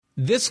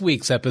This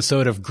week's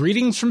episode of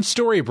Greetings from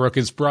Storybrooke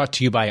is brought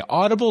to you by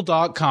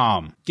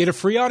Audible.com. Get a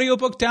free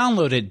audiobook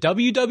download at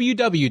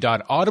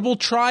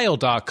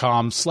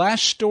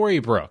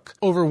www.audibletrial.com/Storybrooke.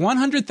 Over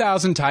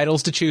 100,000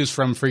 titles to choose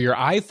from for your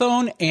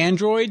iPhone,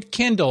 Android,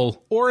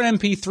 Kindle, or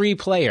MP3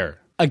 player.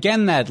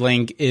 Again, that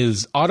link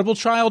is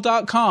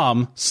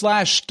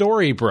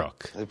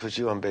audibletrial.com/Storybrooke. They put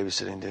you on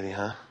babysitting duty,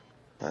 huh?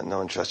 No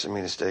one trusted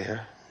me to stay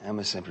here?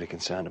 Emma's simply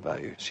concerned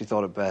about you. She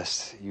thought it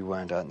best you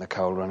weren't out in the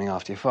cold running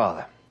after your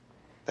father.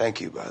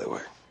 Thank you, by the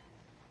way.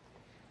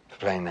 For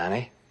playing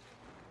nanny?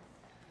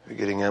 For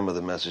getting Emma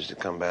the message to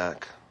come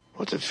back.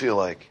 What's it feel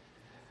like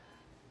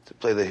to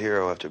play the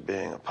hero after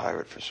being a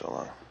pirate for so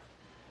long?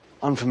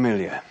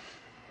 Unfamiliar.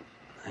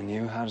 And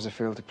you, how does it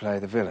feel to play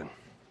the villain?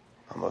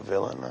 I'm a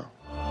villain now.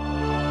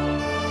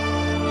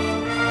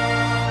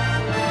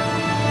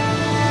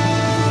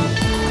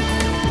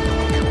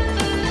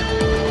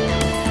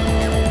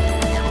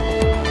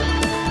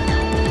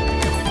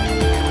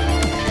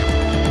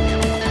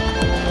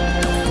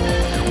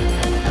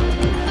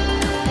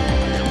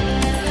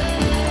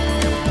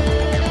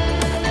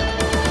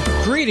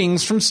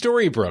 Greetings from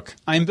Storybrooke.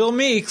 I'm Bill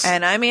Meeks.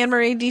 And I'm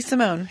Anne-Marie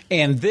DeSimone.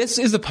 And this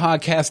is a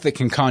podcast that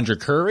can conjure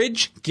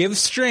courage, give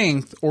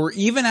strength, or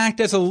even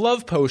act as a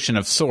love potion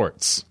of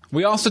sorts.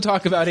 We also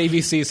talk about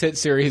ABC's hit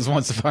series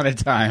Once Upon a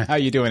Time. How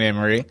you doing,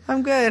 Anne-Marie?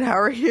 I'm good. How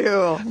are you?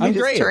 I'm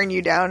great. Just turn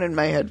you down in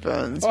my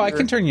headphones. Oh, I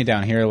can turn you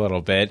down here a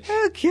little bit.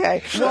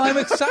 Okay. Well, I'm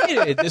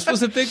excited. This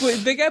was a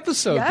big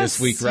episode this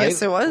week, right?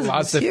 Yes, it was.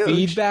 Lots of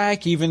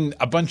feedback, even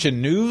a bunch of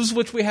news,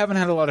 which we haven't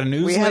had a lot of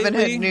news We lately. haven't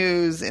had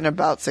news in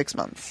about 6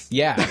 months.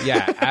 Yeah,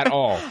 at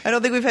all. I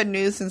don't think we've had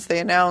news since they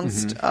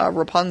announced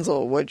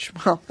Rapunzel, which,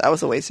 well, that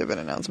was a waste of an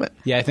announcement.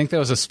 Yeah, I think that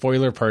was a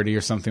spoiler party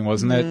or something,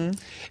 wasn't it?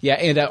 Yeah,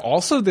 and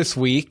also this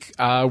week,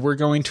 we're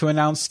going to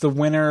announce the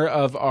winner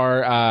of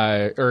our,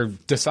 or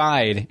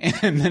decide,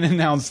 and then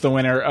announce the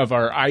winner of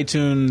our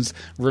iTunes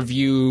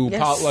review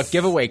potluck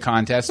giveaway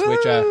contest,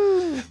 which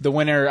the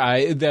winner,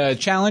 the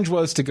challenge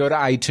was to go to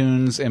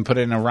iTunes and put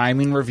in a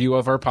rhyming review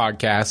of our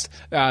podcast.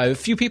 A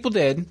few people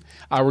did.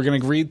 We're going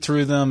to read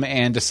through them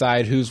and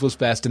decide whose was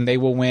best, and they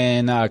will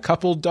win a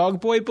couple Dog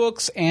Boy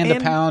books and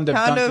a pound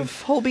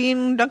of whole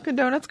bean Dunkin'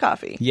 Donuts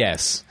coffee.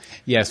 Yes,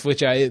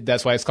 which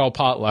that's why it's called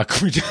potluck.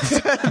 We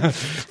just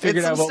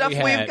figured out what we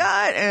had. We've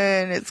got,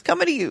 and it's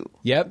coming to you.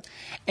 Yep.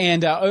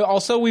 And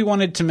also we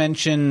wanted to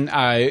mention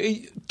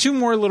two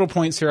more little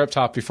points here up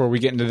top before we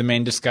get into the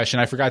main discussion.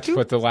 I forgot to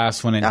put the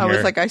last one in here. I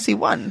was like, I see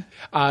one.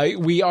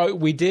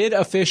 We did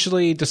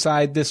officially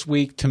decide this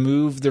week to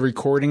move the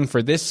recording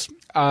for this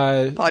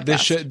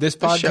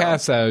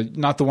podcast,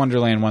 not the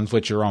Wonderland ones,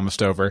 which are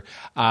almost over,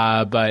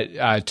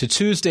 but to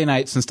Tuesday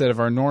nights instead of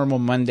our normal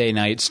Monday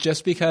nights,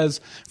 just because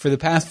for the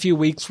past few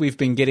weeks we've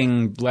been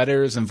getting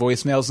letters and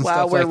voicemails and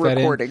stuff like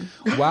that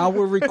while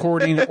we're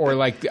recording, or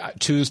like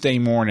Tuesday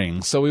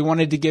morning. So we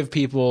wanted to give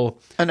people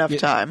enough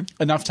time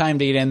to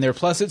get in there.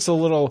 Plus, it's a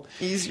little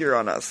easier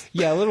on us.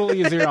 Yeah, a little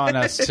easier on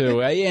us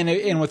too.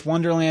 And with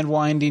Wonderland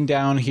winding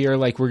down here,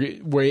 like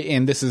we're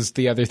and this is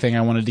the other thing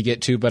I wanted to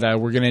get to, but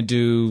we're gonna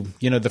do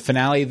the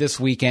finale this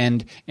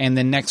weekend, and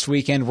then next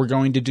weekend we're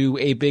going to do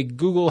a big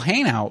Google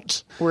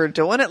Hangout. We're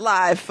doing it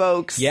live,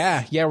 folks.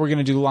 Yeah, we're going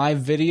to do live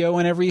video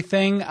and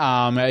everything.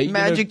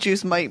 Magic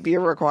juice might be a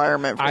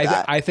requirement for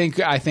that. I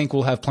think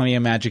we'll have plenty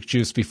of magic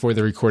juice before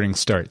the recording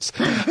starts.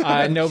 No,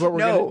 I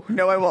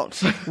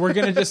won't. We're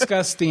going to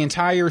discuss the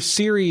entire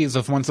series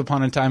of Once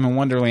Upon a Time in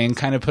Wonderland,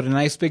 kind of put a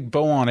nice big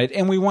bow on it,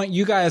 and we want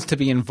you guys to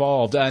be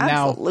involved.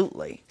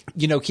 Absolutely.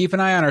 Now, keep an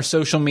eye on our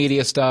social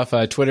media stuff,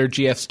 Twitter,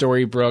 GF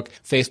Storybrooke,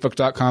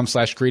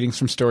 Facebook.com/Greetings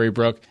from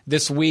Storybrooke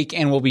this week,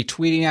 and we'll be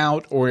tweeting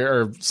out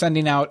or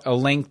sending out a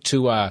link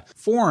to a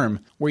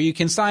form where you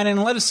can sign in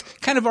and let us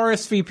kind of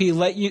RSVP,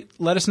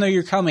 let us know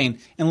you're coming,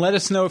 and let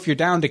us know if you're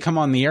down to come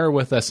on the air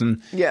with us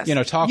and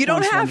talk. You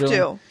don't have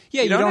to.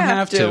 Yeah, you don't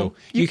have to.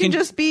 You can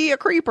just be a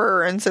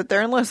creeper and sit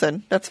there and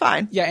listen. That's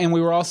fine. Yeah, and we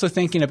were also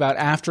thinking about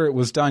after it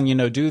was done,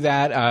 do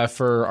that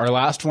for our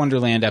last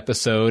Wonderland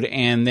episode,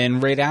 and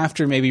then right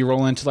after maybe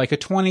roll into like a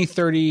 20,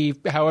 30,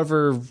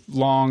 however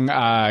long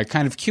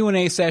kind of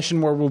Q&A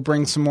session where we'll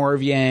bring some more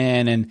of you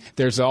in, and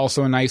there's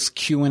also a nice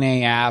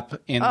Q&A app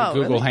in the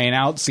Google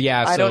Hangouts.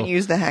 Yeah, I don't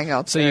use the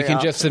Hangouts so you can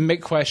just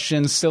submit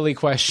questions, silly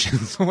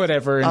questions,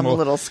 whatever. And I'm a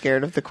little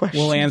scared of the questions.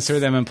 We'll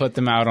answer them and put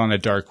them out on a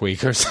dark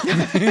week or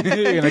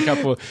something.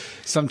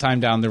 Sometime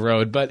down the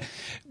road. But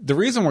the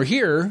reason we're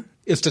here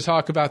is to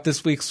talk about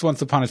this week's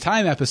Once Upon a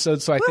Time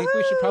episode, so I think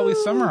we should probably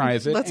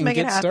summarize it and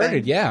get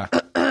started. Yeah.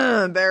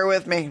 Bear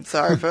with me.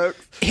 Sorry,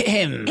 folks.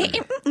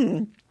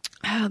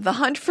 The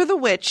hunt for the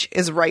witch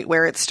is right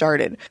where it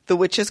started. The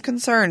witch's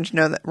concerned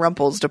know that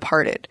Rumple's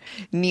departed.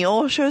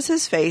 Neil shows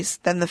his face,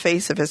 then the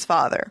face of his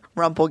father.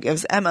 Rumple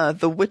gives Emma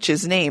the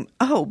witch's name.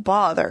 Oh,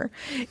 bother.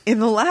 In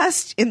the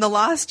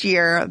last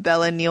year,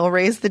 Belle and Neil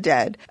raised the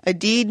dead. A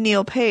deed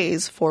Neil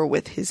pays for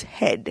with his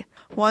head.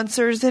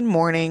 Oncers in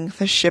mourning,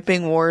 the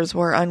shipping wars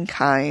were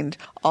unkind.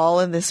 All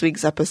in this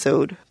week's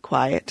episode,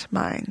 Quiet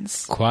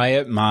Minds.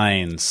 Quiet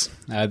Minds.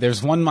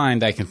 There's one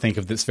mind I can think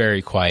of that's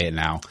very quiet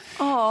now.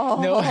 Oh,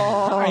 No,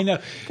 I know.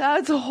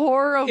 That's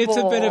horrible. It's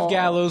a bit of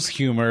gallows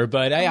humor,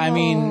 but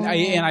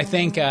I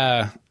think,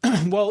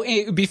 well,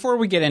 before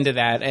we get into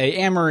that,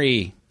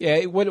 Anne-Marie,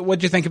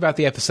 what'd you think about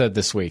the episode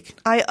this week?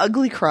 I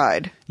ugly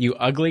cried. You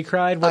ugly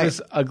cried? What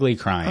is ugly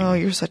crying? Oh,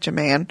 you're such a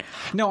man.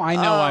 No, I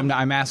know.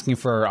 I'm asking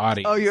for our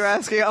audience. Oh, you're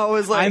asking? I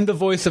was like... I'm the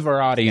voice of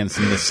our audience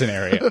in this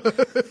scenario.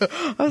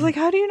 I was like,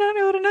 how do you not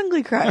know what an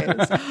ugly cry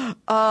is?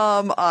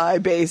 I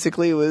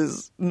basically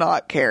was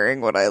not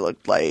caring what I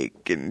looked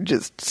like and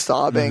just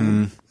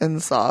sobbing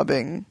and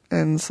sobbing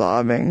and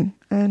sobbing.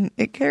 And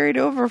it carried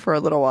over for a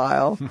little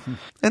while.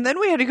 And then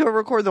we had to go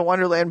record the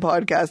Wonderland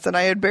podcast, and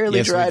I had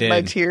barely dried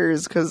my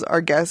tears because our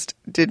guest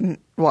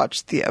didn't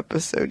watch the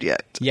episode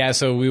yet. Yeah,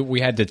 so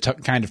we had to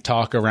kind of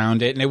talk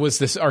around it. And it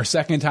was our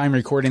second time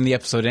recording the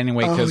episode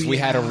anyway, because we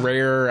had a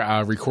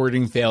rare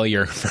recording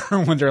failure for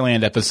a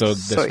Wonderland episode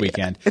this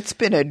weekend. It's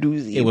been a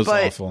doozy. It was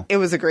awful. It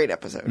was a great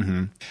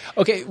episode.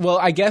 Okay, well,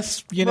 I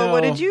guess, But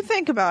what did you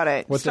think about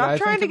it? Stop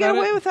trying to get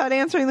away without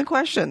answering the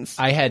questions.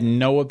 I had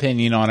no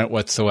opinion on it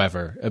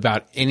whatsoever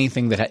about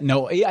anything that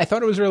I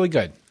thought it was really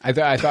good. I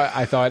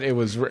thought it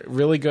was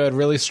really good,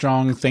 really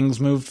strong. Things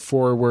moved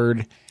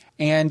forward.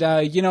 And,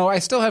 I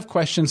still have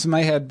questions in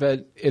my head,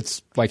 but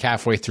it's like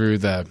halfway through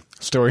the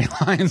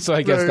storyline, so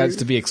I guess that's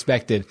to be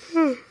expected.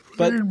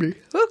 But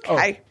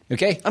okay.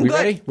 Okay, I'm we good.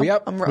 ready? We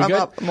up? I'm good?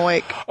 up. I'm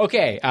awake.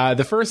 Okay,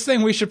 the first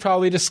thing we should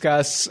probably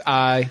discuss,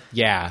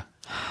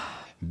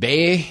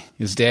 Bay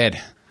is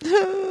dead.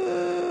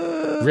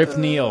 Rip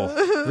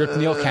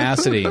Neil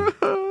Cassidy.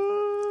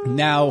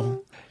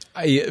 Now,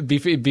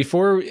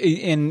 before,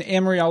 in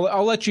Anne-Marie,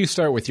 I'll let you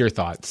start with your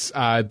thoughts,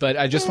 but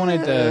I just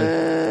wanted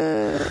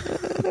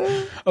to...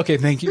 Okay,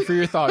 thank you for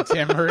your thoughts,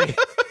 Anne-Marie.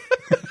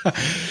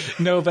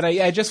 No, but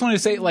I just wanted to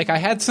say, I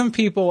had some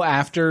people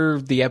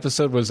after the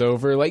episode was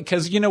over,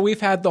 because,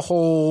 we've had the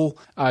whole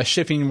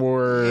shipping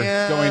war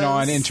going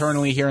on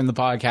internally here in the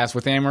podcast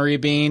with Anne-Marie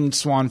being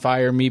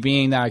Swanfire, me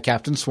being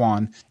Captain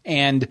Swan,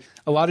 and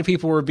a lot of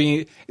people were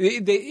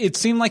it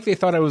seemed like they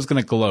thought I was going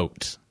to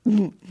gloat.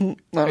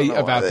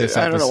 About this episode.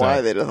 I don't know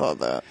why they'd have thought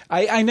that.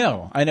 I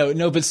know.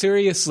 No, but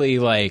seriously,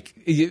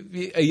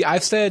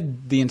 I've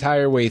said the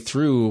entire way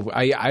through,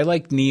 I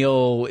like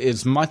Neil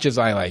as much as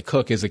I like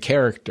Hook as a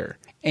character.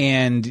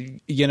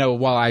 And,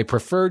 while I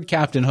preferred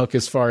Captain Hook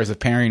as far as a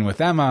pairing with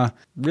Emma,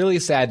 really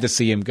sad to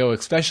see him go,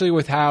 especially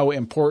with how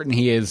important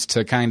he is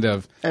to kind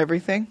of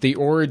everything, the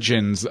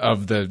origins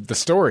of the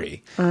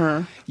story.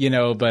 But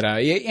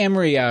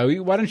Anne-Marie,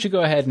 why don't you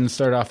go ahead and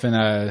start off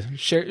and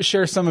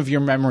share some of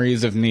your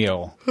memories of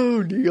Neil?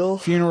 Oh, Neil.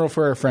 Funeral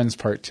for Our Friends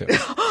Part 2.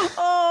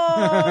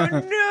 Oh,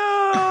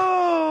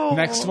 no!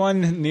 Next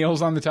one,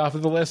 Neil's on the top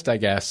of the list, I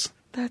guess.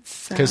 That's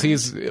sad. Because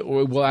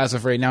as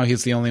of right now,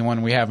 he's the only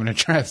one we haven't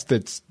addressed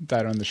that's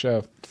died on the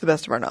show. To the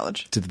best of our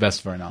knowledge.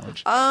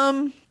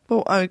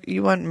 Well,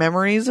 you want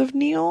memories of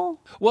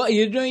Neil? Well,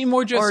 you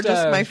more just... Or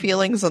just my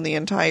feelings on the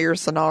entire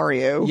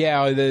scenario?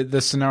 Yeah,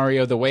 the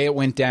scenario, the way it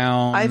went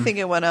down. I think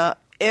it went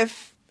up.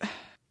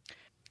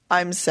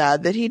 I'm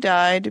sad that he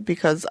died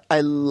because I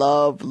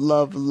love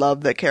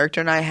that character,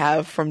 and I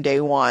have from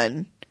day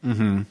one.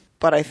 Mm-hmm.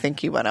 But I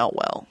think he went out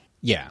well.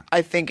 Yeah.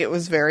 I think it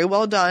was very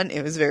well done.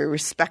 It was very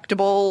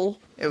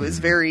respectable. It was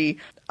very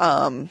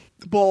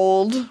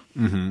bold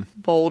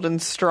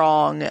and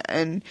strong.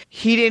 And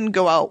he didn't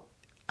go out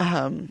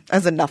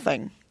as a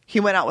nothing. He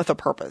went out with a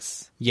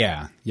purpose.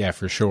 Yeah,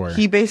 for sure.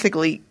 He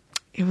basically...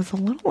 It was a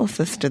little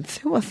assisted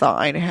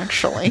suicide,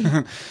 actually.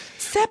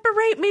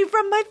 Separate me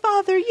from my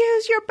father.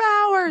 Use your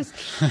powers.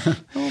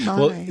 Oh, my.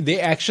 Well,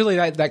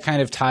 that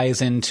kind of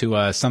ties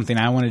into something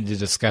I wanted to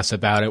discuss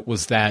about it,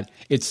 was that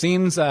it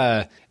seems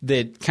that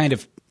kind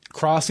of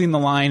crossing the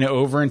line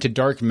over into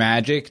dark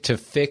magic to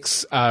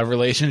fix a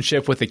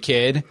relationship with a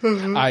kid,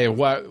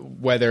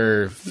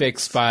 whether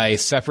fixed by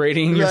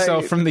separating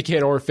yourself from the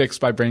kid or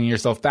fixed by bringing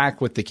yourself back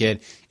with the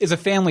kid, is a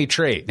family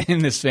trait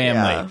in this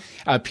family.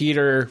 Yeah.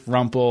 Peter,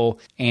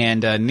 Rumple,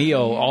 and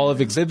Neil all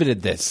have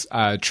exhibited this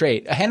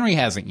trait. Henry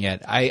hasn't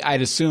yet.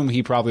 I'd assume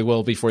he probably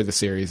will before the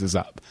series is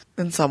up.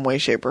 In some way,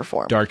 shape, or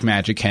form. Dark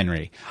Magic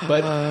Henry.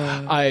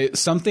 But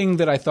something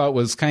that I thought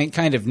was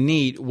kind of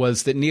neat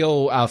was that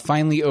Neil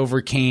finally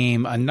overcame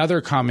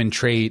another common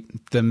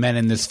trait the men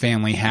in this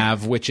family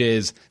have, which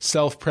is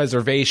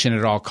self-preservation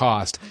at all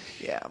cost.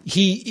 Yeah.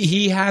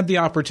 He had the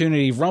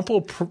opportunity.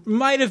 Rumple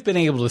might have been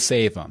able to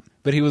save him,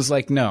 but he was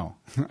like, no,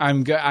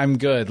 I'm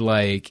good.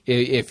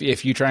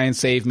 If you try and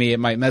save me, it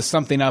might mess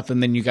something up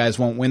and then you guys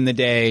won't win the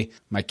day.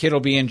 My kid will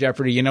be in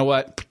jeopardy. You know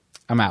what?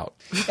 I'm out.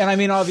 And I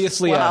mean,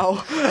 obviously,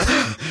 wow.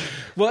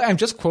 Well, I'm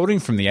just quoting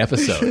from the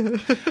episode.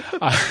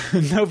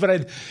 No,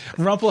 but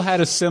Rumple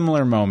had a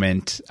similar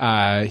moment,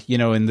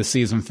 in the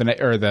season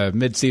or the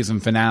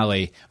mid-season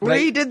finale. Where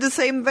he did the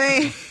same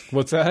thing.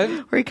 What's that?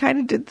 Where he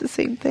kind of did the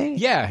same thing.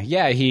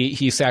 Yeah.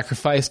 He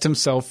sacrificed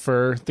himself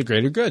for the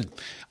greater good,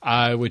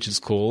 which is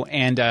cool.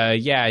 And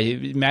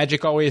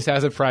magic always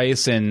has a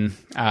price, and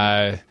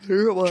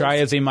try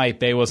as he might,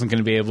 Bay wasn't going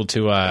to be able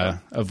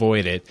to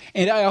avoid it.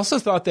 And I also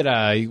thought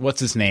that what's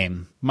his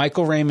name,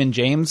 Michael Raymond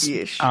James.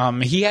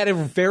 Yeesh. He had a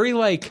very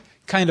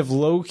kind of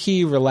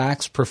low-key,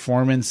 relaxed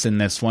performance in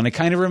this one. It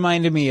kind of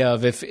reminded me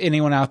of, if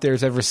anyone out there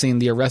has ever seen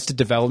the Arrested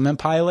Development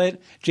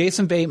pilot,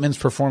 Jason Bateman's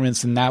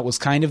performance in that was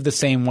kind of the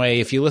same way.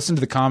 If you listen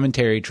to the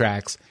commentary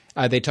tracks,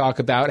 they talk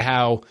about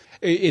how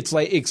it's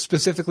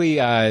specifically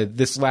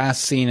this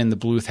last scene in the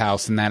Bluth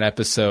house in that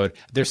episode.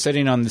 They're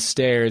sitting on the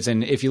stairs,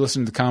 and if you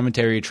listen to the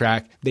commentary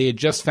track, they had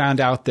just found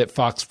out that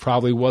Fox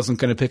probably wasn't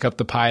going to pick up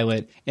the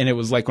pilot, and it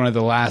was one of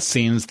the last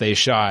scenes they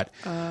shot.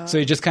 So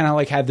he just kind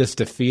of had this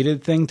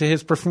defeated thing to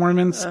his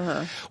performance,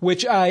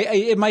 which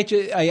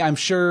I'm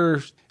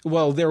sure.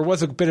 Well, there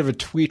was a bit of a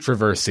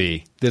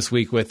tweet-reversey this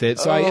week with it,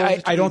 so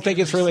I don't think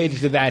it's related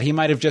to that. He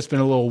might have just been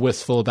a little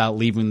wistful about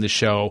leaving the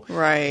show.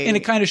 Right. And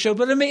it kind of showed,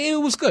 but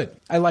it was good.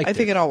 I liked it. I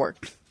think it all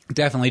worked.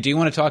 Definitely. Do you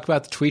want to talk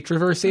about the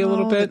tweet-reversey a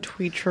little bit? The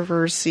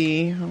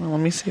tweet-reversey. Let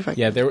me see if I can.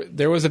 Yeah,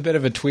 there was a bit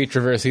of a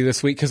tweet-reversey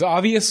this week, because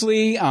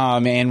obviously,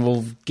 and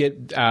we'll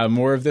get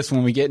more of this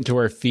when we get into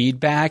our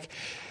feedback,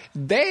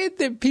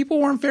 the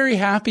people weren't very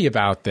happy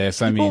about this.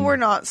 People were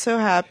not so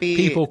happy.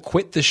 People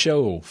quit the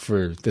show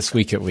for this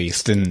week at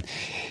least. And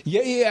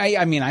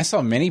I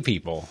saw many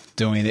people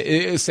doing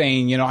it,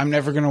 saying, I'm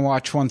never going to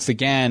watch once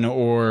again,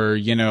 or,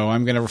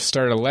 I'm going to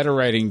start a letter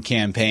writing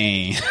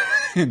campaign.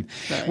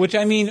 Right. Which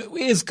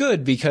is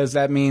good, because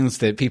that means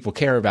that people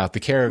care about the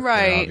character.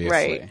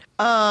 Right.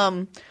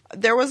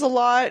 There was a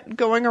lot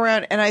going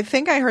around, and I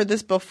think I heard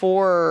this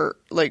before,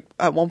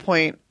 at one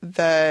point,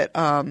 that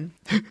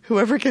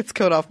whoever gets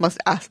killed off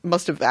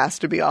must have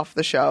asked to be off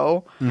the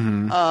show.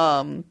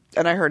 Mm-hmm.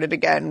 And I heard it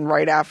again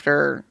right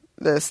after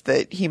this,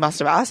 that he must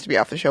have asked to be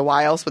off the show.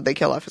 Why else would they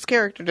kill off his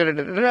character?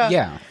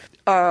 Yeah.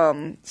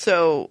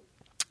 So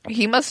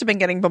he must have been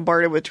getting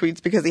bombarded with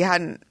tweets, because he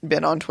hadn't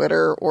been on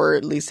Twitter, or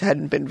at least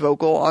hadn't been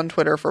vocal on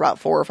Twitter for about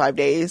 4 or 5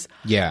 days.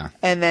 Yeah.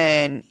 And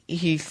then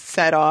he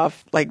set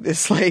off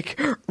this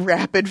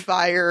rapid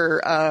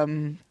fire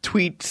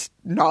tweet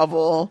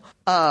novel.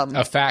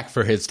 A fact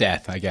for his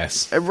death, I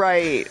guess.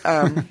 Right.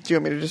 Do you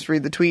want me to just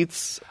read the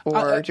tweets,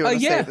 or do you want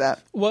to save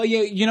that? Well,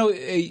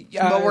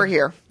 But we're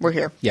here. We're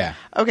here. Yeah.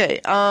 Okay.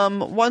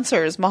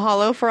 Oncers,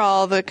 mahalo for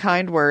all the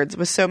kind words.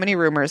 With so many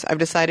rumors, I've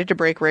decided to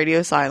break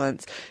radio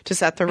silence to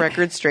set the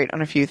record straight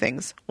on a few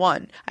things.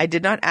 1, I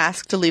did not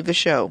ask to leave the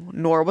show,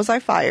 nor was I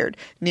fired.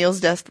 Neil's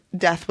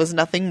death was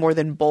nothing more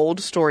than bold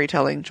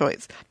storytelling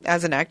choice.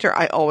 As an actor,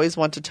 I always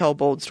want to tell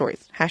bold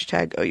stories.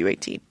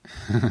 #OU18.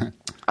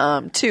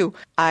 2,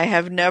 I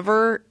have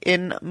never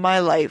in my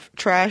life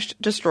trashed,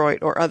 destroyed,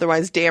 or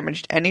otherwise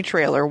damaged any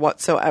trailer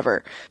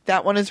whatsoever.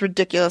 That one is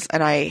ridiculous,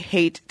 and I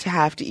hate to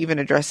have to even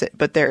address it,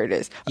 but there it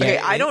is. Okay,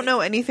 I don't know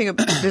anything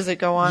about... Does it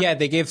go on? Yeah,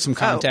 they gave some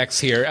context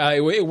here.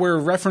 We're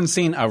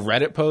referencing a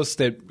Reddit post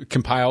that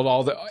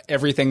compiled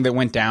everything that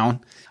went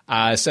down.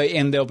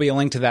 And there'll be a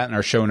link to that in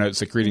our show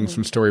notes at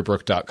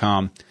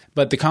greetingsfromstorybrooke.com.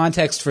 But the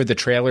context for the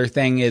trailer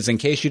thing is, in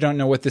case you don't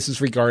know what this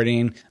is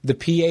regarding, the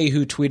PA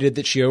who tweeted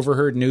that she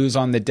overheard news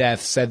on the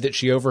death said that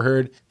she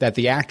overheard that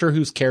the actor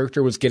whose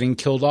character was getting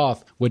killed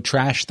off would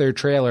trash their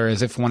trailer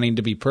as if wanting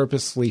to be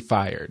purposely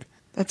fired.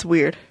 That's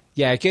weird.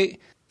 Yeah,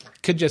 it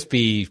could just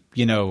be,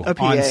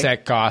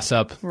 on-set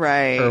gossip.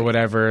 Right. Or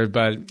whatever,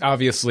 but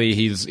obviously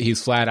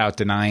he's flat out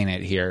denying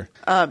it here.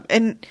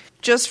 And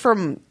just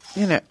from,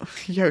 you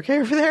okay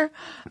over there?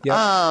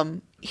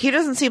 Yep. He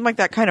doesn't seem like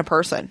that kind of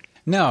person.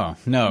 No.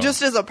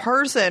 Just as a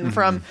person,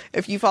 from,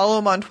 if you follow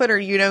him on Twitter,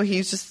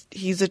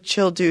 he's a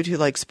chill dude who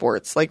likes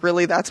sports.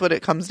 Really, that's what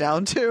it comes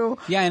down to.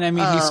 Yeah, and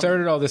he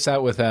started all this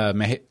out with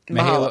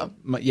Mahalo.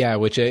 Yeah,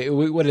 which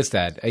what is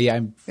that?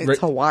 It's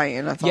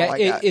Hawaiian. That's all I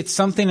got. It's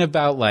something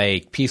about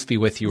peace be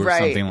with you, or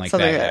something like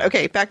that.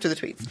 Okay, back to the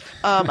tweets.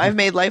 I've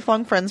made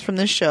lifelong friends from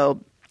this show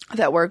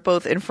that work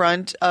both in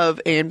front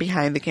of and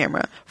behind the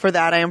camera. For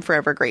that, I am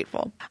forever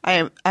grateful.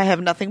 I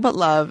have nothing but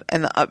love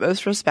and the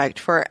utmost respect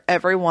for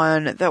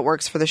everyone that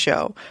works for the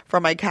show,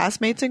 from my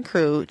castmates and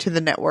crew to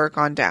the network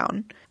on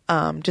down.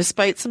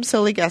 Despite some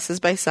silly guesses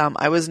by some,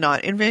 I was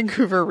not in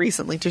Vancouver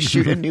recently to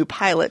shoot a new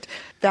pilot.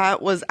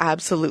 That was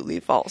absolutely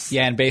false.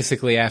 Yeah, and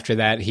basically after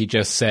that, he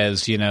just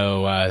says,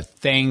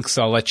 thanks,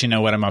 I'll let you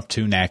know what I'm up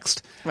to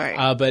next.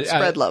 Right. But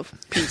spread love.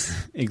 Peace.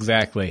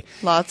 Exactly.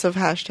 Lots of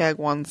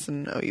 #once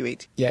and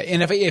OU18. Yeah,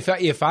 and if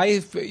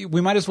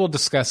we might as well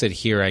discuss it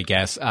here, I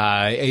guess.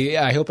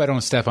 I hope I don't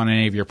step on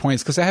any of your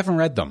points, because I haven't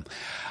read them.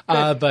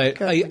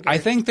 But I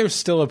think there's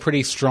still a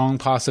pretty strong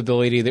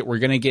possibility that we're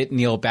going to get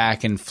Neil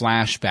back in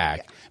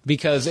flashback,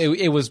 because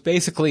it was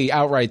basically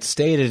outright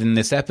stated in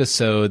this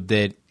episode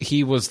that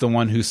he was the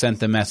one who sent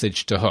the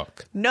message to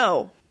Hook.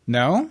 No.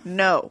 No?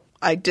 No.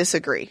 I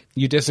disagree.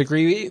 You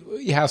disagree?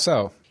 How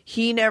so?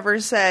 He never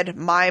said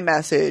my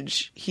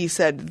message. He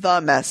said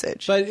the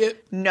message. But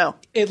no.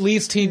 At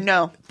least he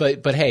No.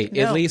 But hey,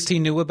 No. at least he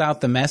knew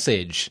about the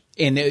message.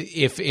 And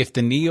if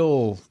the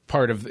Neil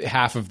part of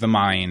half of the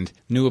mind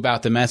knew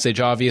about the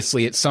message,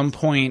 obviously at some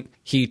point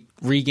he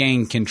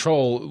regained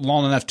control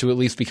long enough to at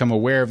least become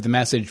aware of the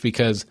message,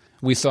 because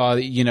we saw,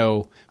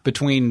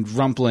 between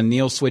Rumple and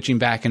Neil switching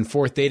back and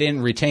forth,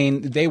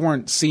 they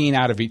weren't seeing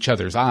out of each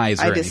other's eyes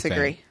or I anything.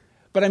 disagree.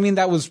 But I mean,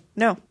 that was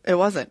No, it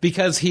wasn't.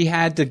 because he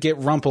had to get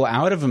Rumple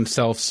out of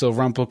himself so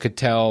Rumple could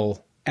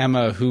tell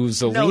Emma who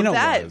Zelena No,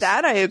 was.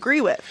 that I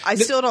agree with. I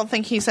still don't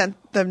think he sent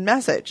the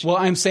message. Well,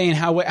 I'm saying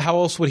how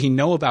else would he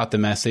know about the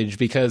message?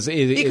 Because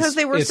Because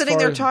they were sitting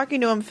there talking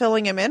to him,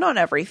 filling him in on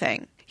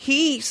everything.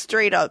 He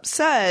straight up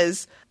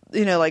says,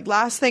 like,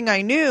 last thing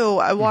I knew,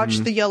 I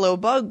watched the yellow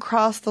bug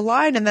cross the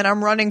line, and then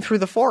I'm running through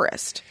the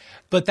forest.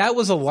 But that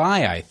was a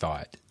lie, I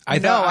thought. I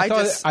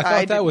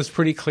thought that was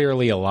pretty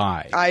clearly a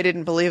lie. I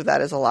didn't believe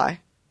that as a lie.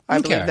 I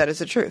Okay. believe that is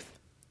the truth.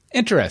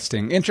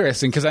 Interesting.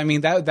 Because I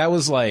mean that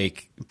was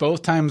like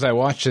both times I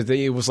watched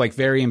it was like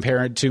very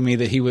apparent to me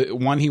that he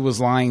was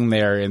lying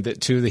there, and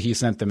that two, that he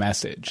sent the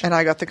message. And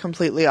I got the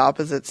completely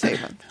opposite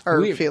statement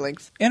or Weird.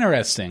 feelings.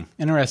 Interesting.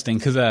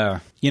 Because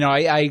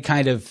I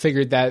kind of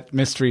figured that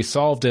mystery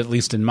solved, at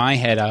least in my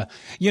head.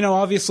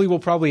 Obviously we'll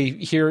probably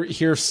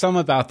hear some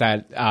about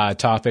that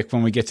topic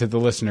when we get to the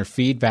listener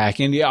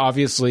feedback. And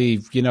obviously,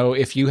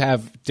 if you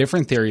have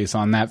different theories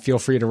on that, feel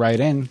free to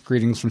write in.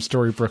 Greetings from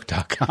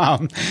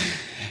Storybrooke.com.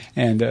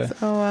 And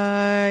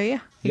Yeah.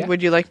 Yeah.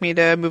 Would you like me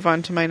to move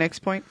on to my next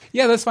point?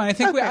 yeah, that's fine.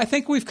 I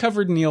think we've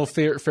covered Neil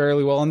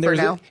fairly well, and there's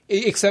now.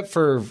 except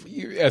for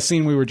a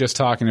scene we were just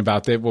talking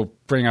about that we'll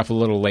bring up a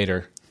little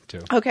later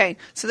too. Okay,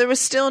 so there was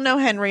still no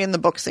Henry in the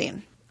book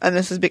scene. And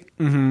this is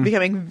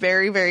becoming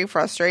very, very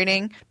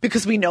frustrating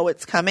because we know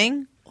it's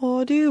coming.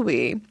 Or do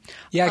we?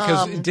 Yeah,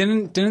 because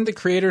didn't the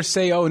creators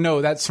say, "Oh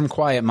no, that's from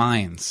Quiet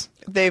Minds"?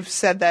 They've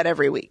said that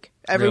every week.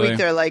 Every Really? week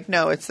they're like,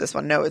 no, it's this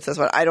one. No, it's this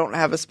one. I don't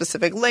have a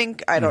specific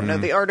link. I don't know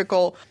the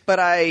article. But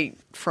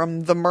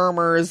from the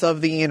murmurs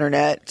of the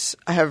internet,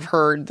 I have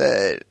heard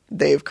that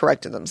they've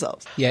corrected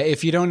themselves. Yeah,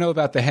 if you don't know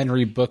about the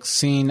Henry book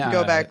scene,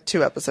 Go back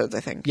 2 episodes, I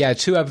think. Yeah,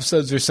 2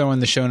 episodes or so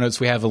in the show notes.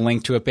 We have a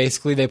link to it.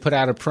 Basically, they put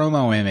out a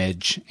promo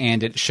image,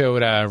 and it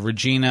showed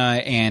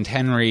Regina and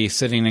Henry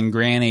sitting in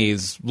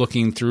Granny's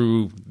looking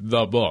through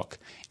the book.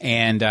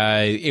 And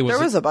it was...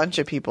 There was a bunch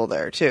of people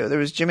there, too. There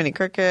was Jiminy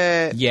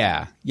Cricket.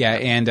 Yeah,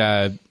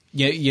 and...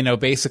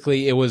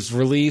 basically, it was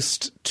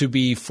released to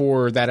be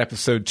for that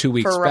episode 2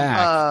 weeks for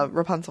back.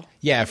 Rapunzel.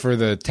 Yeah, for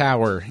the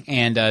tower.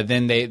 And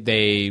then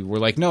they were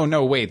like,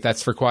 no, wait,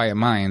 that's for Quiet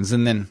Minds.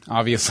 And then,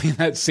 obviously,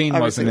 that scene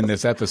wasn't in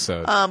this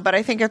episode. But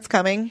I think it's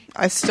coming.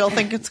 I still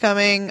think it's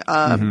coming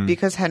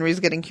because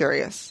Henry's getting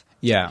curious.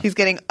 Yeah. He's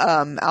getting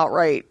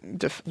outright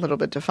a little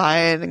bit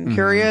defiant and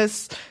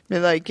curious. Be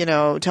like,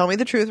 tell me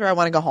the truth or I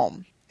want to go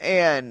home.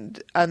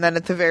 And then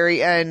at the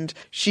very end,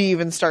 she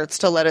even starts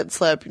to let it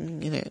slip.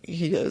 And,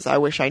 he goes, I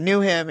wish I knew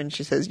him. And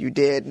she says, you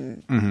did.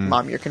 And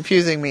Mom, you're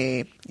confusing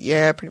me.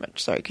 Yeah, pretty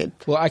much. Sorry, kid.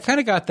 Well, I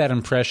kind of got that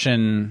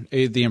impression,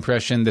 the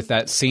impression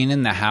that scene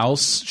in the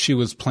house, she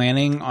was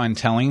planning on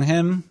telling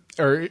him.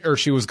 Or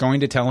she was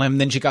going to tell him.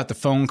 Then she got the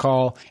phone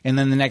call, and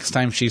then the next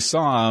time she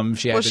saw him,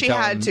 she had to tell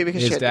him because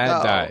his she had dad to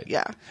go. died.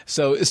 Yeah.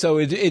 So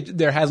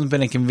there hasn't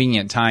been a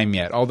convenient time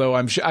yet. Although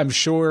I'm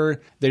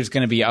sure there's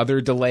going to be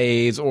other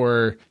delays,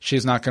 or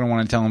she's not going to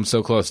want to tell him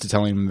so close to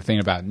telling him the thing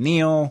about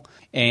Neil.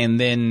 And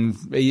then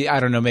I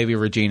don't know, maybe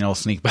Regina will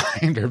sneak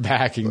behind her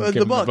back and give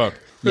him the book.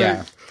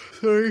 Yeah.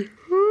 Sorry.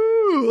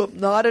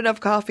 Not enough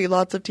coffee,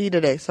 lots of tea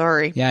today.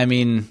 Sorry. Yeah, I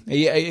mean,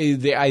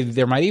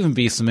 there might even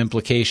be some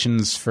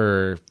implications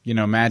for,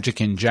 magic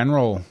in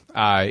general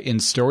in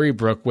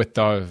Storybrooke with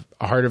the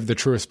Heart of the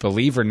Truest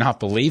Believer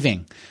not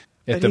believing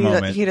at the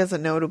moment. He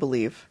doesn't know to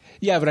believe.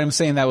 Yeah, but I'm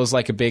saying that was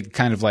like a big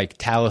kind of like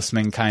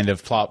talisman kind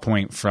of plot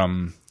point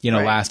from,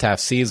 Right. last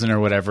half season or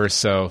whatever.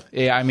 So,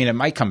 yeah, I mean, it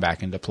might come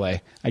back into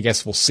play. I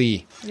guess we'll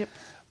see. Yep.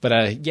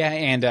 But,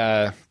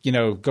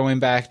 going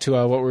back to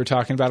what we were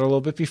talking about a little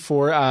bit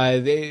before,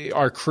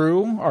 our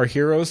crew, our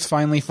heroes,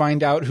 finally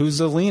find out who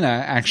Zelena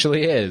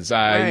actually is.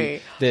 Right.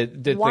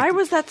 Why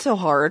was that so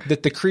hard?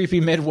 That the creepy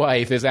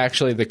midwife is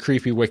actually the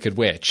creepy Wicked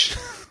Witch.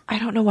 I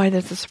don't know why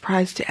that's a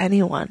surprise to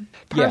anyone.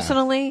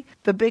 Personally,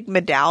 the big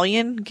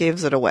medallion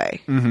gives it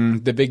away. Mm-hmm.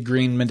 The big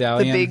green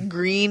medallion. The big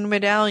green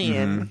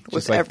medallion.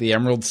 Just like the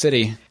Emerald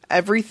City.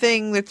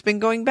 Everything that's been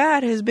going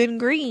bad has been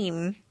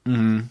green.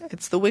 Mm-hmm.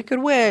 It's the Wicked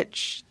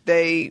Witch.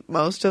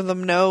 Most of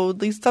them know at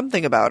least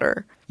something about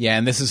her. Yeah,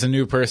 and this is a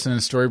new person in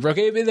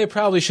Storybrooke. They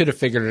probably should have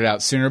figured it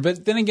out sooner.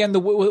 But then again,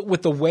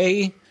 with the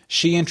way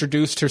she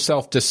introduced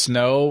herself to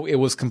Snow, it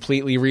was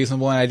completely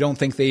reasonable. And I don't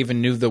think they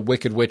even knew the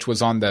Wicked Witch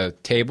was on the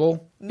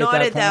table.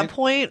 Not at that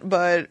point,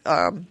 but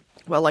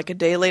like a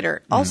day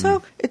later.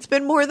 Also, it's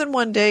been more than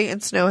one day,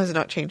 and Snow has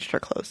not changed her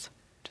clothes.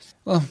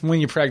 Well, when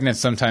you're pregnant,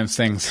 sometimes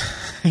things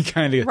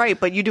kind of right,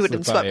 but you do it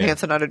in slip by you.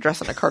 sweatpants and not a dress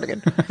and a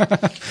cardigan.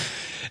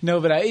 No,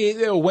 but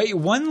wait.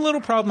 One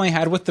little problem I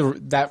had with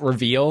that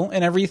reveal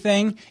and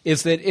everything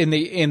is that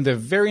in the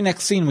very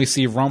next scene we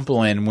see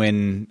Rumpelin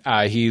when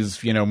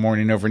he's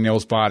mourning over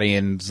Neil's body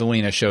and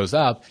Zelena shows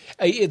up.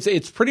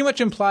 It's pretty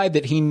much implied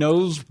that he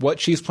knows what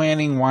she's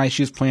planning, why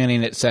she's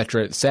planning,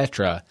 etc.,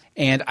 etc.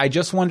 And I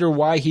just wonder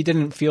why he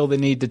didn't feel the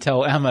need to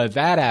tell Emma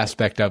that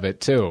aspect of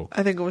it too.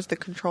 I think it was the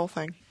control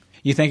thing.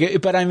 You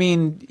think? But I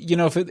mean,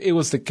 if it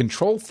was the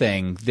control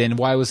thing, then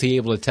why was he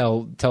able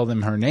to tell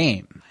them her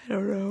name? I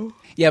don't know.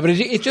 Yeah, but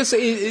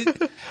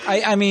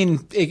I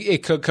mean,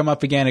 it could come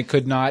up again. It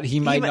could not. He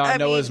might not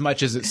know as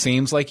much as it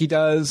seems like he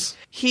does.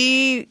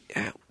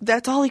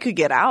 That's all he could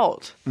get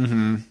out.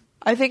 Mm-hmm.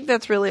 I think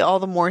that's really all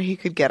the more he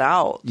could get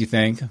out. You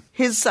think?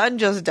 His son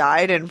just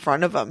died in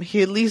front of him.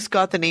 He at least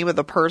got the name of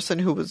the person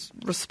who was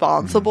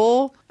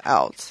responsible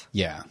out.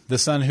 Yeah. The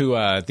son who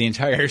the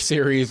entire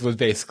series was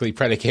basically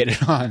predicated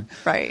on.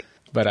 Right.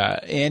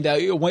 But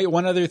wait,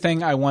 one other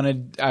thing I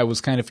was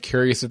kind of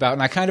curious about,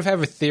 and I kind of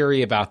have a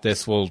theory about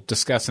this we'll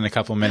discuss in a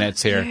couple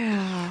minutes here.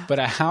 Yeah. But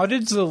how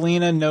did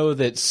Zelena know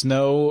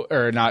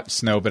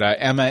that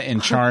Emma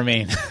and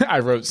Charming, I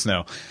wrote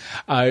Snow,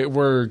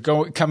 were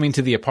coming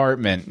to the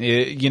apartment,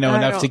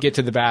 enough to get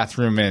to the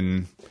bathroom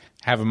and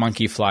have a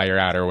monkey fly her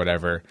out or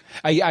whatever?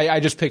 I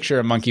just picture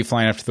a monkey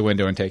flying up to the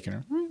window and taking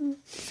her.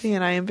 See,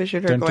 and I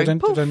envisioned her going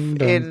poof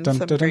in some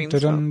green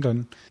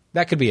smoke.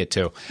 That could be it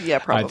too. Yeah,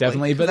 probably.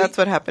 Definitely. But that's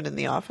what happened in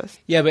The Office.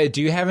 Yeah, but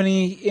do you have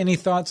any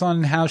thoughts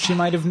on how she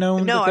might have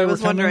known? No, that they I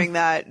was were coming? wondering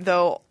that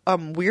though.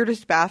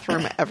 Weirdest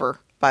bathroom ever.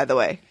 By the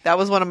way, that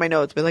was one of my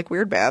notes. Be like,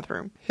 weird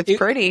bathroom. It's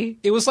pretty.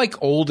 It was like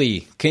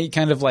oldie,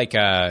 kind of like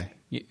why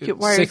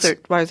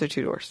is there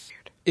two doors?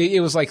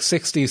 It was like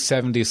 60s,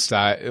 70s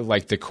style,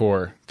 like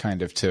decor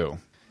kind of too.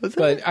 Was it?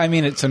 But I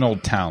mean, it's an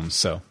old town,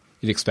 so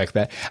you'd expect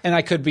that. And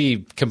I could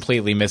be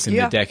completely missing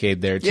the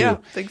decade there too. Yeah,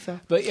 I think so.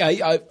 But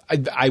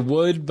I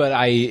would, but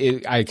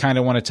I kind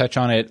of want to touch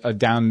on it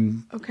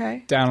down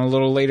a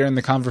little later in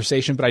the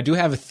conversation. But I do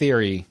have a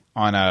theory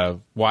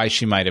on why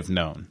she might have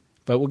known.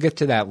 But we'll get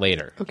to that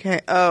later.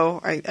 Okay.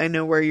 Oh, I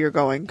know where you're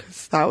going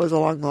because that was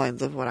along the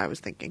lines of what I was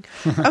thinking.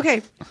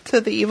 Okay. So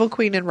the Evil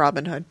Queen and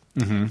Robin Hood.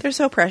 Mm-hmm. They're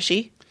so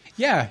preshy.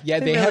 Yeah, they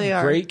really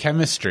have are. great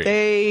chemistry.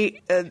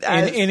 They in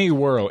any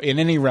world, in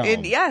any realm.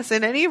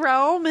 in any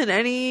realm, in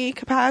any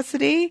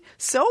capacity.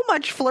 So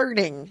much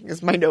flirting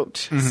is my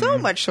note. Mm-hmm. So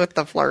much with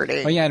the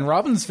flirting. Oh yeah, and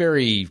Robin's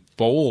very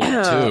bold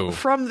too.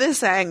 From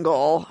this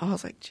angle, I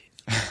was like, geez.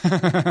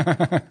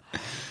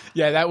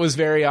 Yeah, that was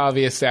very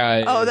obvious.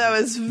 That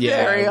was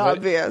very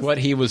obvious. What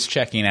he was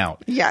checking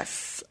out.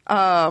 Yes.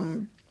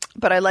 But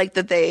I like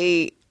that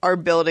they are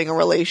building a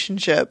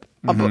relationship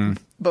on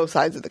both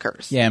sides of the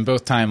curse. Yeah, in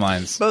both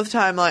timelines. Well,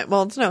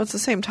 it's the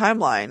same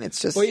timeline. It's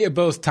just... Well, yeah,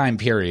 both time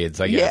periods,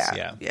 I guess.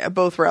 Yeah,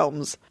 both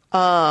realms.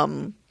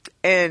 And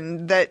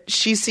that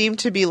she seemed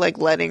to be, like,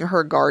 letting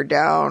her guard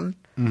down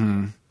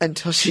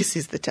until she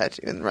sees the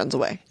tattoo and runs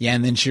away. Yeah,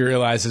 and then she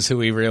realizes who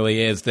he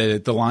really is,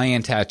 the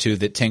lion tattoo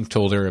that Tink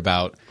told her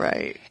about.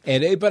 Right.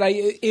 But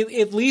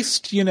at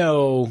least,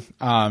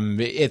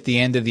 at the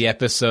end of the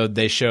episode,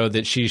 they show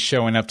that she's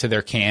showing up to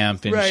their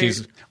camp and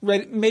she's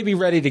maybe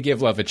ready to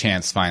give love a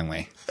chance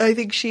finally. I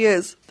think she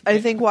is. I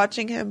think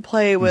watching him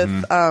play with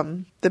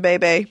the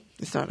baby,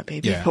 it's not a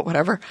baby, but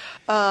whatever.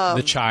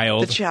 The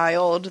child.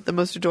 The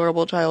most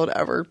adorable child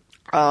ever.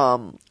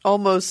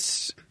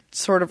 Almost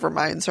sort of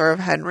reminds her of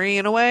Henry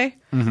in a way.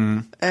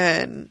 Mm-hmm.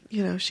 And,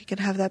 she can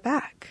have that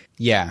back.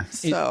 Yeah.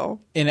 So.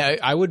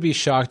 I would be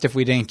shocked if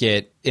we didn't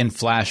get in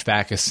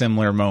flashback a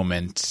similar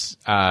moment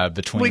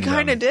between them. We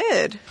kind of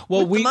did.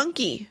 Well, with the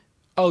monkey.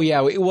 Oh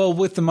yeah, well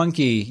with the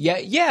monkey,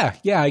 yeah.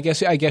 I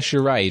guess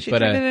you're right. She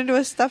turned it into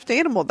a stuffed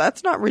animal.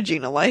 That's not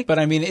Regina-like. But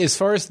I mean, as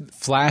far as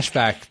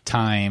flashback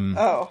time,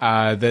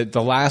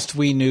 the last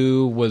we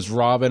knew was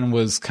Robin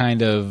was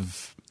kind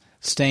of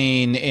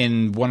staying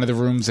in one of the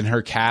rooms in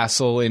her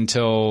castle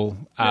until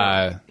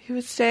he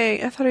was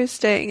staying. I thought he was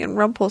staying in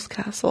Rumpel's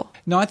castle.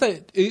 No,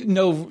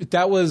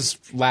 that was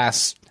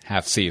last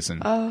half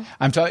season. Oh.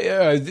 I'm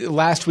talking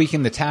last week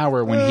in the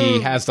tower when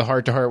he has the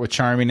heart-to-heart with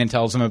Charming and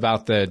tells him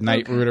about the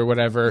night route or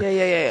whatever.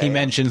 Yeah. He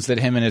mentions that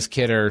him and his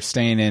kid are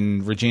staying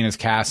in Regina's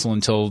castle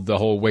until the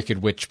whole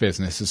Wicked Witch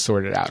business is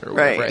sorted out or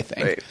whatever, I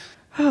think. Right.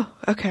 Oh,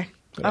 okay.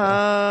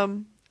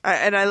 And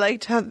I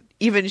liked how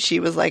even she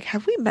was like,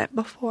 have we met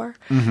before?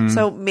 Mm-hmm.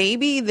 So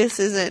maybe this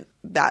isn't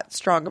that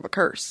strong of a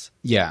curse.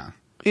 Yeah.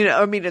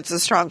 It's a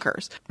strong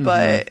curse,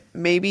 but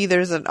maybe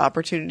there's an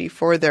opportunity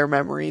for their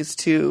memories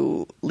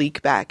to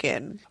leak back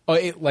in. Oh,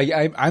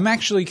 I'm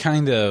actually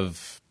kind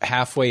of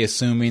halfway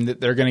assuming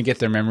that they're going to get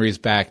their memories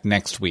back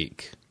next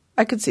week.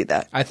 I could see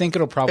that. I think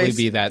it'll probably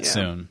be that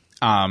soon.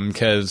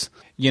 Because,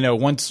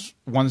 once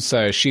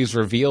she's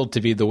revealed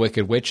to be the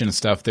Wicked Witch and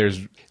stuff,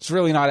 it's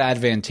really not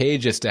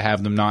advantageous to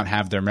have them not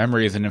have their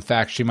memories. And in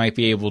fact, she might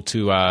be able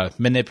to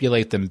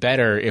manipulate them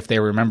better if they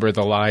remember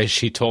the lies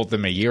she told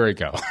them a year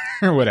ago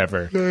or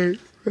whatever.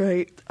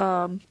 Right.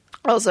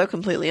 Also,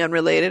 completely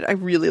unrelated, I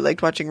really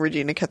liked watching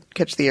Regina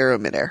catch the arrow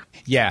midair.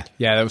 Yeah,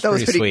 that was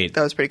pretty sweet.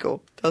 That was pretty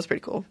cool.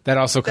 That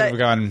also could have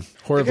gone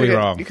horribly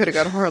wrong. You could have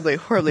gone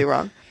horribly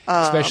wrong.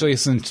 Especially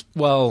since,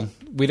 well,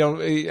 we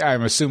don't.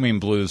 I'm assuming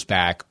Blue's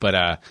back,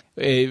 but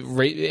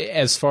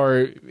as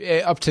far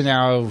up to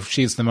now,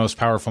 she's the most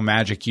powerful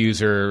magic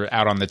user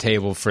out on the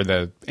table for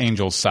the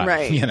Angels' side.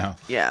 Right.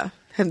 Yeah.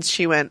 Hence,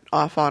 she went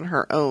off on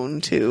her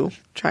own to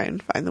try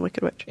and find the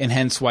Wicked Witch. And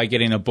hence why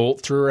getting a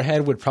bolt through her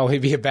head would probably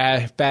be a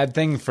bad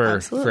thing for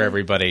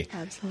everybody.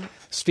 Absolutely.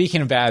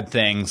 Speaking of bad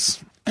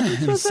things,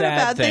 This wasn't sad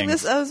a bad thing.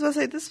 things. I was going to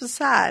say, this was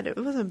sad. It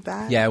wasn't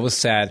bad. Yeah, it was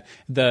sad.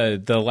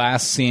 The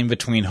last scene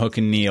between Hook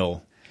and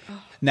Neil.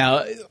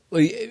 Now,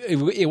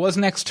 it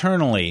wasn't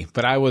externally,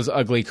 but I was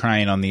ugly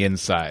crying on the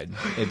inside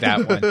at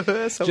that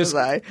one. So was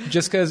I.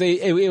 Just because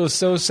it was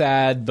so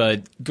sad,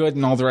 but good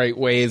in all the right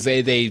ways.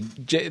 They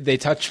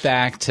touched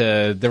back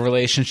to the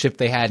relationship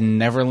they had in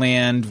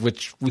Neverland,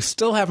 which we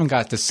still haven't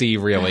got to see,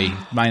 really,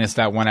 minus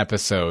that one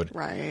episode.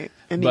 Right.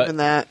 And But- even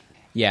that.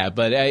 Yeah,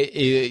 but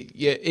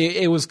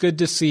it was good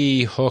to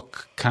see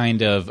Hook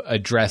kind of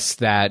address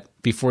that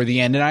before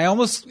the end. And I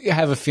almost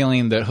have a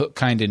feeling that Hook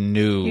kind of He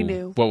knew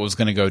knew. what was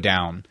going to go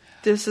down.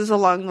 This is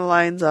along the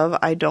lines of,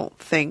 I don't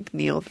think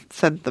Neil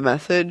sent the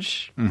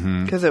message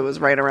because it was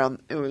right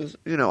around, it was,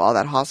 all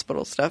that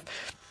hospital stuff.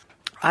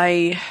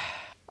 I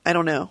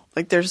don't know.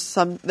 Like there's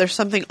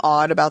something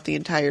odd about the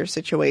entire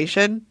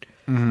situation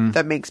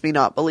that makes me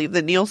not believe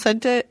that Neil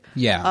sent it.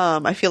 Yeah.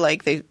 I feel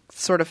like they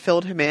sort of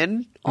filled him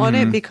in on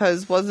it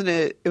because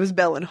it was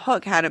Belle and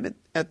Hook had him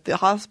at the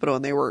hospital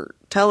and they were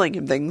telling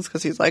him things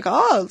because he's like,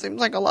 it seems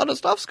like a lot of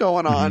stuff's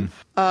going on.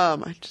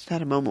 I just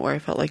had a moment where I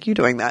felt like you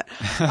doing that.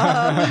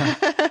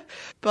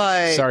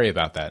 But Sorry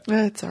about that.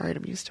 it's all right.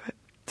 I'm used to it.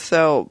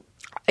 So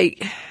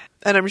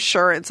and I'm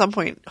sure at some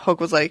point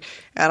Hook was like,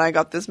 and I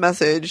got this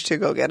message to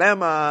go get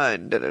Emma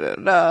and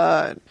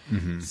da-da-da-da.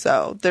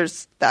 So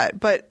there's that.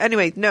 But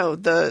anyway, no,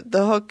 the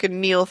Hook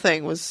and Neil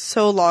thing was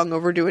so long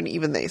overdue and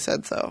even they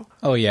said so.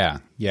 Oh, yeah.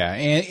 Yeah.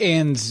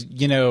 And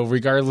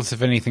regardless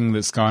of anything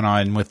that's gone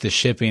on with the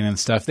shipping and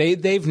stuff,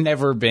 they've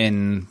never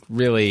been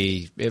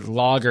really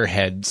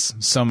loggerheads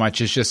so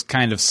much as just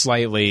kind of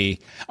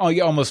slightly,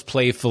 almost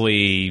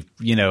playfully,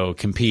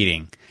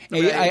 competing.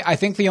 Right. I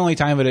think the only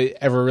time it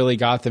ever really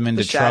got them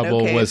into Shadow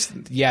trouble Cave. was,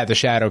 the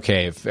Shadow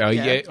Cave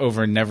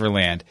over in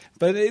Neverland.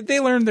 But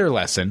they learned their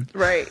lesson.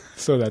 Right.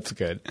 So that's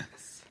good.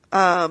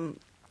 Okay.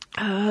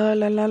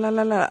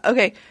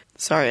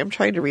 Sorry, I'm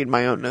trying to read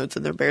my own notes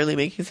and they're barely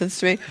making sense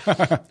to me.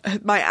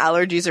 My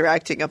allergies are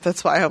acting up.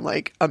 That's why I'm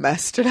like a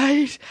mess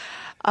tonight.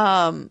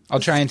 I'll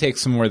try and take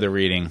some more of the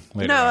reading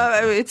later on.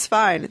 No, it's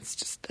fine. It's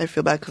just, I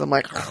feel bad because I'm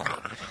like,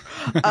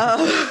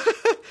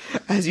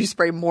 as you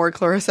spray more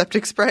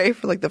chloroseptic spray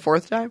for like the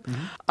fourth time.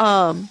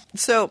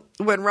 So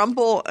when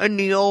Rumple and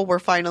Neil were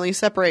finally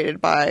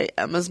separated by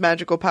Emma's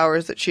magical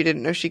powers that she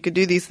didn't know she could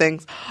do these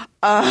things,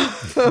 I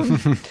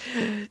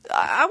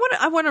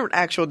want an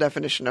actual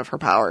definition of her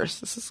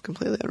powers. This is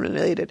completely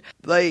unrelated.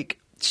 Like,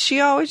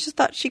 she always just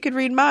thought she could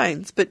read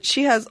minds, but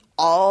she has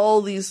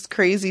all these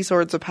crazy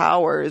sorts of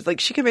powers. Like,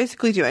 she can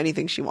basically do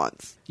anything she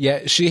wants.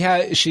 Yeah, she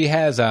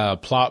has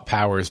plot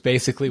powers.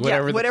 Basically,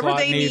 whatever the plot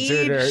they needs her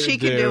need, to she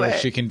can do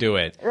it. She can do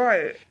it.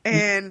 Right.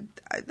 And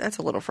that's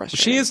a little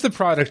frustrating. She is the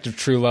product of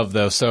true love,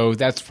 though, so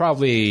that's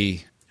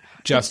probably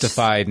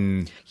justified.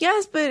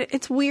 Yes, but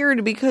it's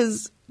weird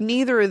because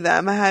neither of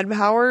them had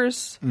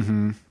powers.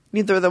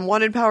 Neither of them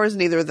wanted powers.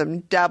 Neither of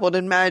them dabbled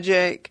in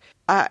magic.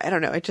 I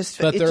don't know.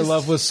 But their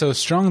love was so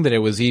strong that it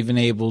was even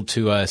able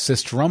to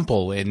assist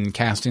Rumple in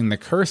casting the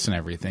curse and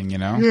everything,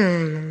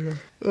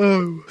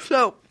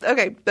 So,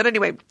 okay. But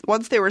anyway,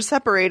 once they were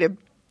separated,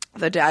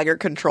 the dagger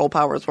control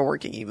powers were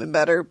working even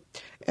better.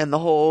 And the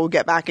whole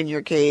get back in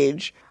your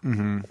cage.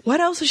 What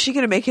else is she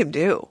going to make him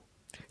do?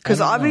 Because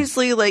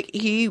obviously, like,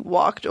 he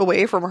walked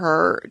away from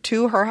her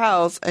to her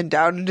house and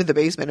down into the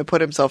basement and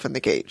put himself in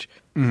the cage.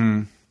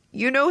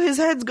 His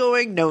head's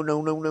going,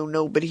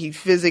 no, but he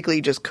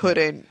physically just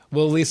couldn't.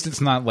 Well, at least it's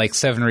not like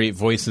 7 or 8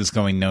 voices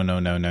going, no,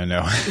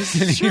 anymore.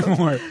 There's no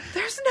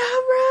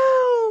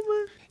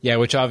room. Yeah,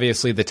 which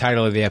obviously the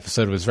title of the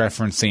episode was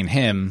referencing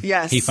him.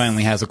 Yes. He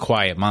finally has a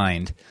quiet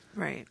mind.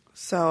 Right.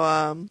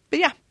 So, but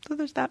yeah, so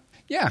there's that.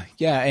 Yeah,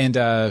 and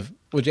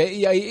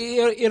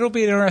it'll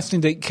be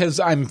interesting because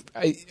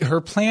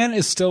her plan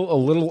is still a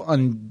little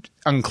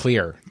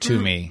unclear to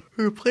me.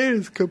 Her plan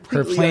is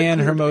completely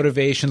her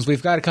motivations.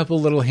 We've got a couple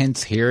little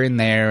hints here and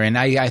there, and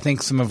I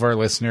think some of our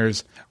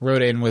listeners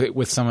wrote in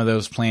with some of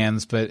those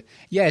plans. But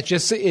yeah,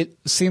 it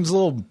seems a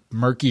little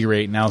murky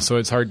right now, so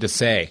it's hard to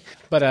say.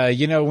 But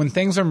when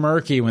things are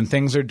murky, when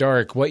things are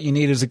dark, what you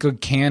need is a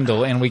good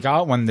candle, and we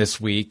got one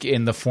this week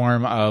in the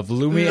form of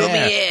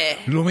Lumiere.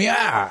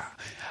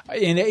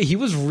 And he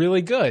was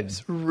really good.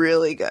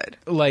 Really good.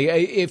 Like,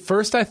 at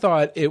first I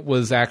thought it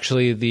was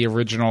actually the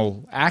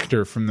original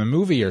actor from the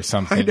movie or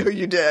something. I know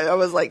you did. I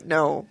was like,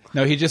 no.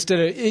 No, he just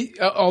did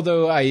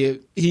although I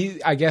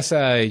guess,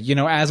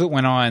 as it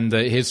went on,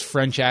 his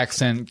French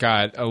accent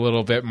got a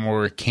little bit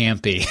more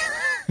campy,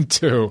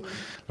 too.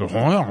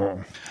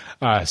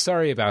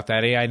 Sorry about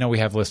that. I know we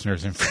have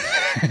listeners in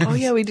France. Oh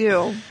yeah, we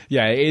do.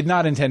 Yeah,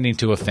 not intending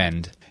to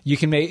offend. You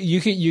can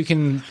call You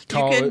can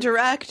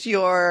direct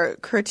your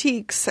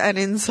critiques and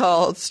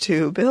insults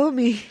to Bill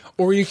Me.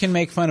 or you can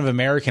make fun of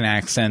American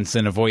accents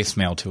in a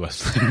voicemail to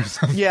us.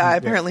 Yeah, I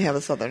apparently have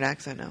a southern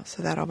accent now,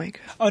 so that'll make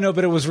it. Oh no,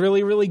 but it was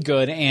really, really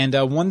good. And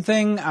one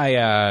thing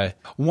I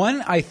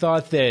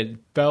thought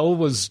that Belle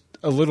was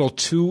a little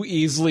too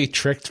easily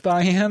tricked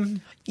by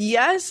him.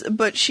 Yes,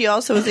 but she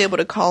also was able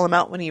to call him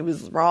out when he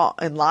was wrong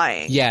and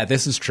lying. Yeah,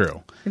 this is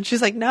true. And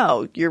she's like,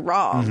 no, you're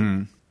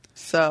wrong.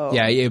 So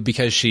Yeah,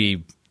 because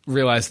she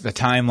realized the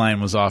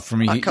timeline was off from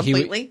me.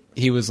 Completely?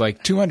 He was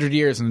like 200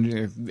 years,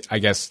 and I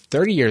guess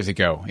 30 years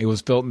ago. It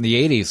was built in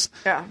the 80s.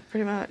 Yeah,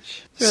 pretty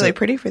much. It's really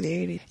pretty for the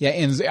 80s. Yeah,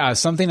 and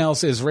something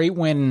else is right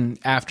when,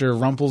 after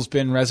Rumpel's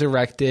been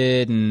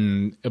resurrected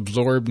and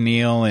absorbed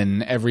Neil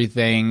and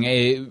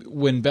everything,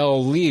 when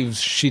Belle leaves,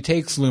 she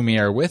takes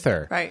Lumiere with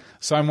her. Right.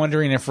 So I'm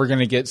wondering if we're going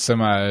to get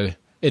some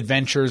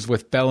adventures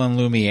with Belle and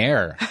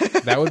Lumiere.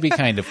 That would be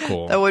kind of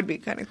cool. That would be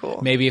kind of cool.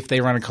 Maybe if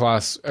they run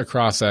across a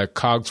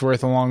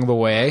Cogsworth along the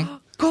way.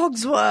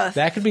 Cogsworth.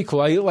 That could be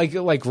cool.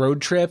 Like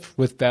road trip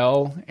with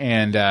Belle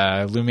and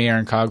Lumiere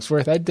and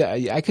Cogsworth.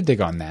 I could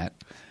dig on that.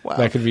 Wow.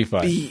 That could be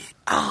fun. Be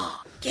our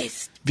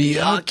guest. Be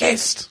our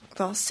guest.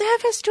 The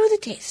service to the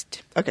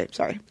taste. Okay,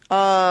 sorry.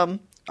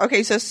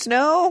 Okay, so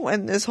Snow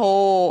and this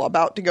whole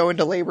about to go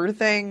into labor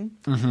thing,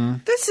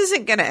 this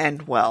isn't going to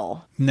end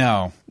well.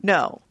 No.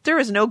 No. There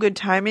is no good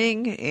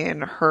timing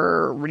in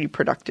her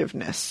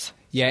reproductiveness.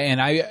 Yeah,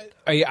 and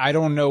I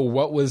don't know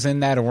what was in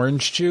that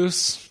orange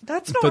juice.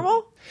 That's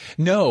normal.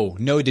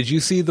 No. Did you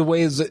see the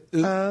way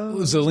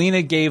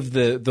Zelina gave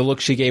the look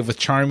she gave with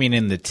Charming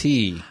in the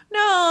tea?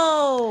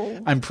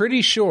 No. I'm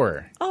pretty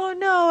sure. Oh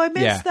no, I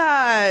missed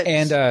that.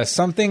 And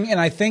something, and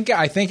I think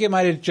it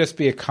might just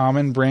be a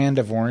common brand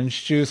of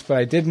orange juice, but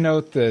I did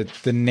note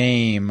the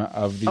name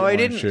of the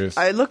orange juice.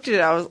 I looked at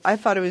it. I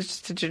thought it was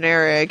just a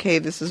generic. Hey,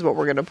 this is what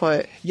we're gonna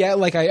put. Yeah,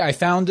 like I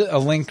found a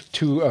link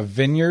to a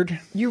vineyard.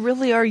 You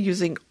really are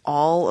using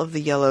all of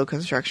the yellow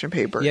construction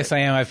paper. Yes, I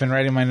am. I've been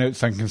writing my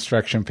notes on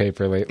construction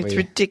paper lately. It's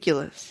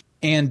ridiculous.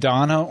 And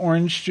Donna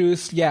orange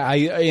juice. Yeah,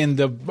 and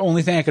the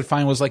only thing I could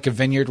find was like a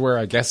vineyard where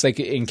I guess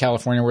in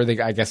California where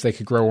I guess they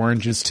could grow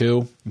oranges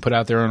too and put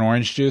out their own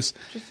orange juice.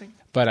 Interesting.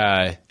 But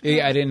I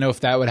didn't know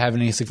if that would have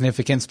any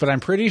significance. But I'm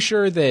pretty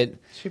sure that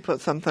she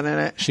put something in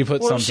it. She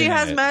put something in it. Well, she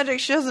has magic.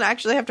 She doesn't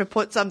actually have to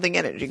put something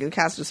in it. She can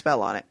cast a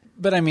spell on it.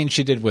 But I mean,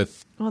 she did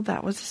with... Well,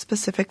 that was a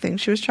specific thing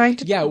she was trying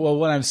to do. Yeah, well,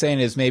 what I'm saying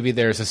is maybe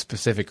there's a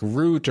specific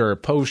root or a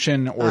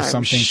potion or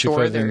something she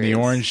put in the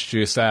orange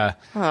juice.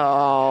 Actually,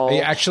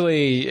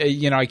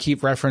 I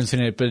keep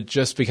referencing it, but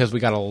just because we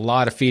got a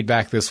lot of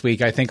feedback this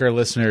week, I think our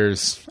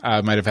listeners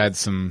might have had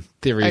some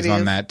theories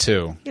on that,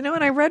 too. You know,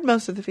 and I read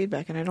most of the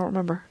feedback, and I don't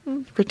remember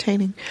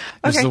retaining. Okay.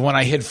 This is the one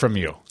I hid from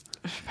you.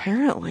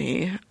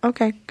 Apparently.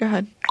 Okay, go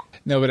ahead.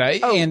 No, but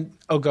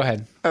go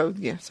ahead. Oh,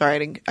 yeah.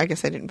 Sorry, I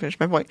guess I didn't finish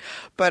my point.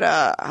 But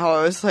how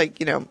I was like,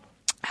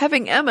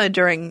 having Emma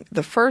during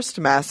the first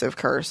massive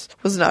curse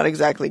was not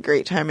exactly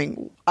great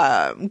timing.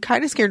 I'm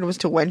kind of scared as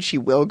to when she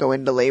will go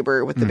into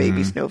labor with the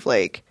baby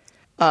snowflake.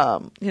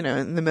 In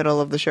the middle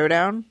of the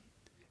showdown.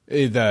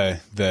 The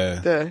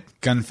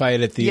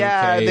gunfight at the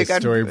OK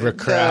Storybrooke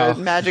Corral.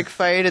 The magic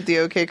fight at the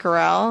OK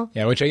Corral.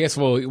 Yeah, which I guess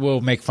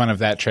we'll make fun of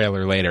that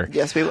trailer later.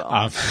 Yes, we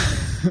will.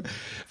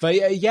 But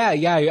it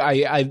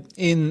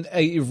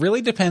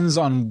really depends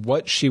on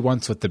what she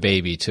wants with the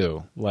baby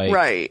too. Like,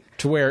 right.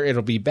 To where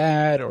it'll be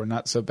bad or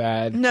not so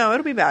bad. No,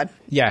 it'll be bad.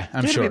 Yeah,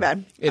 I'm sure. It'll be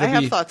bad. I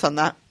have thoughts on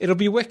that. It'll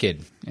be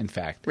wicked, in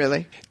fact.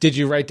 Really? Did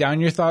you write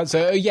down your thoughts?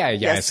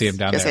 Yes, I see them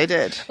down there. Yes, I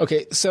did.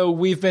 Okay, so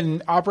we've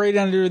been operating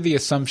under the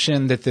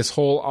assumption that this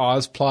whole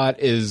Oz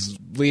plot is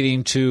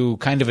leading to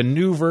kind of a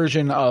new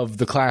version of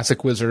the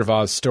classic Wizard of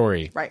Oz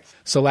story. Right.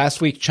 So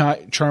last week,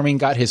 Charming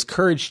got his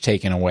courage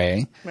taken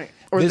away. Right.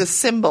 Or the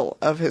symbol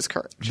of his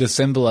courage. The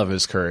symbol of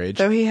his courage.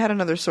 Though he had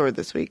another sword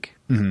this week.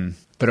 Mm-hmm.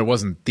 But it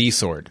wasn't the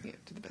sword.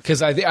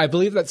 Because I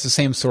believe that's the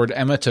same sword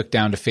Emma took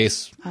down to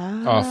face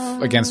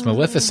off against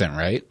Maleficent,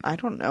 right? I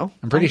don't know.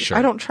 I'm pretty sure.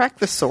 I don't track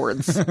the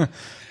swords.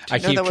 I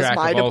keep track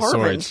of all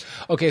swords.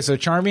 Okay, so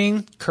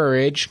Charming,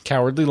 Courage,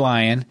 Cowardly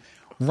Lion,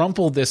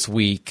 Rumple this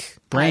week,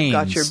 Brains.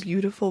 I've got your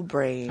beautiful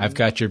brains. I've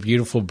got your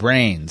beautiful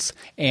brains.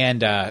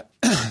 And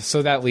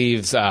so that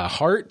leaves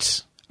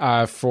Heart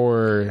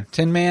for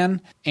Tin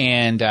Man,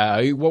 and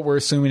what we're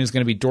assuming is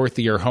going to be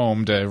Dorothy or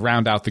Home to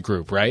round out the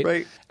group, right?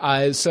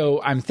 Right. So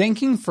I'm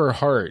thinking for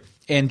Heart.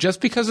 And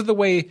just because of the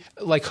way,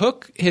 like,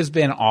 Hook has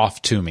been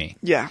off to me.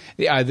 Yeah.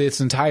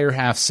 This entire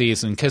half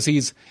season. Because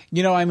he's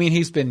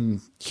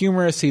been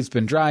humorous, he's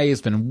been dry,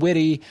 he's been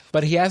witty,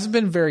 but he hasn't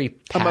been very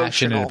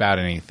passionate about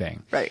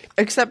anything. Right.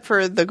 Except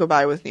for the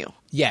goodbye with Neil.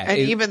 Yeah. And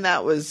even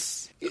that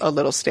was a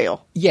little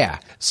stale. Yeah.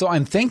 So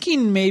I'm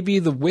thinking maybe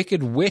the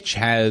Wicked Witch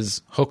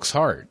has Hook's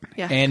heart.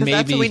 Yeah. And maybe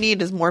that's what we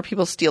need is more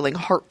people stealing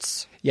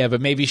hearts. Yeah,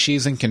 but maybe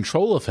she's in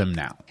control of him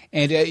now.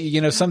 And,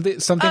 something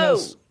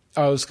else.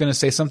 I was going to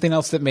say something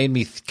else that made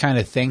me kind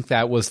of think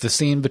that was the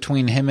scene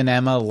between him and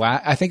Emma.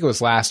 I think it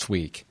was last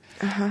week.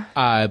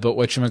 But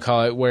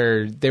whatchamacallit,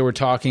 where they were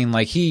talking,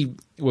 like he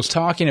was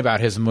talking about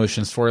his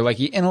emotions for her, like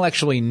he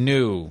intellectually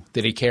knew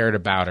that he cared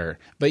about her,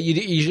 but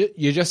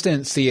you just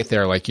didn't see it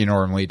there like you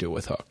normally do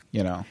with Hook,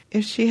 you know?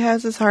 If she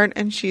has his heart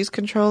and she's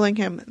controlling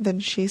him, then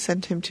she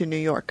sent him to New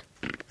York.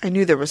 I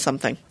knew there was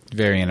something.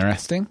 Very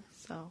interesting.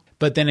 So,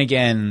 But then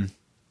again,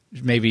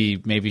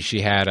 maybe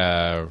she had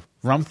a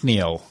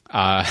Rumpneel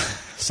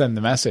send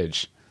the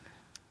message.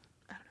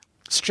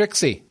 It's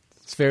tricksy.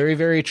 It's very,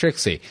 very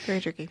tricksy.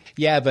 very tricky.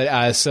 Yeah,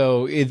 but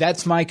so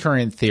that's my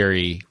current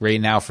theory right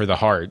now for the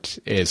heart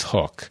is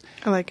Hook.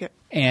 I like it.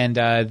 And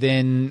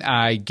then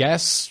I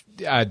guess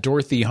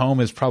Dorothy Home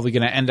is probably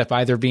going to end up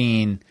either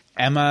being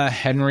Emma,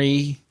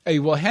 Henry.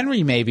 Well,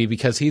 Henry maybe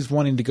because he's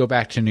wanting to go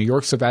back to New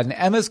York so bad. And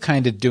Emma's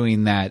kind of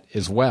doing that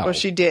as well. Well,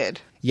 she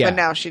did. Yeah. But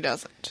now she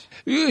doesn't.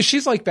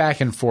 She's like back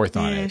and forth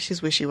on Yeah, it.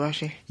 she's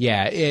wishy-washy.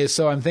 Yeah,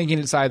 so I'm thinking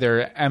it's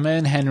either Emma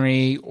and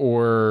Henry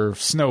or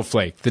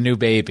Snowflake, the new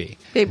baby.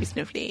 Baby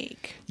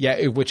Snowflake.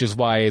 Yeah, which is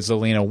why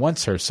Zelena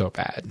wants her so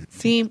bad.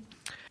 See,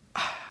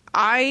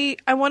 I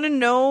want to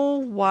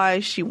know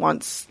why she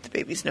wants the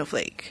baby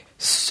Snowflake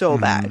so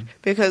bad.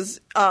 Because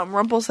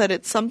Rumpel said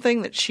it's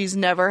something that she's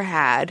never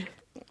had,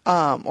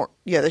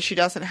 that she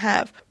doesn't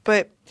have.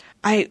 But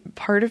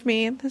part of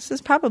me, and this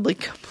is probably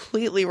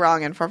completely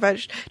wrong and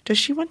far-fetched, does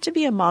she want to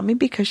be a mommy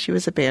because she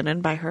was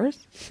abandoned by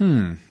hers?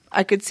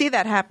 I could see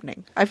that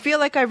happening. I feel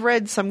like I've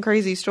read some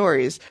crazy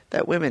stories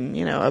that women,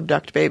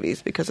 abduct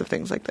babies because of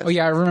things like this. Oh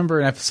yeah, I remember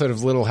an episode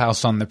of Little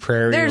House on the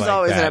Prairie. There's like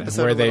always an that,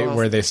 episode where of Little House.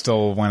 where they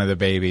stole one of the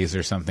babies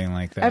or something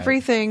like that.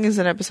 Everything is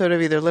an episode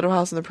of either Little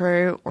House on the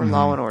Prairie or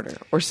Law and Order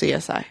or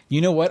CSI. You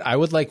know what? I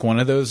would like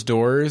one of those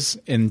doors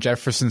in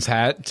Jefferson's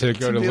Hat to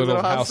go to be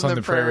Little House on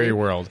the Prairie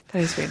world.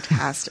 That is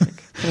fantastic.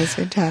 That is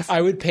fantastic.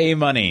 I would pay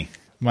money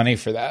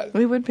for that.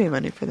 We would pay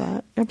money for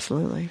that.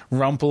 Absolutely.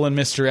 Rumpel and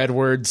Mr.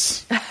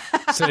 Edwards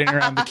sitting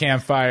around the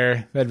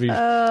campfire. That'd be.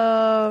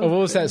 What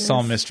was that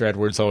song Mr.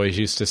 Edwards always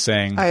used to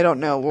sing? I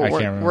don't know. I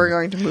can't remember. We're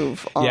going to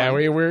move on. Yeah,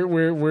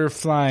 we're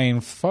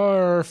flying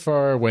far,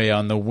 far away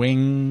on the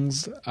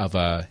wings of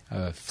a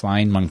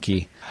flying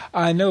monkey.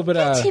 I know, but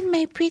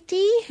my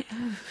pretty.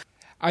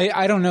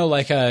 I don't know.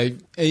 Like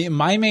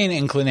my main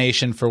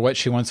inclination for what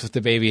she wants with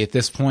the baby at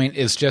this point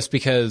is just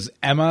because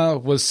Emma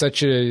was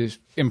such a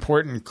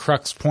important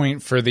crux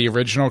point for the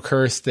original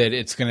curse that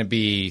it's going to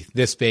be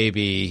this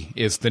baby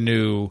is the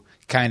new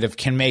kind of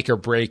can make or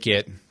break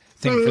it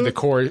thing for the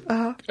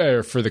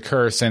for the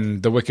curse,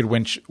 and the Wicked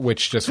Witch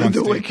just wants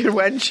The Wicked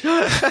Wench.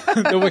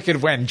 the Wicked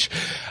Wench,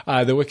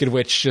 the Wicked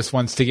Witch just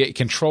wants to get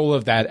control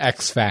of that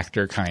X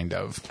factor, kind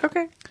of.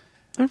 Okay,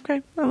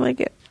 I like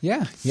it.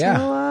 Yeah.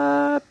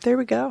 So there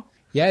we go.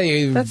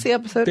 Yeah, That's the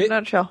episode in a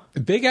nutshell.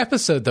 Big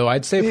episode, though.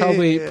 I'd say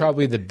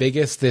probably the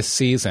biggest this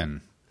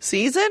season.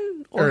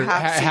 Season or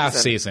half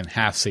season?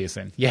 Half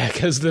season. Yeah,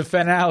 because the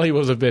finale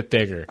was a bit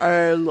bigger.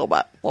 A little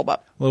bit. A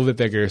little bit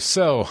bigger.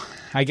 So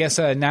I guess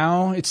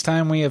now it's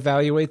time we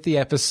evaluate the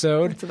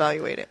episode. Let's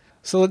evaluate it.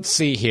 So let's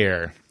see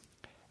here.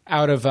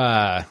 Out of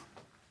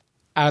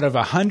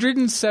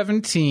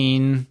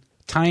 117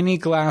 tiny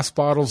glass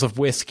bottles of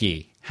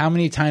whiskey, how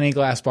many tiny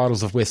glass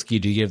bottles of whiskey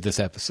do you give this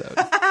episode?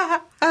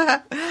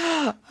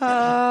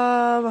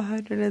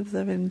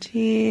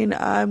 117.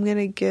 I'm going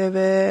to give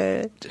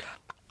it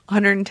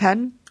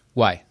 110.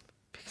 Why?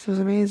 Because it was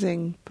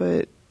amazing,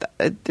 but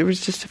there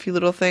was just a few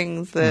little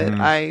things that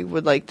I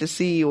would like to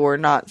see or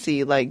not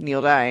see, like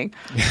Neil dying.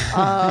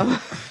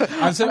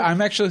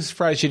 I'm actually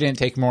surprised you didn't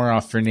take more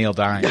off for Neil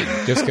dying,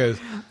 just because.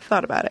 I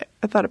thought about it,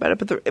 but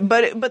the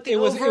It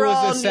was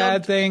overall a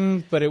sad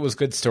thing, but it was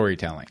good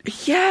storytelling.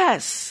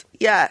 Yes,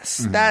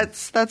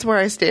 that's where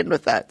I stand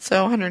with that.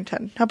 So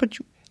 110. How about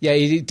you? Yeah,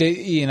 I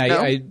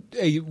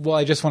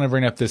just want to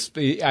bring up this.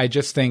 I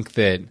just think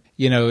that,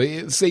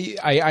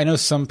 I know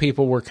some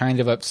people were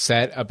kind of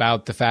upset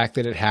about the fact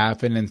that it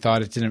happened and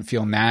thought it didn't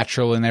feel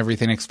natural and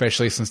everything,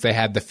 especially since they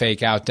had the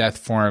fake out death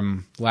for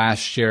him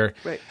last year.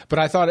 Right. But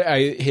I thought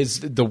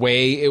the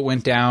way it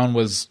went down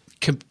was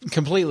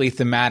completely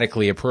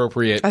thematically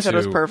appropriate. I thought it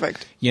was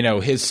perfect.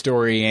 His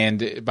story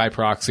and by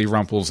proxy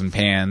Rumpel's and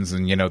Pan's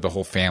and the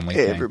whole family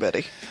thing.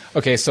 Everybody.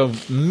 Okay, so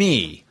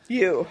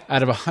You.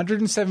 out of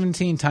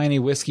 117 tiny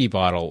whiskey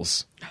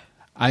bottles,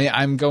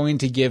 I'm going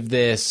to give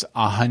this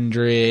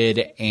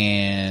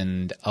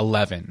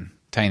 111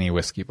 tiny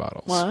whiskey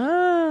bottles.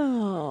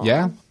 Wow.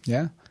 Yeah.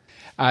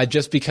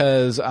 Just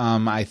because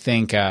I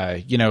think,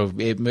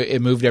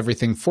 it moved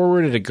everything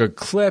forward at a good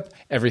clip.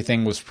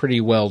 Everything was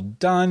pretty well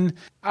done.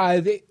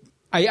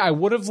 I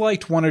would have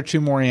liked one or two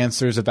more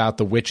answers about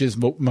the witch's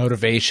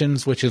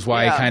motivations, which is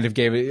why I kind of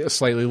gave it a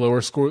slightly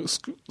lower score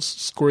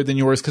than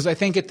yours. Because I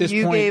think at this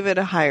point... You gave it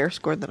a higher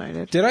score than I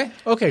did. Did I?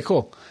 Okay,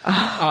 cool.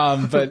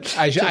 But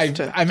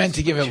I meant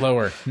to give it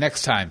lower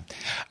next time.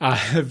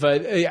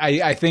 But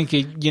I think,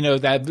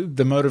 that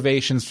the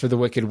motivations for the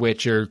Wicked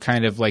Witch are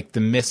kind of like the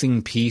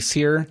missing piece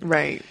here.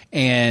 Right.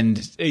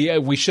 And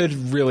we should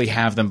really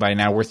have them by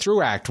now. We're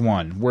through Act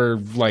 1. We're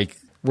like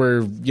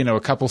we're a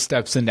couple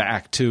steps into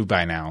Act 2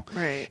 by now,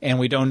 Right. and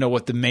we don't know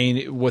what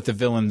the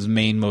villain's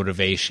main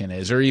motivation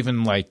is, or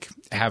even like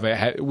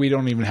we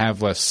don't even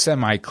have a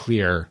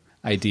semi-clear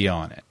idea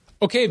on it.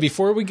 Okay,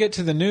 before we get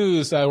to the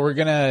news, we're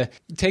going to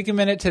take a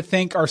minute to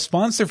thank our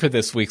sponsor for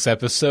this week's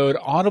episode,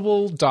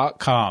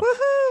 Audible.com.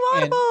 Woohoo,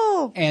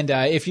 Audible! And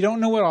if you don't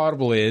know what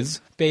Audible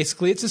is,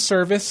 basically it's a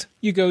service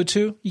you go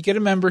to, you get a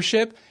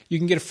membership, you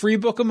can get a free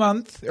book a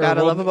month.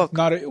 Gotta love a book.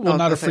 Not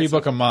a free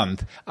book a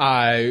month.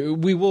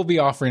 We will be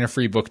offering a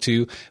free book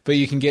too, but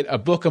you can get a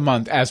book a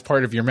month as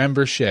part of your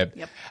membership.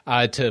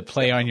 Yep. To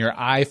play on your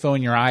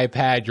iPhone, your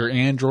iPad, your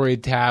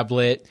Android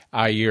tablet,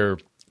 your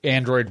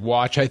Android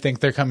Watch, I think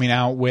they're coming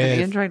out with.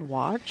 An Android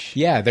Watch?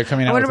 Yeah, they're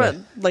coming out What with about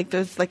like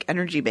those like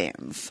energy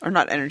bands, or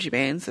not energy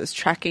bands, those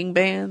tracking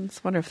bands?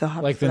 Wonder if they'll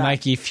have like for the that.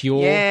 Nike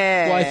Fuel.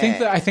 Yeah. Well,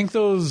 I think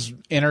those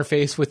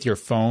interface with your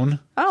phone.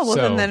 Oh well,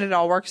 So- then it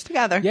all works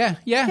together. Yeah.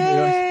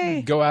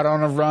 Yay. Go out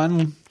on a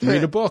run,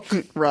 read a book.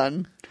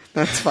 Run.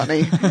 That's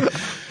funny.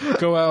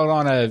 Go out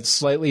on a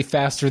slightly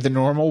faster than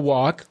normal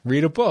walk,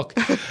 read a book.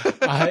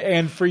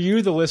 And for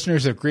you, the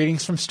listeners of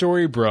Greetings from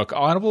Storybrooke,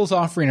 Audible is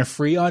offering a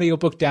free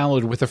audiobook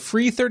download with a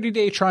free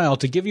 30-day trial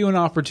to give you an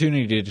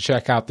opportunity to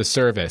check out the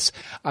service.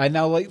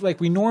 Now, like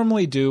we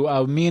normally do,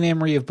 me and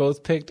Amory have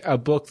both picked a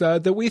book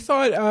that we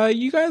thought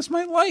you guys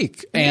might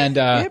like. And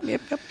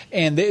Yep.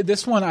 and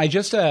this one, I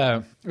just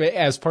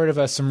as part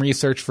of some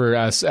research for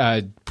us,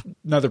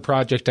 another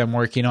project I'm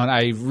working on,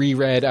 I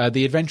reread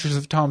The Adventures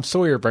of Tom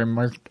Sawyer by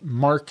Mark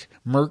Twain.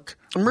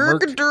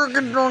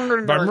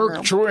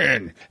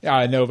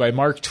 By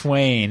Mark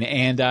Twain.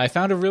 And I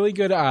found a really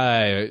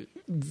good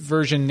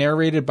version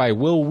narrated by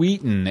Will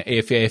Wheaton,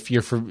 if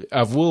you're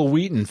of Will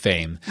Wheaton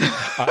fame.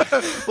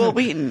 Will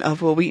Wheaton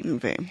of Will Wheaton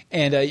fame.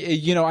 And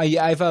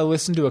I've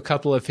listened to a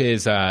couple of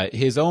his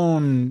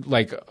own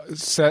like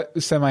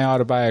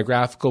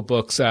semi-autobiographical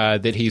books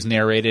that he's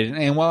narrated.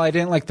 And while I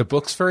didn't like the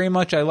books very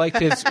much, I liked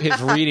his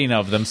reading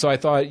of them. So I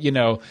thought,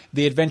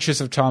 The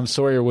Adventures of Tom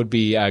Sawyer would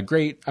be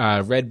great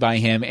read by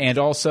him. And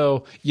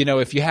also,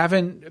 if you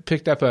haven't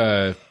picked up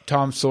a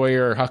Tom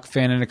Sawyer or Huck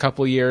Finn in a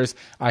couple of years,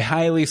 I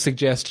highly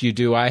suggest you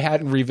do. I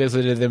hadn't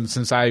revisited them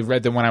since I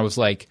read them when I was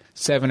like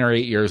 7 or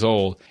 8 years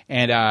old,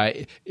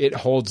 and it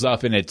holds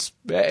up, and it's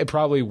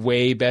probably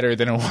way better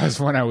than it was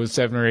when I was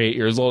 7 or 8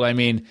 years old. I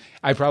mean,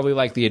 I probably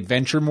like the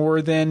adventure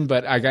more then,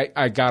 but I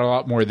got a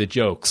lot more of the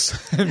jokes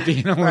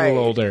being a little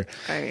older.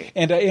 Right.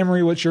 And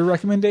Amory, what's your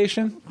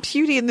recommendation?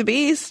 Beauty and the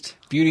Beast.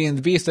 Beauty and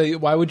the Beast.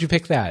 Why would you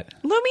pick that?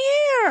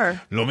 Lumiere.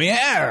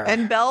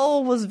 And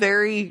Belle was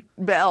very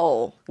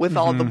Belle with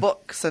all the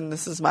books, and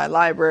this is my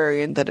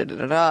library, and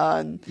da-da-da-da-da.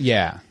 And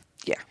Yeah.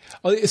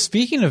 Oh,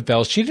 speaking of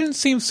Belle, she didn't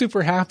seem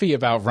super happy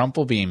about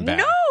Rumple being back.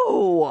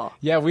 No!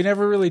 Yeah, we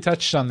never really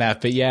touched on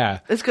that, but yeah.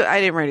 It's good.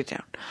 I didn't write it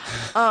down.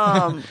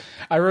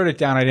 I wrote it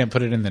down. I didn't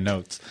put it in the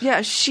notes.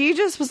 Yeah, she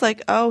just was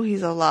like, oh,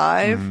 he's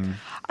alive.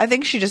 I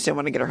think she just didn't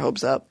want to get her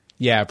hopes up.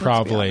 Yeah, Let's be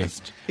probably.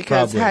 honest.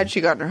 Because Probably. had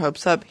she gotten her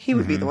hopes up, he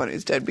would be the one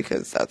who's dead,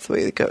 because that's the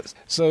way it goes.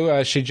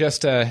 So she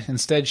just,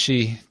 instead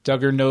she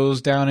dug her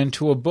nose down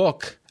into a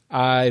book.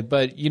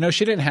 But,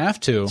 she didn't have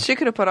to. She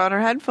could have put on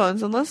her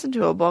headphones and listened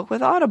to a book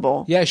with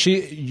Audible. Yeah,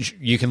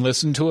 you can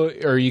listen to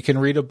it, or you can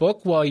read a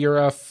book while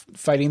you're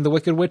fighting the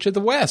Wicked Witch of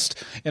the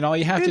West. And all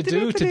you have to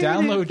do to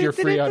download your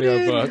free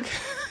audiobook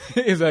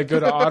is go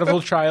to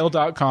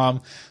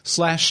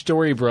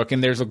audibletrial.com/Storybrooke,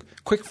 and there's a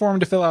quick form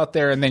to fill out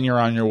there, and then you're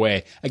on your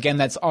way. Again,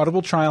 that's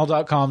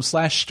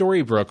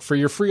audibletrial.com/Storybrooke for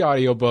your free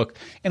audiobook.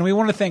 And we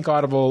want to thank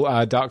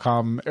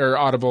audible.com, or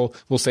Audible,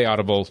 we'll say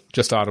Audible,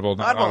 just Audible,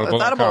 not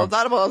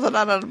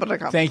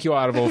audible.com. Thank you,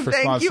 Audible, for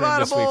Thank you, sponsoring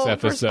this week's Audible,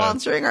 episode. for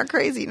sponsoring our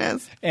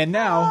craziness. And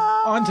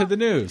now, on to the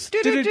news.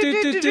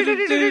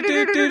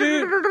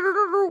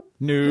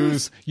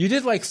 News. You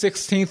did like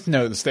 16th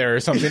notes there or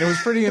something. It was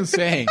pretty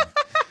insane.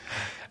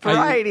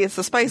 Variety, it's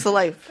the spice of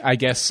life. I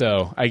guess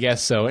so.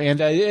 And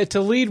to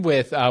lead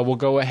with, we'll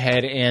go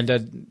ahead and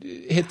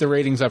hit the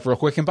ratings up real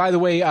quick. And by the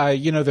way,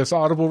 there's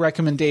Audible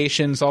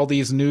recommendations, all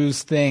these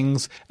news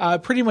things,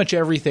 pretty much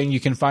everything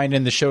you can find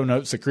in the show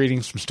notes at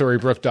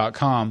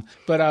greetingsfromstorybrooke.com.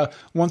 But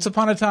Once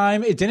Upon a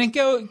Time, it didn't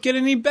get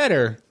any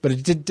better, but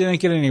it didn't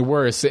get any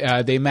worse.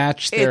 They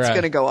matched their... It's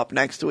going to go up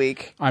next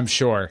week. I'm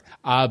sure.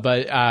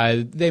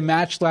 But they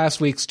matched last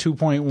week's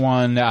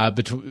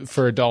 2.1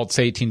 for adults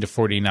 18 to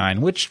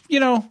 49, which,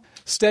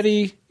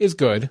 steady is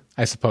good,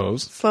 I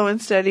suppose. Slow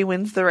and steady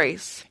wins the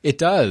race. It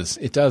does.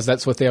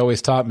 That's what they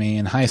always taught me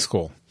in high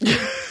school.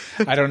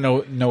 I don't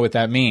know what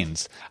that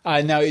means.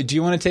 Now, do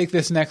you want to take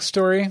this next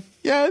story?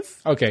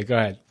 Yes. Okay, go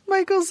ahead.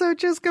 Michael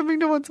Socha's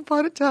coming to Once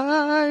Upon a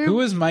Time. Who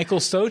is Michael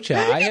Socha?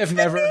 I have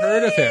never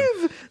heard of him.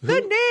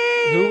 The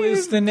Knave. Who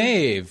is the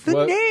Knave? The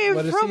What Knave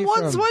is from he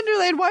Once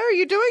Wonderland. Why are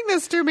you doing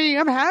this to me?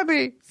 I'm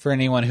happy. For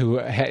anyone who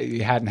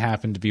hadn't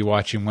happened to be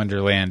watching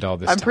Wonderland all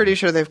this time. I'm pretty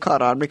sure they've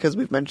caught on because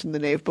we've mentioned the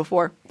Knave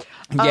before.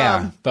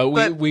 Yeah, but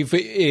we've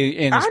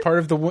and as part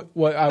of the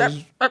what I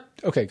was.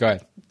 Okay, go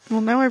ahead.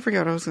 Well, now I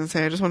forget what I was going to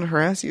say. I just want to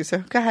harass you, so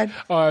go ahead.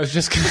 Oh, I was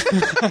just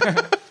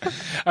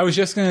I was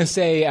just going to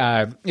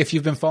say, if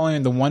you've been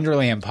following the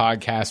Wonderland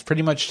podcast,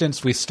 pretty much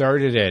since we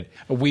started it,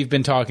 we've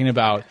been talking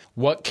about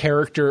what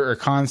character or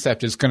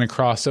concept is going to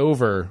cross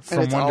over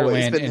from it's always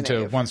Wonderland been the into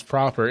Knave. Once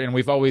Proper. And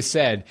we've always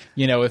said,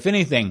 if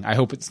anything, I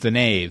hope it's the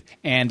Knave.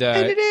 And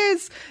it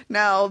is.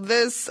 Now,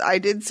 this I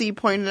did see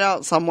pointed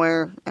out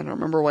somewhere. I don't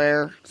remember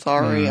where.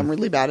 Sorry, I'm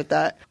really bad at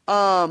that.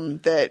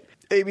 That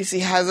ABC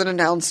hasn't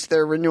announced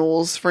their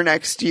renewals for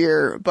next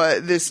year,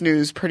 but this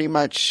news pretty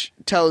much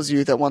tells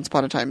you that Once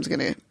Upon a Time is going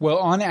to... Well,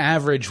 on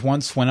average,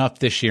 Once went up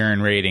this year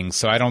in ratings,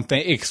 so I don't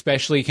think,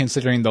 especially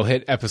considering they'll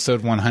hit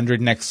episode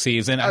 100 next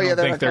season, I don't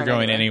think they're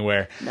going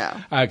anywhere. No.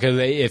 Because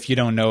if you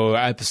don't know,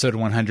 episode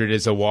 100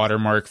 is a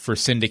watermark for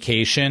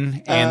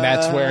syndication, and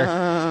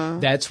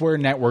that's where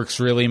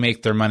networks really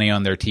make their money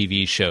on their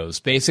TV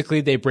shows.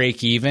 Basically, they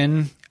break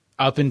even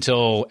up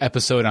until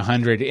episode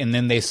 100, and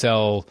then they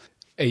sell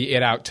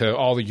it out to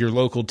all of your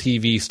local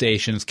TV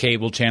stations,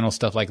 cable channels,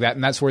 stuff like that,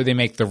 and that's where they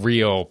make the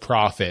real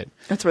profit.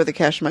 That's where the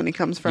cash money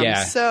comes from.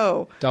 Yeah.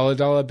 So,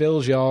 dollar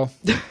bills, y'all.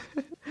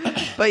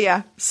 but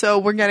yeah, so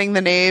we're getting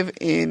the Knave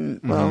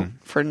in, well,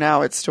 for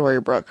now it's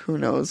Storybrooke. Who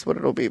knows what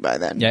it'll be by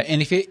then. Yeah,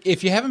 and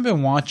if you haven't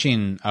been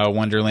watching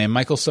Wonderland,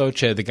 Michael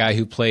Socha, the guy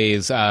who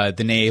plays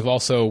the Knave,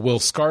 also Will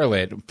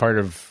Scarlet, part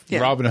of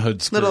Robin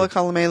Hood's group. Little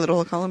column A,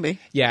 little column B.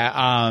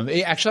 Yeah,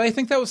 actually, I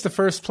think that was the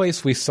first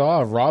place we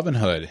saw Robin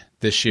Hood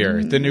this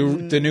year. The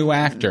new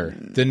actor,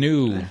 the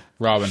new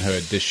Robin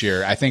Hood this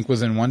year, I think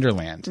was in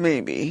Wonderland.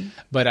 Maybe.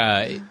 But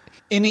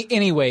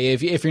anyway,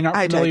 if you're not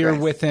familiar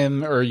digress. with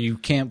him or you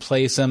can't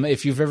place him,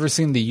 if you've ever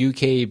seen the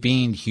UK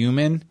Being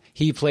Human,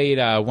 he played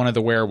one of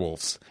the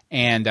werewolves,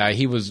 and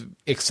he was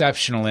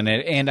exceptional in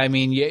it. And I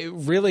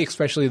mean, really,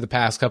 especially the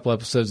past couple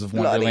episodes of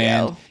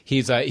Wonderland,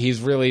 he's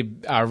really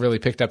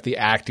picked up the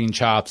acting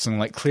chops and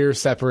like clear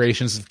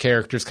separations of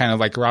characters, kind of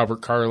like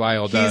Robert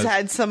Carlyle does. He's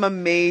had some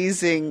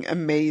amazing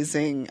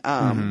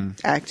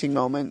acting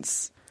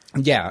moments.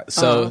 Yeah,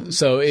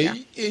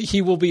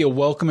 he will be a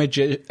welcome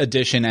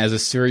addition as a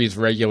series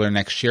regular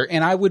next year,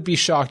 and I would be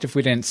shocked if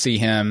we didn't see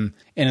him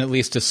in at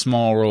least a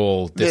small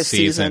role this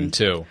season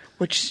too.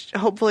 Which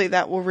hopefully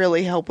that will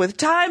really help with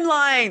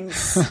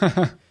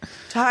timelines.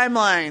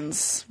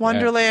 Timelines.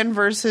 Wonderland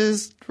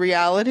versus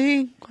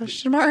reality?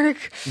 Question mark.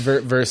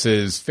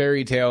 Versus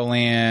Fairy Tale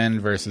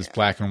Land versus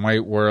Black and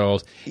White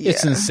World.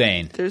 It's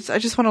insane. I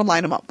just want to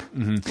line them up.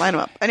 Line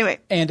them up. Anyway.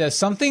 And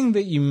something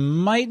that you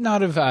might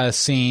not have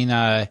seen,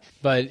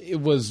 but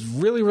it was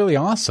really, really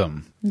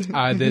awesome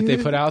that they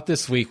put out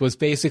this week was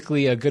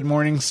basically a Good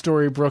Morning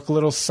Storybrooke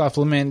little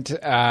supplement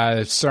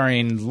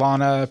starring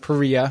Lana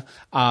Parrilla,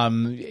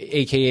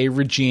 a.k.a.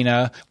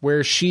 Regina,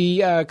 where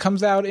she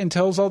comes out and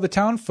tells all the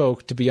town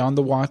folk to be on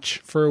the watch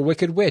for a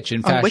wicked witch.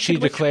 In fact, she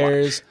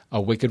declares a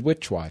wicked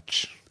witch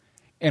watch.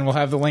 And we'll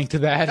have the link to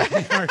that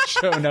in our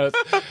show notes.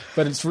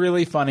 But it's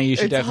really funny. You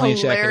should definitely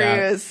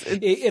hilarious.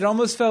 Check it out. It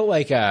almost felt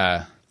like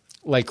a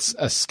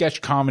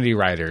sketch comedy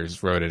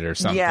writers wrote it or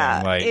something.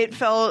 Yeah, it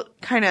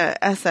felt kind of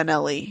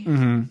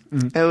SNL-y.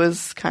 It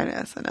was kind of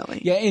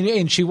SNL-y. Yeah,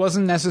 and she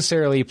wasn't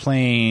necessarily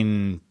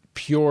playing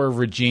pure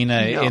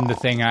Regina in the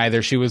thing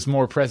either. She was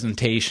more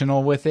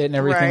presentational with it and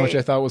everything, which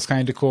I thought was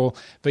kind of cool.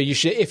 But you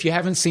should, if you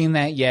haven't seen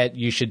that yet,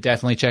 you should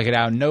definitely check it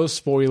out. No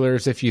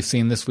spoilers if you've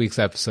seen this week's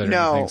episode or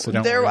anything, so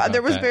don't worry about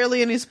there was that.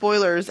 barely any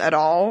spoilers at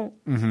all.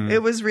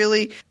 It was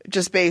really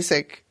just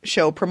basic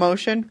show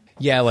promotion.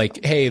 Yeah,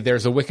 like, hey,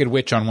 there's a wicked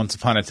witch on Once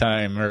Upon a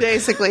Time. Or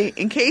basically,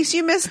 in case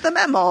you missed the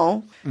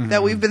memo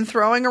that we've been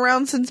throwing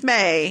around since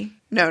May.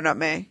 No, not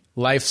May.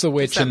 Life's a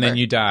witch December. and then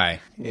you die.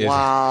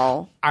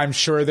 Wow. I'm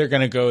sure they're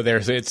going to go there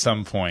at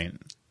some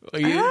point.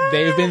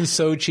 They've been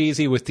so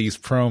cheesy with these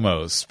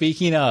promos.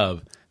 Speaking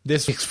of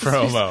this week's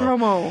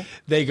promo,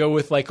 they go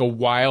with like a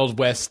Wild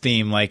West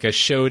theme, like a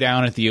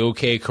showdown at the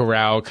OK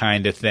Corral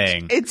kind of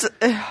thing. It's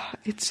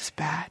just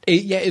bad.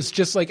 It's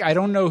just like, I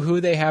don't know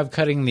who they have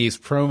cutting these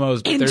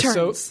promos,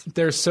 but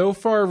they're so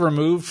far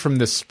removed from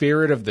the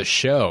spirit of the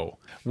show.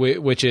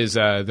 Which is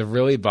the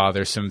really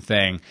bothersome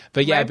thing.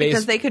 But yeah,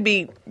 because they could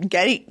be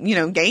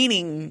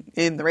gaining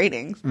in the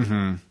ratings.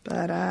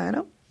 But I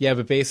don't. Yeah,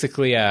 but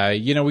basically,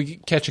 we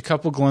catch a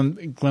couple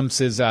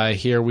glimpses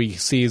here. We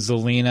see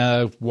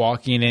Zelina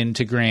walking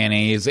into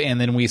Granny's, and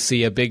then we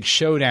see a big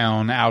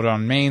showdown out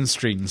on Main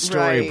Street in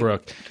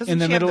Storybrooke in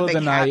the middle of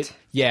the night.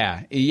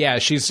 Yeah,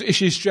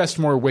 she's dressed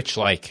more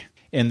witch-like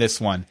in this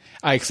one,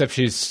 except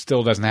she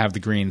still doesn't have the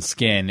green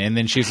skin. And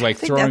then she's like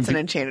throwing. That's an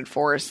Enchanted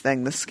Forest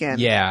thing. The skin.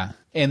 Yeah.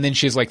 And then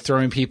she's like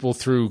throwing people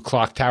through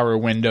clock tower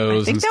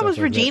windows. I think that was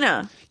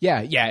Regina.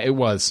 Yeah, it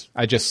was.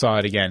 I just saw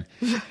it again.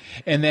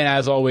 And then,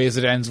 as always,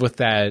 it ends with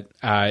that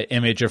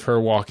image of her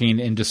walking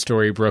into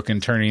Storybrooke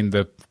and turning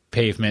the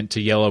pavement to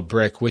yellow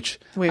brick,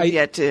 which we've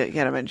yet to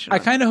mention. I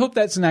kind of hope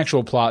that's an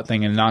actual plot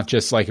thing and not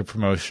just like a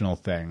promotional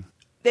thing.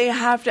 They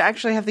have to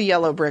actually have the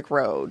yellow brick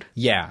road.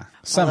 Yeah,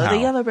 somehow. Follow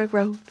the yellow brick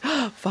road.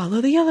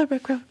 Follow the yellow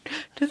brick road.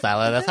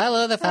 Follow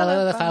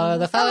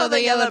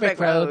the yellow brick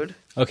road.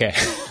 Okay.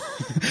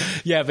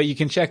 Yeah, but you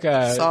can check.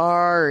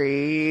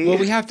 Sorry. Well,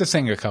 we have to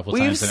sing a couple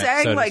times. We've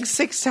sang like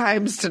 6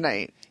 times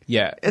tonight.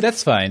 Yeah,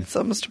 that's fine. It's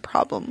almost a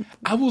problem.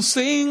 I will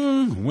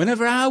sing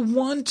whenever I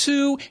want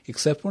to,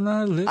 except when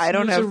our listeners I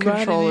don't have are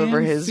control writing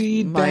over in his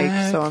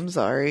feedback. mic, so I'm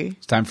sorry.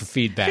 It's time for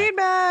feedback.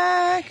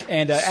 Feedback!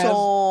 And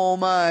so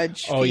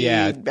much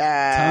feedback.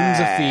 tons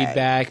of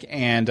feedback.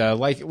 And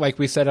like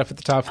we set up at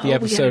the top of the We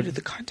episode, gotta do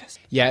the contest.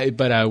 yeah,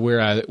 but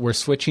we're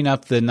switching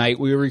up the night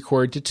we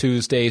record to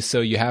Tuesday, so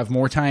you have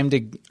more time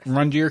to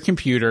run to your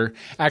computer.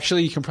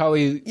 Actually, you can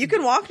probably You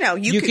can walk now.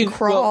 You can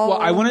crawl. Well,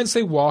 I wouldn't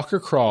say walk or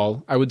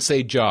crawl. I would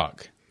say jog.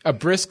 A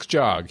brisk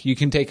jog. You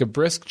can take a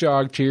brisk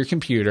jog to your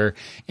computer.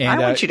 And I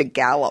want you to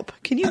gallop.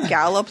 Can you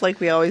gallop like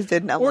we always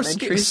did in or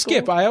elementary school?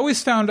 skip. I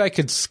always found I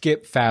could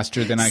skip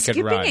faster than I could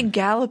run. Skipping and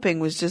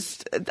galloping was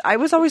just... I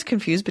was always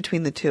confused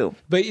between the two.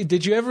 But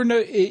did you ever know?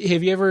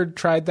 Have you ever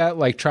tried that?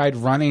 Like tried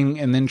running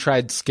and then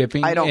tried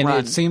skipping? I don't and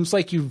run. It seems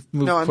like you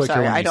move No, I'm quicker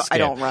sorry. when you I skip.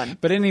 don't run.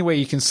 But anyway,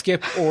 you can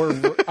skip or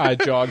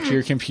jog to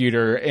your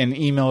computer and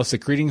email us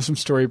at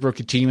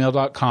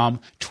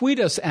greetingsfromstorybrook@gmail.com. Tweet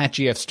us at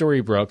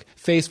GFStorybrook.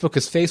 Facebook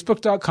is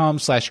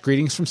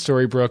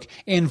facebook.com/greetingsfromstorybrook.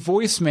 And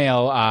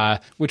voicemail,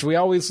 which we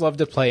always love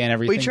to play and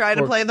everything. We try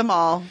to play them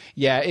all.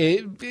 Yeah,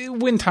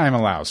 when time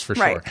allows, for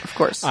sure. Right, of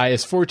course.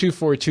 It's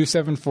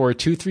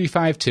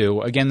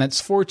 424-274-2352. Again,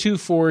 that's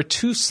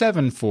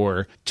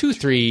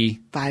 424-274-2352.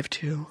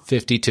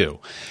 5-2.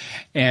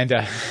 And,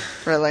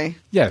 Really?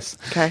 yes.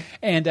 Okay.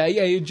 And,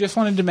 I just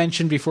wanted to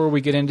mention before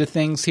we get into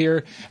things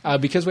here,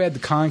 because we had the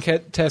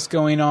contest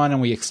going on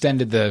and we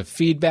extended the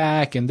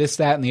feedback and this,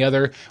 that, and the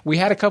other, we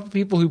had a couple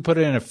people who put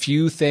in a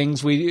few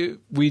things. There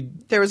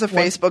was a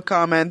Facebook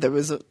comment. There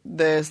was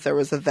this. There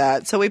was a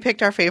that. So we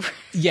picked our favorite.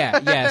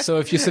 Yeah. So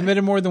if you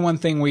submitted more than one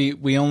thing,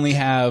 we only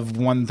have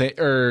one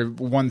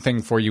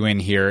thing for you in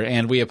here,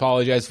 and we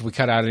apologize if we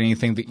cut out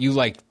anything that you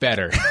liked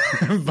better.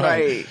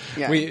 Right.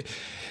 Yeah.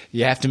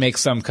 You have to make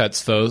some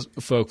cuts,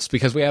 folks,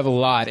 because we have a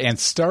lot. And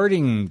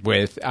starting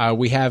with,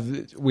 we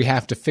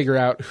have to figure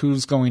out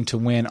who's going to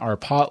win our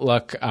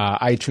potluck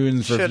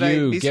iTunes Should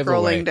review I be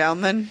giveaway. scrolling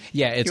down then?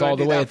 Yeah, it's You wanna all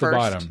the do way that at the first?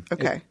 bottom.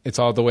 Okay. It's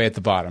all the way at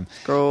the bottom.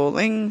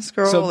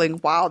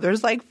 Scrolling. Wow,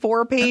 there's like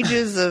 4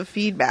 pages of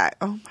feedback.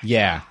 Oh my!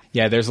 Yeah,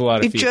 there's a lot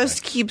of It feedback.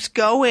 just keeps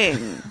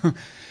going.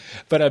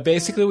 But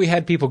basically, we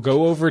had people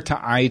go over to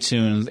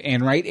iTunes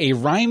and write a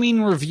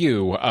rhyming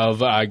review of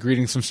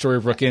Greetings from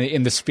Storybrooke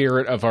in the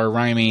spirit of our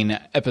rhyming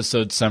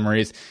episode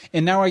summaries.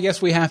 And now I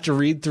guess we have to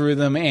read through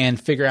them and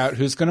figure out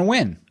who's going to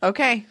win.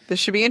 Okay, this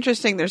should be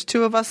interesting. There's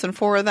 2 of us and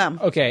 4 of them.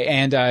 Okay,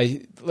 and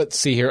let's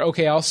see here.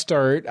 Okay, I'll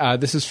start.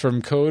 This is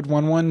from Code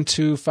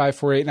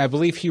 112548, and I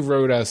believe he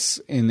wrote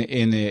us in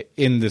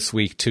this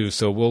week too.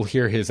 So we'll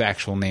hear his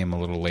actual name a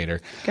little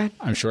later. Okay.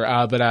 I'm sure.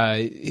 But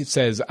it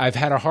says, "I've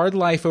had a hard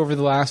life over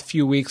the last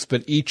few weeks,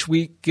 but each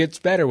week gets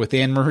better with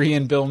Anne Marie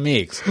and Bill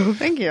Meeks.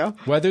 Thank you.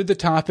 Whether the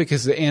topic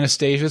is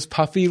Anastasia's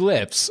puffy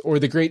lips or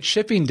the great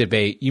shipping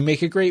debate, you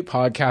make a great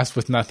podcast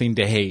with nothing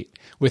to hate.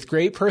 With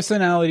great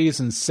personalities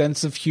and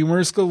sense of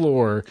humors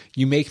galore,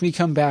 you make me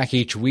come back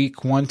each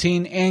week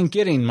wanting and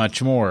getting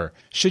much more.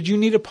 Should you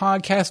need a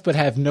podcast but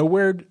have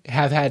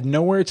had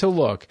nowhere to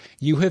look,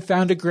 you have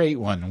found a great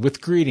one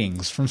with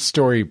greetings from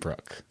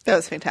Storybrooke." That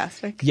was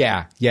fantastic.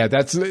 Yeah,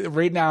 that's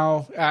right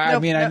now. I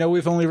know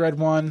we've only read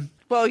one.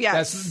 Well,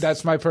 yes.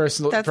 That's my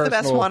personal. That's the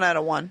best 1 out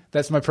of 1.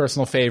 That's my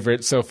personal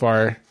favorite so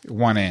far.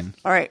 1 in.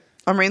 All right,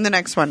 I'm reading the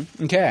next one.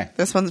 Okay.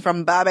 This one's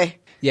from Bobby.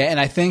 Yeah,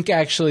 and I think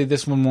actually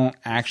this one won't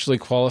actually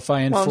qualify,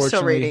 unfortunately, I'm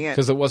still reading it.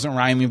 because it wasn't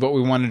rhyming, but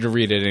we wanted to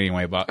read it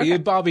anyway.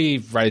 Bobby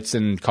writes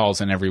and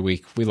calls in every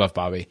week. We love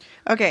Bobby.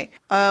 Okay,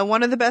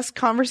 one of the best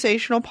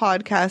conversational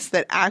podcasts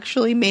that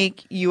actually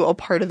make you a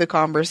part of the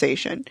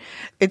conversation.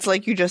 It's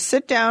like you just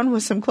sit down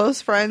with some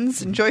close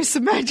friends, enjoy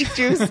some magic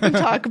juice, and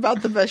talk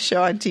about the best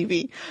show on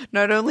TV.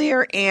 Not only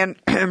are Anne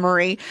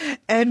Marie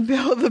and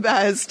Bill the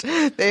best,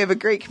 they have a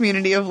great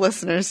community of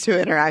listeners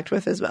to interact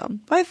with as well.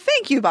 But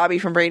thank you, Bobby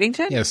from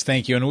Bradenton. Yes,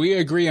 thank you. And we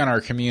agree on our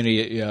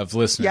community of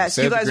listeners. Yes,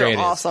 They're you the guys are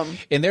greatest. awesome.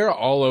 And they're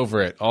all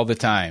over it all the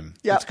time.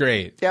 Yep. It's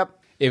great. Yep.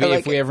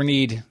 If we ever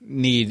need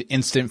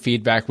instant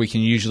feedback, we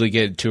can usually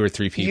get 2 or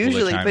 3 people.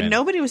 Usually, to chime but in.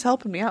 nobody was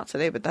helping me out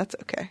today, but that's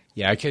okay.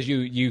 Yeah, because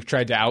you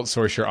tried to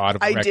outsource your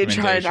Audible I did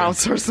try and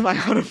recommendation. outsource my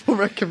Audible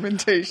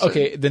recommendation.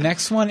 Okay, the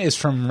next one is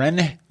from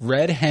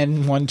Red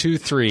Hen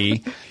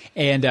 123,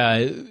 and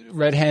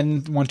Red Hen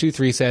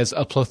 123 says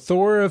a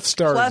plethora of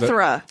stars.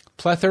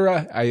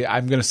 Plethora.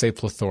 I'm going to say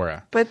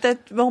plethora. But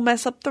that will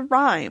mess up the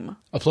rhyme.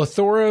 A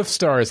plethora of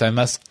stars I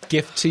must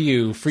gift to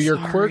you for your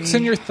quirks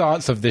and your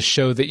thoughts of this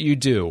show that you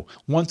do.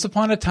 Once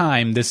upon a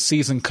time, this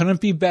season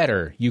couldn't be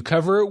better. You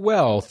cover it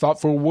well,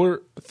 thoughtful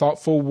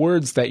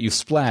words that you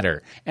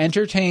splatter.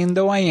 Entertained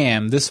though I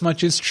am, this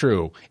much is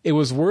true. It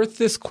was worth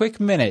this quick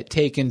minute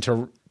taken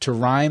to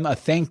rhyme a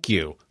thank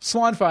you.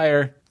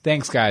 Swanfire.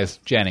 Thanks, guys.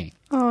 Jenny.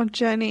 Oh,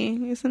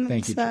 Jenny, isn't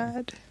it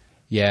sad?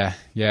 Yeah.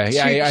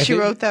 She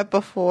wrote that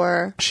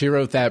before. She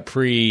wrote that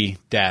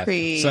pre-death.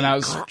 So now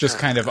it's just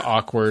kind of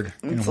awkward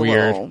and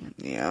weird.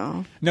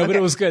 Yeah. No, but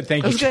it was good.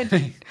 Thank you. It was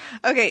good.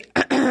 Okay.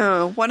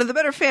 One of the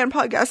better fan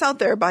podcasts out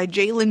there by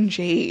Jalen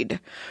Jade.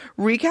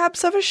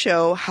 Recaps of a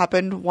show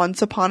happened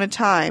once upon a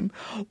time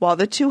while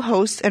the two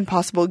hosts and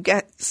possible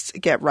guests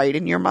get right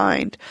in your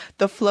mind.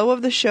 The flow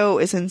of the show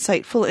is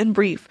insightful and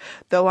brief,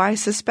 though I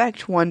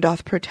suspect one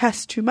doth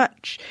protest too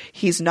much.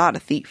 He's not a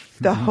thief.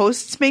 The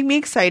hosts make me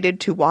excited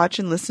to watch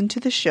and listen to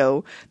the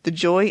show. The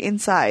joy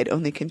inside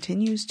only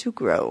continues to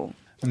grow.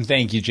 And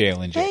thank you,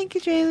 Jalen J. Thank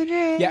you, Jalen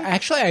J. Yeah,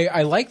 actually,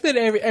 I like that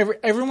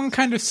everyone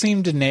kind of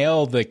seemed to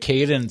nail the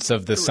cadence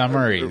of the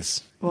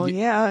summaries. Well,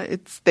 yeah,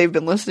 they've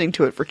been listening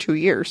to it for 2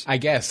 years. I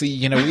guess.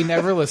 We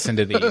never listen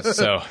to these,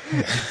 so...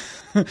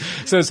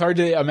 So it's hard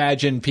to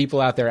imagine people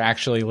out there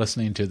actually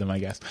listening to them, I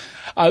guess.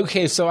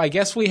 Okay, so I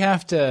guess we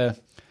have to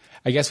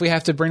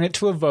bring it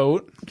to a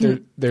vote.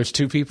 There's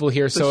two people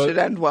here, so This should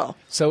end well.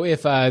 So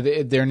if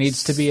there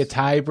needs to be a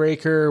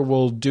tiebreaker,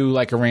 we'll do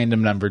like a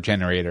random number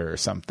generator or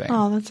something.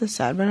 Oh, that's so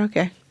sad, but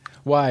okay.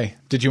 Why?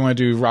 Did you want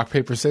to do rock,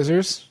 paper,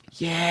 scissors?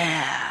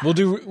 Yeah. We'll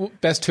do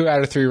best 2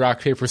 out of 3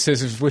 rock, paper,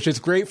 scissors, which is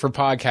great for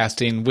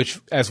podcasting, which,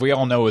 as we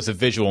all know, is a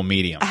visual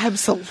medium.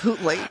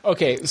 Absolutely.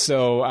 Okay,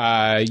 so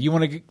you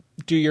want to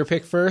do your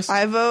pick first?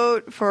 I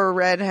vote for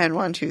Red Hen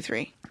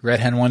 123, Red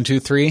Hen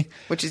 123.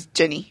 which is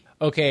Jenny.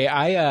 Okay,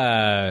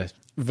 I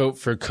vote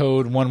for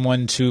code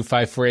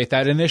 112548.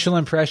 That initial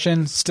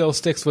impression still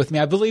sticks with me.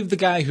 I believe the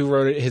guy who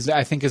wrote it,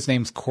 I think his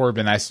name's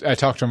Corbin. I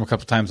talked to him a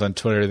couple times on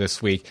Twitter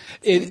this week.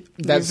 You've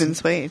been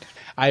swayed.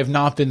 I have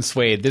not been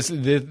swayed.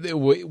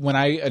 When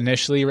I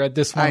initially read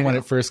this one, when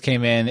it first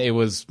came in, it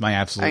was my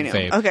absolute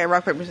fave. Okay,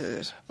 rock, paper,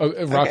 scissors.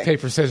 Rock,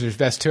 paper, scissors.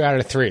 Best 2 out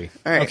of 3.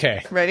 All right.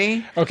 Okay.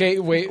 Ready? Okay,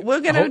 wait. We're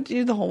going to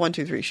do the whole 1,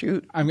 2, 3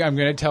 shoot. I'm going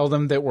to tell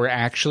them that we're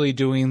actually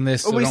doing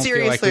this, so We don't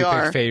feel like seriously we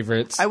are. pick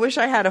favorites. I wish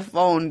I had a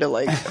phone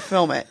to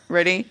film it.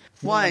 Ready?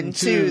 1,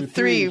 2,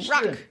 3,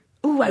 rock. shoot.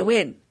 Ooh, I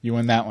win. You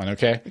win that one,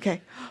 okay?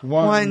 Okay.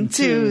 1, 1,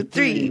 2,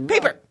 3,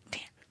 paper.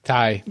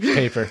 Tie,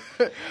 paper.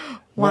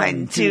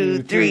 1,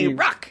 2, 3,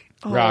 rock.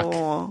 Rock.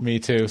 Oh, Me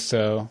too,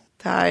 so...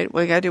 tied.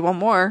 We got to do one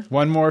more.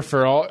 One more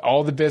for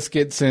all the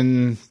biscuits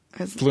in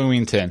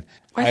Bloomington.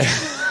 I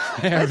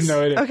have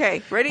no idea.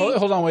 Okay, ready?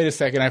 Hold on, wait a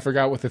second. I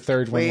forgot what the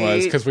third one was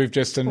Wait because we've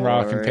just done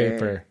rock and for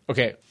paper.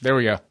 Okay, there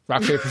we go.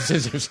 Rock, paper,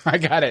 scissors. I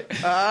got it.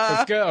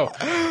 Let's go.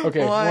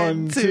 Okay,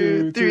 1,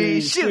 2,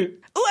 3, shoot.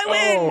 Ooh, I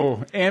win.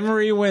 Oh,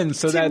 Anne-Marie wins.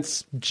 So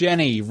that's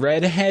Jenny.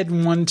 Redhead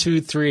 1,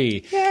 2,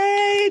 3.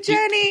 Yay,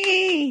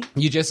 Jenny.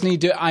 You just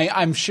need to.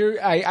 I'm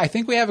sure. I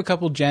think we have a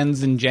couple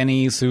Jens and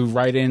Jennies who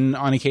write in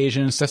on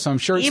occasion and stuff. So I'm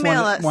sure it's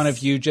Email us. one of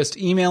you. Just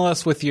email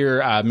us with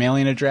your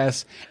mailing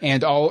address,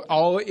 and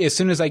I'll as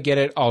soon as I get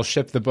it, I'll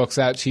ship the books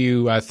out to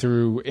you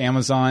through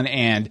Amazon,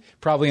 and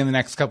probably in the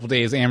next couple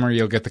days, Amory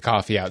will get the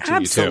coffee out to you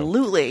too.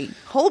 Absolutely.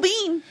 Whole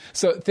bean.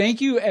 So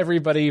thank you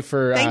everybody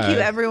for. Thank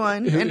you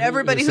everyone and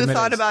everybody who submitted.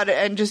 thought about it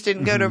and just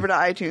didn't go over to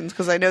iTunes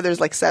because I know there's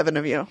like 7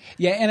 of you.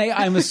 Yeah, and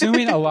I'm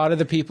assuming a lot of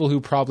the people who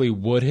probably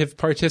would have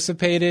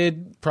participated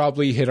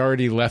probably had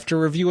already left a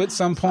review at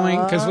some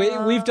point because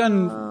we've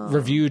done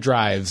review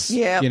drives,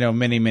 Yep.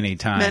 many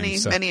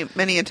times.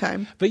 Many a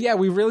time. But yeah,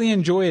 we really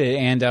enjoyed it,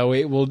 and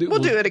we'll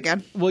do it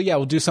again. Well, yeah,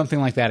 we'll do something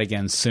like that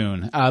again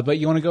soon. But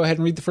you want to go ahead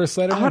and read the first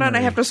letter? Hold on, I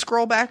Marie? have to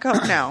scroll back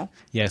up now.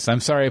 Yes, I'm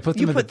sorry. I put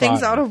them You at put the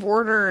things bottom. out of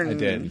order. And I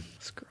did.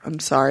 I'm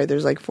sorry.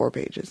 There's like 4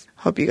 pages.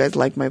 Hope you guys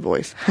like my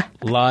voice.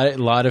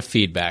 lot of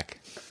feedback.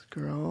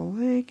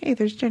 Scrolling. Hey,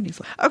 there's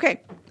Jenny's.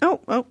 Okay.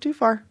 Oh, too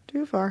far.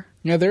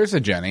 Yeah, there's a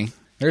Jenny.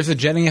 There's a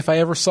Jenny if I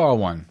ever saw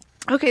one.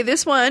 Okay,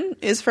 this one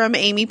is from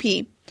Amy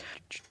P.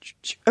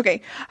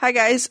 Okay. Hi,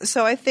 guys.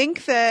 So I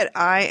think that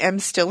I am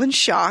still in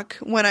shock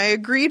when I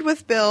agreed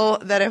with Bill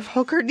that if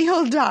Hooker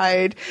Neal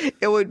died,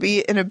 it would be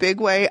in a big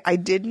way. I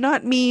did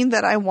not mean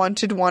that I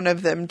wanted one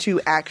of them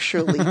to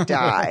actually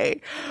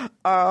die.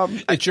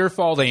 It's your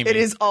fault, Amy. It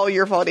is all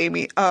your fault,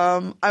 Amy.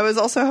 I was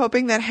also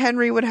hoping that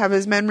Henry would have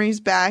his memories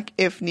back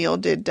if Neil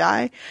did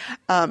die.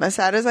 As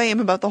sad as I am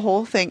about the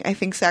whole thing, I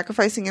think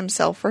sacrificing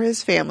himself for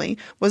his family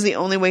was the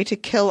only way to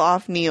kill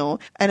off Neil.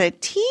 And a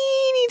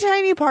teeny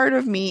tiny part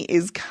of me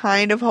is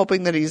kind of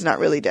hoping that he's not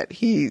really dead.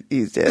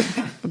 He's dead.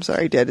 I'm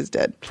sorry, dead is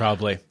dead.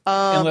 Probably.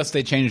 Unless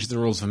they change the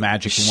rules of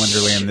magic in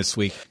Wonderland this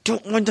week.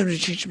 Don't want them to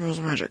change the rules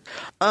of magic.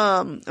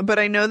 But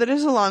I know that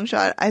it's a long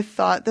shot. I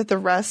thought that the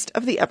rest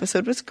of the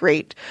episode was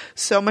great.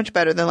 So much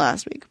better than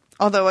last week.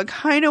 Although I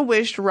kind of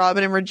wished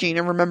Robin and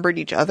Regina remembered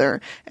each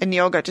other and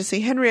Neil got to see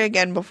Henry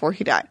again before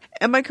he died.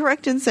 Am I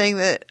correct in saying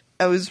that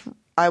I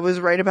was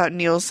right about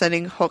Neil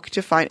sending Hook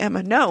to find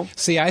Emma? No.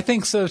 See, I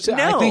think so too.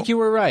 No. I think you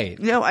were right.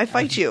 No, I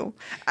fight you.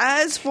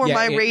 As for Yeah,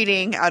 my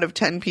rating out of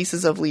 10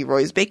 pieces of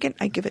Leroy's bacon,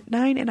 I give it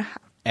 9.5.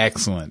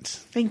 Excellent.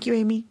 Thank you,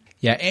 Amy.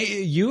 Yeah,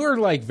 you are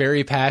like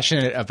very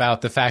passionate about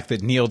the fact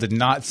that Neil did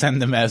not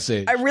send the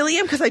message. I really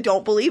am because I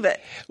don't believe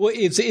it. Well,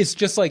 it's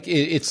just like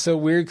it's so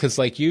weird because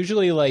like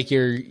usually like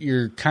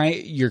you're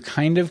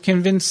kind of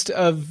convinced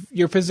of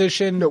your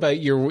position,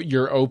 but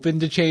you're open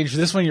to change.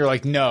 This one you're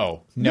like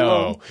no,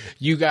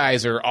 you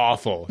guys are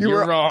awful.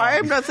 You're wrong. I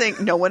am not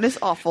saying no one is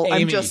awful.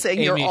 I'm just saying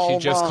you're all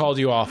she just wrong. called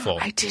you awful.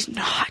 I did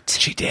not.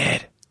 She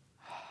did.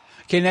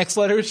 Okay, next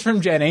letter is from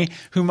Jenny,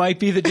 who might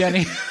be the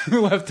Jenny who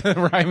left the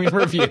rhyming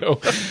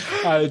review.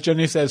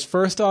 Jenny says,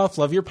 first off,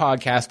 love your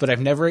podcast, but I've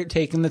never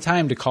taken the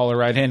time to call or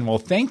write in. Well,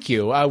 thank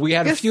you. We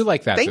had a few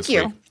like that this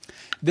week.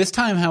 This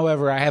time,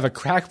 however, I have a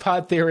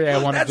crackpot theory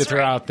I wanted to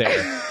throw out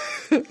there.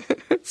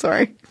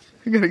 Sorry.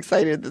 I got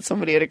excited that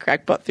somebody had a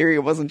crackpot theory.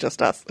 It wasn't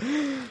just us.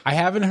 I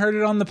haven't heard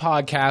it on the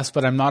podcast,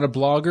 but I'm not a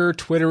blogger,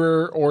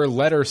 Twitterer, or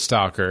letter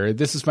stalker.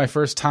 This is my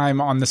first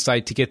time on the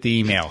site to get the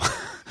email.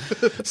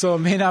 So it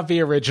may not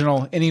be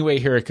original. Anyway,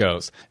 here it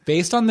goes.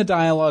 Based on the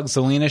dialogue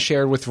Zelena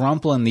shared with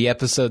Rumple in the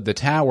episode The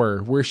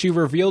Tower, where she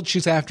revealed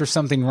she's after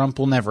something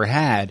Rumple never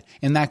had,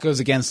 and that goes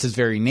against his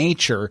very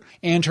nature,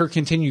 and her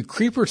continued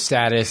creeper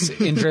status,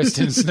 interest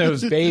in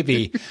Snow's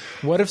baby,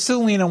 what if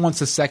Zelena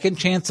wants a second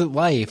chance at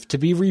life to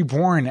be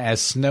reborn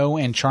as Snow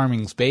and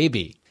Charming's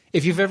baby?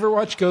 If you've ever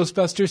watched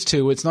Ghostbusters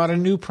 2, it's not a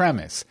new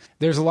premise.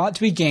 There's a lot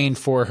to be gained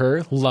for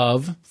her: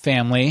 love,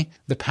 family,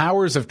 the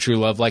powers of true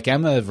love like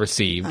Emma have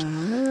received,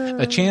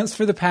 a chance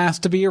for the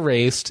past to be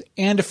erased,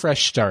 and a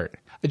fresh start.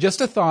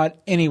 Just a thought.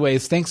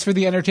 Anyways, thanks for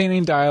the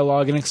entertaining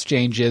dialogue and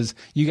exchanges.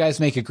 You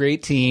guys make a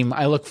great team.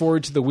 I look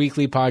forward to the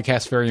weekly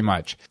podcast very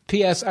much.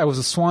 P.S. I was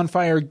a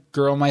Swanfire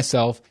girl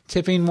myself,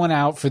 tipping one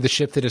out for the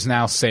ship that has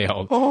now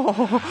sailed.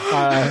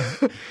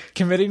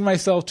 Committing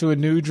myself to a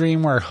new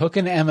dream where Hook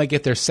and Emma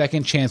get their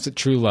second chance at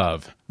true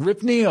love.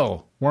 Rip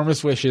Neil.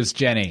 Warmest wishes,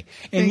 Jenny.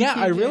 And Thank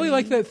you, I really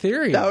like that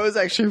theory. That was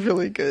actually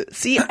really good.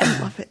 See,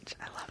 I love it.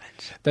 I love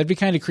it. That'd be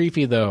kind of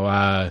creepy,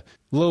 though.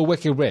 Little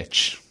Wicked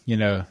Witch,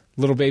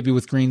 little baby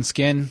with green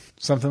skin,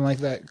 something like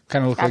that.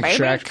 Kind of look like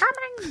Shrek.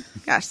 Coming.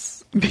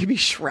 Yes, baby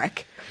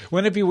Shrek.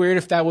 Wouldn't it be weird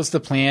if that was the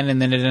plan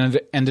and then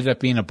it ended up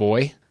being a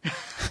boy?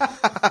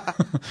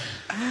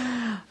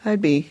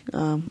 That'd be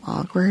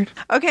awkward.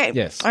 Okay.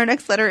 Yes. Our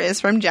next letter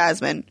is from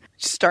Jasmine.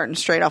 Starting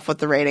straight off with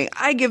the rating.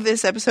 I give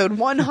this episode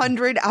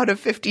 100 out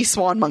of 50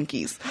 swan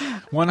monkeys.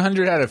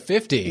 100 out of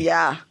 50?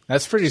 Yeah.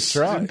 That's pretty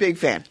strong. Big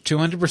fan.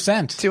 200%.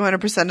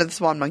 200% of the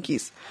swan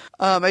monkeys.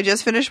 I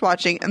just finished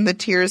watching and the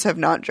tears have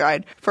not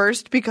dried.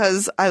 First,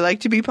 because I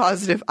like to be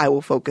positive, I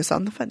will focus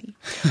on the funny.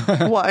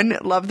 1,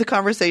 love the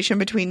conversation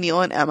between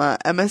Neil and Emma.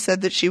 Emma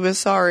said that she was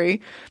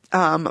sorry,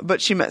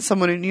 but she met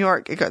someone in New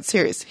York. It got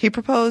serious. He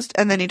proposed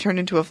and then he turned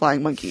into a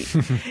flying monkey.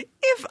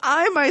 If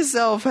I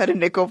myself had a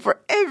nickel for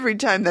every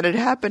time that had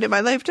happened in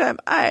my lifetime,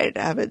 I'd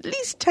have at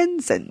least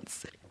 10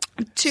 cents.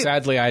 2.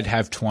 Sadly, I'd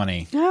have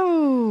 20.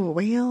 Oh,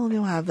 well,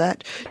 you'll have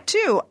that.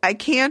 2, I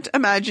can't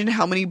imagine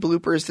how many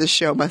bloopers this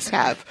show must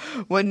have.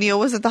 When Neil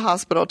was at the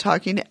hospital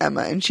talking to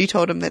Emma and she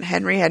told him that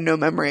Henry had no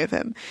memory of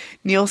him,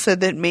 Neil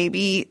said that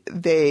maybe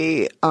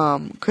they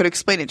could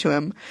explain it to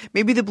him.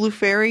 Maybe the Blue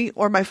Fairy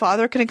or my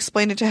father can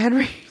explain it to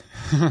Henry.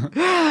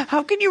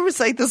 How can you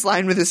recite this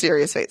line with a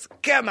serious face?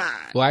 Come on.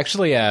 Well,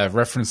 actually,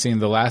 referencing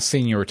the last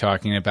scene you were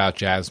talking about,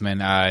 Jasmine,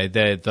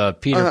 the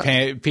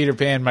Peter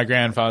Pan, my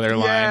grandfather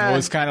line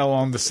was kind of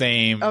along the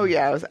same. Oh,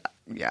 yeah.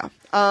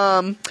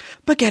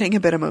 But getting a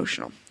bit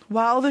emotional.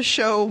 While the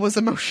show was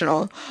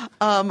emotional,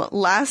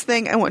 last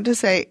thing I want to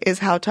say is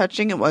how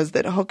touching it was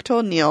that Hook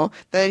told Neil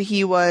that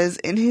he was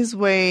in his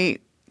way.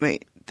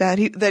 That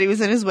he was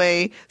in his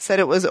way, said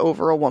it was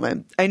over a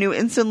woman. I knew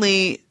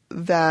instantly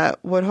that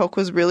what Hook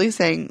was really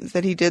saying is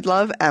that he did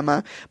love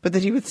Emma, but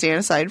that he would stand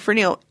aside for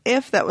Neil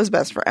if that was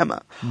best for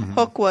Emma. Mm-hmm.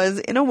 Hook was,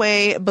 in a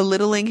way,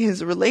 belittling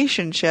his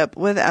relationship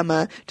with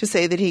Emma to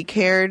say that he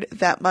cared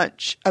that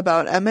much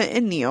about Emma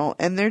and Neil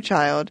and their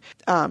child.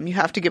 You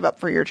have to give up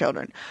for your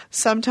children.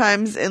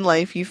 Sometimes in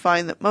life you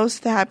find that most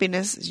of the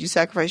happiness is you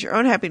sacrifice your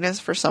own happiness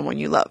for someone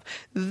you love.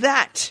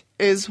 That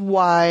is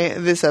why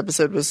this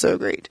episode was so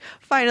great.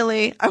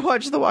 Finally, I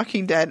watched The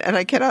Walking Dead, and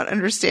I cannot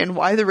understand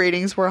why the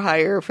ratings were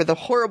higher for the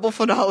horrible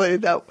finale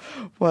that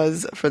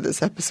was for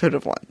this episode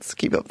of Once.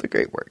 Keep up the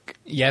great work.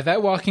 Yeah,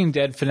 that Walking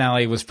Dead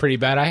finale was pretty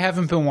bad. I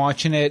haven't been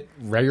watching it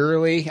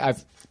regularly.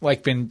 I've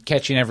been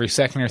catching every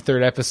second or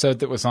third episode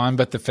that was on,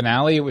 but the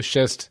finale, it was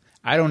just,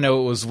 I don't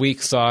know, it was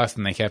weeks off,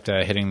 and they kept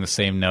hitting the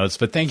same notes.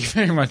 But thank you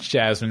very much,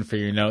 Jasmine, for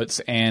your notes.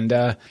 And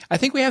I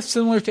think we have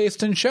similar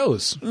taste in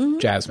shows,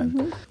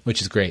 Jasmine,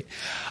 which is great.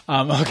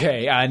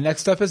 Okay,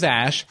 next up is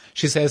Ash.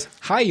 She says,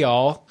 hi,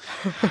 y'all.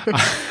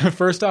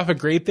 First off, a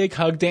great big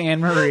hug to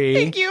Anne-Marie.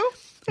 Thank you.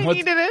 I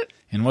needed it.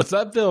 And what's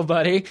up, Bill,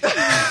 buddy?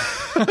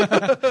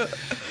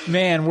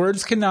 Man,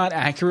 words cannot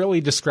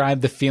accurately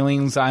describe the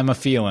feelings I'm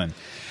a-feeling.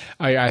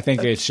 I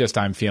think it's just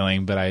I'm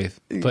feeling, but I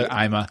put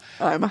I'm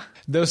a.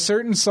 Though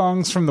certain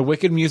songs from the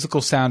Wicked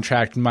musical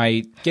soundtrack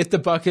might get the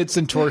buckets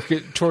and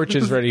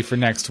torches ready for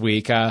next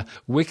week.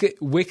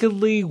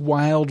 Wickedly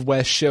Wild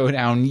West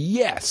Showdown,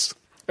 yes.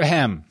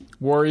 Ahem.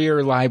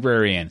 Warrior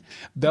Librarian.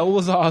 Belle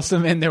was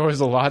awesome, and there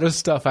was a lot of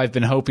stuff I've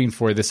been hoping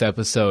for this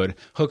episode.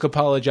 Hook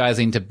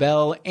apologizing to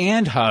Belle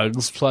and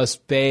Hugs, plus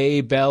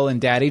Bay, Belle,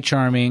 and Daddy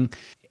Charming.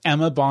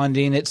 Emma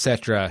bonding,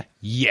 etc.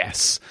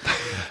 Yes.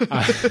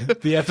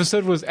 The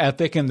episode was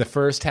epic in the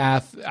first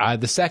half.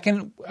 The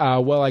second,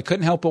 well, I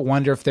couldn't help but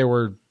wonder if there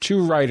were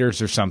two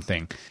writers or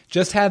something.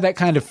 Just had that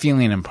kind of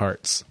feeling in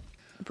parts.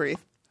 Breathe.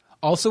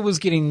 Also was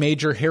getting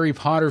major Harry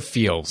Potter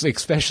feels,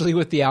 especially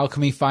with the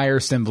alchemy fire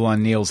symbol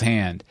on Neil's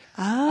hand.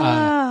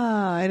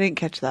 I didn't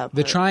catch that part.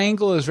 The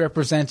triangle is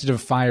representative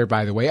of fire,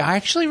 by the way. I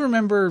actually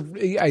remember,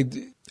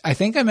 I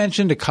think I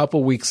mentioned a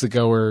couple weeks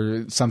ago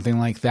or something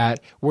like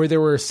that, where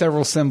there were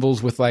several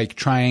symbols with like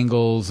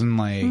triangles and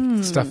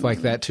like stuff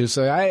like that too.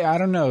 So I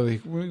don't know.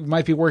 It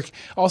might be working.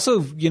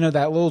 Also, you know,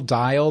 that little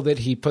dial that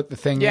he put the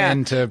thing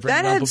in to bring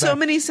that Rumple had so back.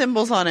 many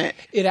symbols on it.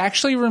 It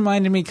actually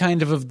reminded me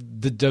kind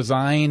of the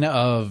design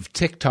of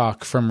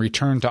TikTok from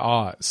Return to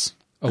Oz.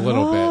 A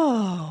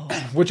little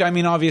bit, which I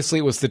mean, obviously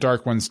it was the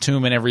Dark One's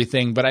tomb and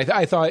everything, but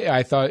I thought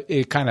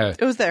it kind of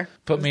It was there.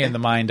 put me in the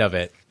mind of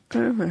it.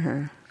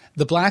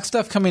 The black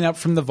stuff coming up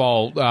from the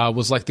vault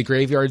was like the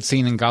graveyard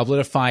scene in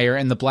Goblet of Fire,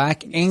 and the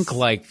black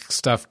ink-like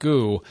stuff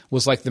goo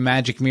was like the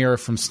magic mirror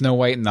from Snow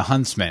White and the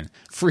Huntsman.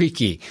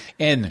 Freaky.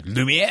 And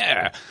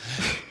Lumiere.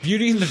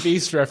 Beauty and the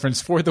Beast reference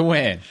for the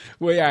win.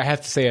 Well, yeah, I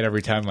have to say it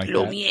every time like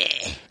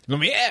that.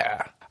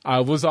 Lumiere.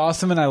 Was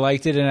awesome, and I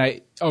liked it, and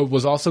I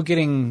was also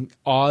getting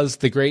Oz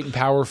the Great and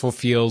Powerful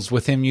feels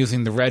with him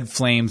using the red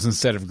flames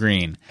instead of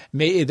green.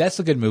 That's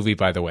a good movie,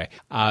 by the way.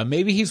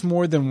 Maybe he's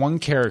more than one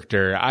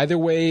character. Either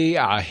way,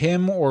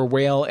 him or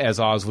Whale as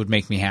Oz would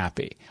make me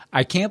happy.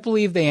 I can't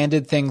believe they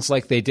ended things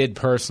like they did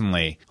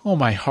personally. Oh,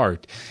 my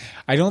heart.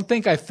 I don't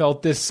think I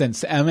felt this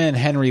since Emma and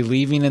Henry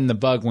leaving in the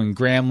bug when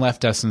Graham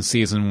left us in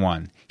season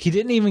 1. He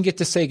didn't even get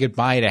to say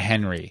goodbye to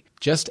Henry.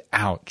 Just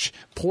ouch.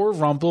 Poor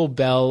Rumple,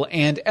 Belle,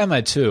 and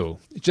Emma, too.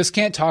 Just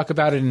can't talk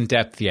about it in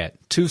depth yet.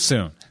 Too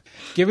soon.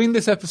 Giving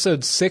this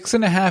episode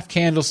 6.5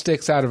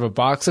 candlesticks out of a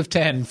box of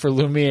 10 for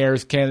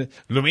Lumiere's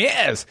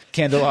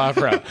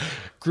candelabra.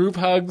 Group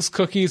hugs,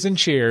 cookies, and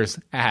cheers.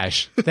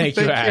 Ash. Thank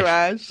you, Thank you,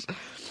 Ash.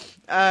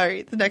 All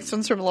right, the next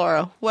one's from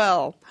Laura.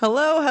 Well,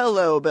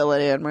 hello, Bill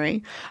and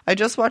Anne-Marie. I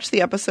just watched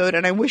the episode,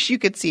 and I wish you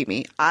could see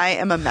me. I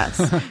am a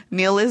mess.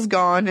 Neil is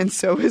gone, and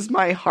so is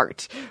my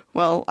heart.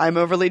 Well, I'm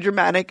overly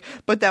dramatic,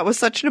 but that was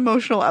such an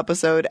emotional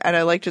episode, and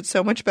I liked it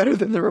so much better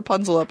than the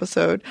Rapunzel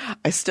episode.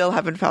 I still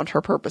haven't found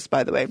her purpose,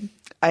 by the way.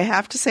 I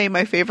have to say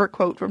my favorite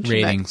quote from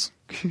Ratings.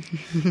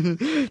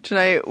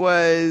 tonight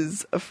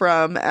was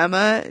from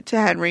Emma to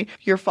Henry.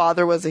 Your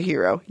father was a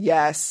hero.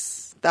 Yes.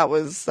 That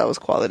was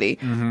quality,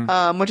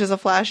 which is a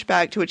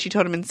flashback to what she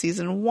told him in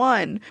season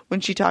 1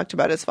 when she talked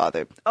about his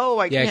father. Oh,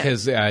 I can't.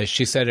 Yeah, because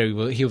she said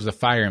he was a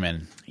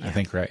fireman. I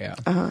think, right? Yeah.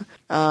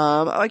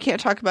 I can't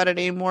talk about it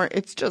anymore.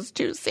 It's just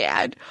too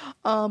sad.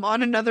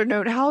 On another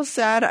note, how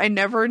sad. I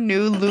never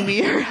knew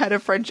Lumiere had a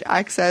French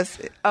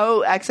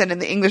accent in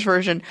the English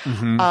version.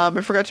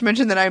 I forgot to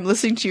mention that I'm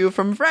listening to you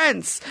from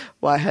France.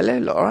 Why, hello,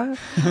 Laura.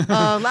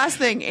 Last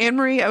thing,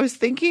 Anne-Marie, I was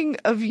thinking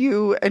of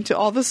you and to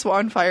all the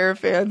Swanfire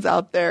fans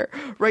out there.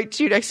 Write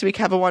to you next week.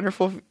 Have a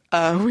wonderful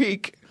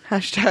week.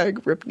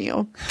 #Rip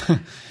Neil.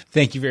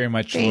 Thank you very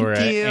much, Thank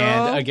Laura. you.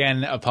 And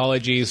again,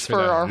 apologies for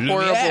our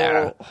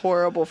the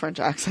horrible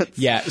French accents.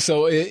 Yeah,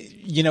 so,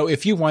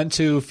 if you want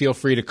to, feel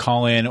free to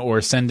call in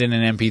or send in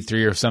an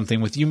MP3 or something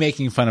with you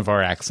making fun of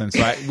our accents.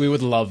 We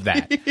would love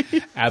that.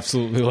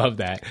 Absolutely love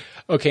that.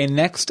 Okay,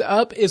 next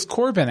up is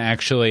Corbin,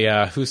 actually,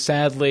 who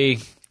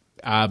sadly,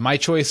 my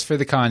choice for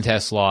the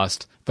contest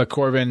lost. But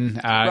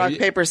Corbin... rock,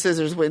 paper,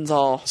 scissors wins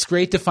all. It's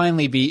great to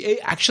finally be...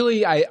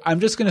 Actually, I'm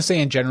just going to say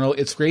in general,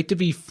 it's great to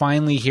be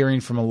finally hearing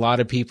from a lot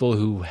of people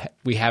who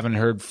we haven't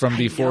heard from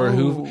before,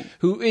 who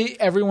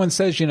everyone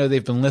says,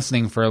 they've been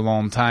listening for a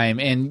long time.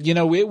 And,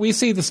 we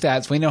see the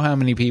stats. We know how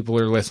many people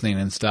are listening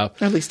and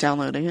stuff. Or at least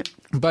downloading it.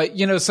 But,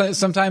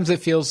 sometimes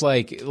it feels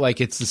like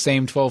it's the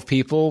same 12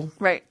 people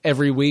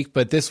every week.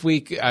 But this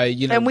week,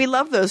 And we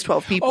love those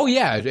 12 people. Oh,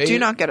 yeah. Do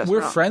not get us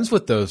We're wrong. friends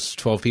with those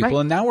 12 people.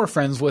 And now we're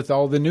friends with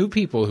all the new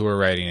people who are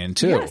writing in,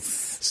 too.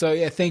 Yes. So,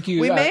 yeah, thank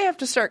you. We may have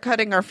to start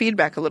cutting our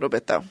feedback a little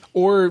bit, though.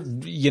 Or,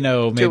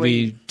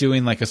 maybe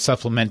doing like a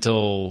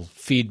supplemental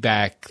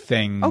feedback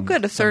thing. Oh,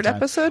 good. A third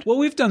episode? Well,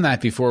 we've done that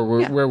before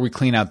where we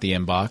clean out the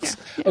inbox.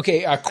 Yeah.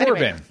 Okay,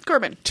 Corbin. Anyway,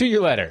 Corbin. To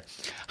your letter.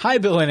 Hi,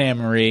 Bill and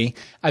Anne-Marie.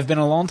 I've been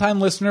a longtime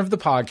listener of the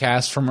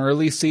podcast from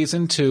early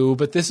season 2,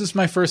 but this is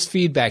my first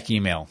feedback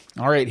email.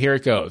 All right, here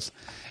it goes.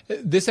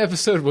 This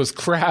episode was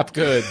crap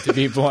good, to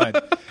be blunt.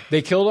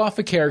 They killed off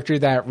a character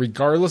that,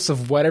 regardless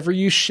of whatever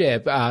you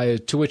ship,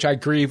 to which I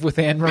grieve with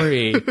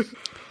Anne-Marie,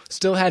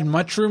 still had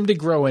much room to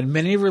grow and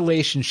many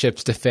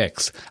relationships to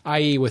fix,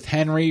 i.e. with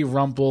Henry,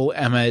 Rumple,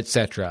 Emma,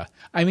 etc.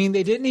 I mean,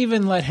 they didn't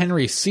even let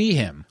Henry see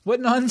him. What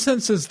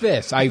nonsense is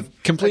this? I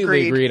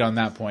completely agreed on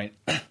that point.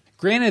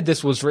 Granted,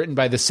 this was written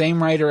by the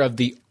same writer of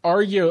the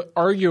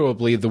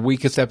arguably the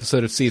weakest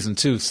episode of Season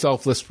 2,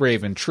 Selfless,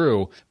 Brave, and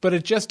True, but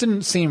it just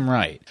didn't seem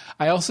right.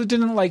 I also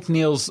didn't like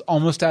Neil's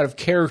almost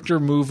out-of-character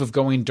move of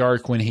going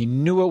dark when he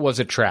knew it was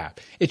a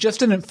trap. It just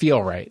didn't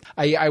feel right.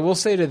 I will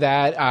say to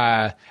that,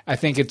 I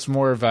think it's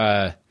more of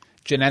a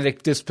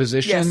genetic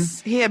disposition.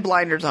 Yes, he had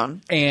blinders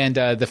on. And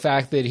the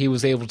fact that he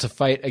was able to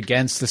fight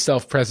against the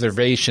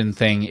self-preservation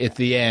thing at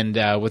the end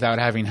without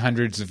having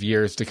hundreds of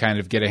years to kind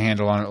of get a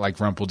handle on it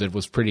like Rumple did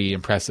was pretty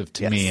impressive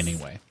to me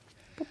anyway.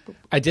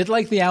 I did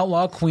like the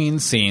Outlaw Queen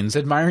scenes,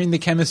 admiring the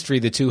chemistry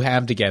the two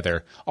have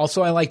together.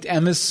 Also, I liked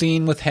Emma's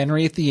scene with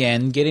Henry at the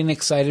end, getting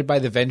excited by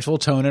the vengeful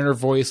tone in her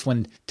voice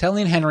when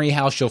telling Henry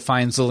how she'll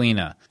find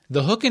Zelina.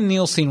 The Hook and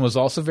Neil scene was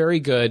also very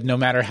good, no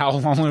matter how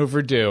long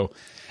overdue,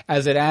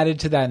 as it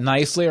added to that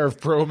nice layer of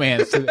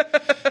bromance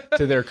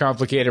to their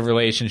complicated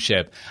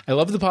relationship. I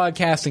love the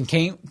podcast and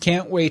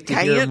can't wait to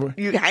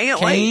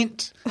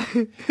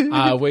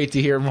wait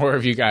to hear more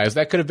of you guys.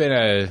 That could have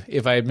been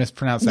if I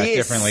mispronounced that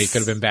differently, it could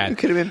have been bad. It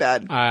could have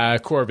been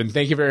bad. Corbin,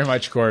 thank you very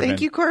much, Corbin.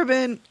 Thank you,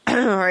 Corbin.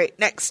 All right,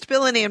 next,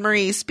 Bill and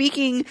Anne-Marie.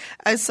 Speaking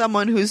as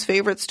someone whose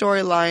favorite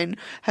storyline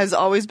has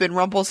always been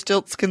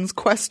Rumpelstiltskin's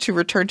quest to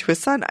return to his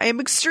son, I am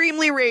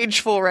extremely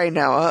rageful right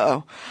now.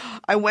 Uh-oh.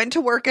 I went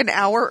to work an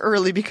hour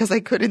early because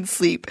I couldn't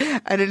sleep,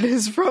 and it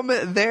is from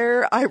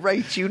there I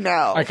write you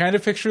now. I kind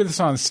of picture this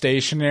on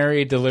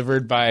stationery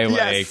delivered by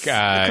a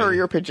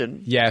courier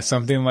pigeon. Yeah,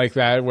 something like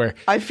that, where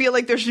I feel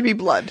like there should be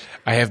blood.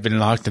 I have been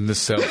locked in the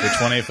cell for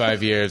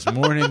 25 years,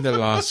 mourning the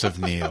loss of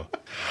Neil.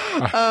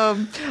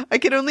 I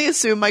can only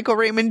assume Michael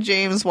Raymond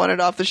James wanted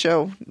off the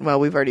show. Well,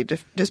 we've already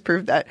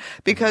disproved that,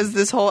 because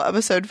this whole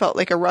episode felt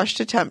like a rushed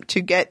attempt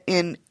to get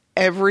in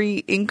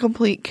every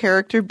incomplete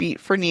character beat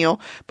for Neil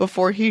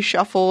before he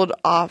shuffled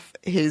off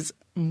his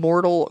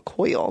mortal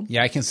coil.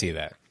 Yeah, I can see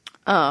that.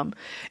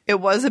 It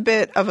was a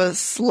bit of a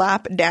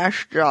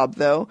slapdash job,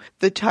 though.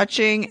 The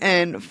touching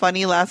and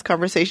funny last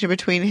conversation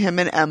between him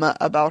and Emma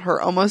about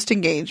her almost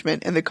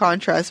engagement, and the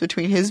contrast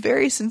between his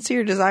very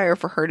sincere desire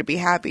for her to be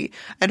happy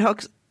and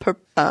Hook's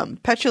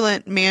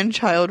petulant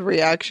man-child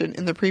reaction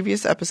in the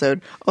previous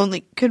episode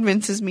only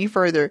convinces me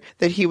further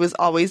that he was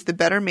always the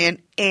better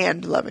man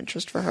and love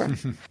interest for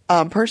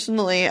her.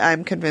 Personally,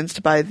 I'm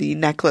convinced by the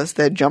necklace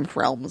that jumped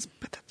realms,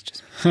 but that's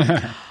just me.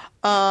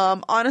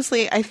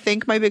 Honestly, I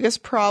think my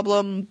biggest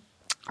problem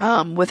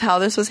with how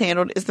this was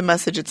handled is the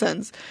message it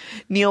sends.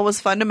 Neil was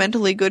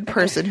fundamentally a good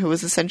person who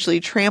was essentially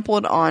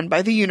trampled on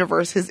by the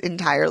universe his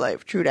entire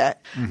life. True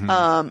that.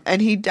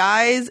 And he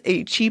dies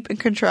a cheap and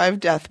contrived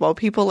death, while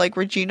people like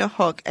Regina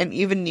Hook and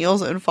even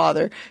Neil's own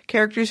father,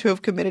 characters who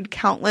have committed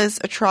countless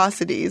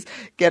atrocities,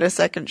 get a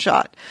second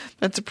shot.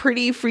 That's a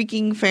pretty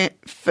freaking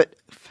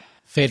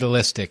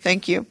fatalistic.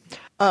 Thank you.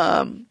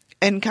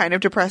 And kind of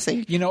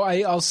depressing. You know,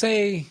 I'll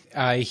say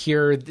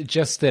here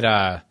just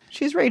that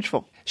she's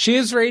rageful. She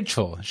is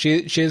rageful. She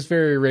is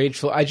very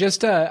rageful. I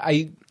just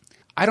I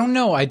don't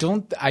know. I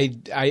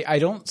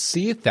don't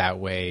see it that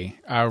way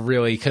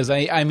really, because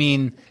I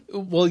mean,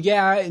 well,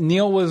 yeah,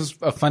 Neil was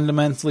a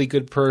fundamentally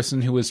good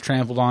person who was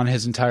trampled on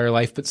his entire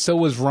life, but so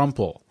was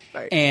Rumple.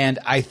 Right. And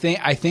I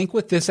think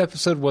what this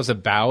episode was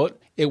about,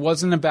 it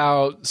wasn't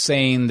about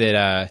saying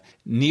that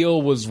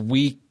Neil was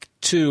weak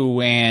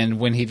too, and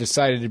when he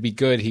decided to be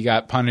good, he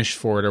got punished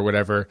for it or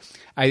whatever.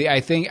 I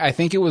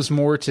think it was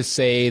more to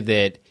say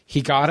that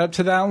he got up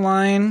to that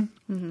line,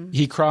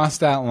 he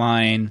crossed that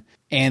line,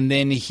 and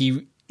then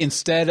he,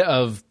 instead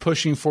of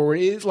pushing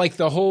forward, like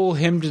the whole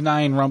him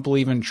denying Rumple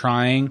even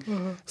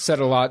trying said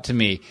a lot to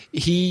me.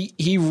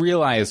 He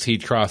realized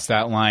he'd crossed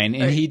that line,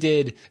 and he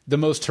did the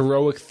most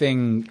heroic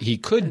thing he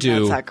could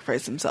do.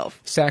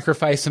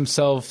 Sacrifice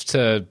himself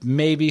to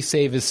maybe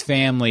save his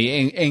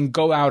family and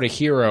go out a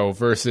hero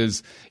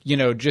versus, you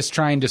know, just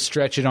trying to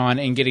stretch it on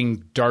and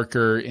getting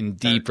darker and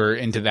deeper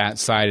into that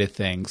side of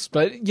things.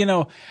 But, you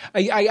know,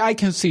 I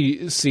can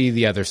see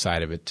the other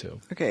side of it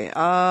too. Okay.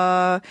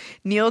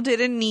 Neil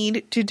didn't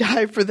need to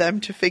die for them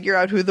to figure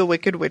out who the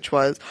Wicked Witch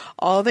was.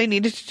 All they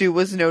needed to do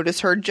was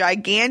notice her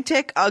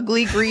gigantic,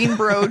 ugly green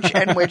brooch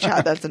and witch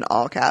hat. That's in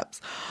all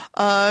caps.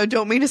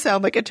 Don't mean to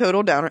sound like a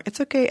total downer.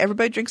 It's okay.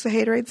 Everybody drinks a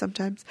haterade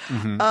sometimes.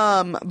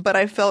 But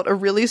I felt a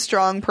really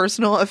strong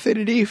personal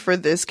affinity for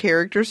this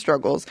character's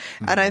struggles,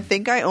 and I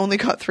think I only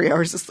got 3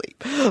 hours of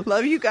sleep.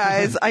 Love you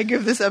guys. I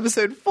give this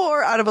episode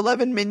 4 out of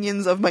 11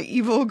 minions of my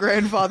evil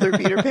grandfather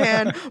Peter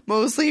Pan,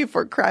 mostly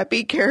for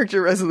crappy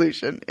character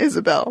resolution.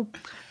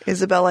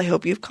 Isabel, I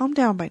hope you've calmed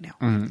down by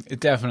now.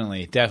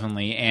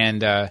 Definitely. And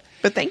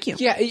but thank you.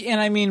 Yeah, and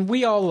I mean,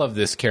 we all love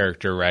this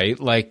character, right?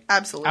 Like,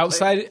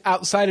 absolutely.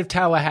 Outside of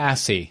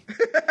Tallahassee,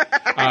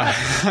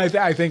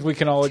 I think we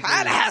can all agree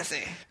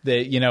Tallahassee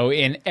that, you know,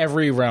 in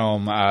every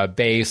realm,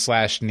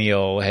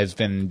 Bay/Neil has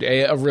been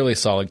a really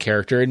solid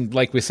character, and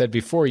like we said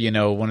before, you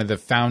know, one of the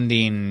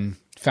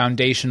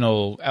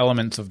foundational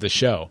elements of the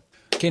show.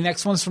 Okay,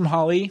 next one's from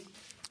Holly.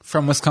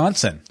 From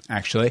Wisconsin,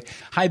 actually.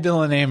 Hi,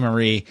 Bill and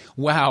Anne-Marie.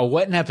 Wow,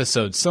 what an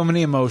episode. So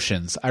many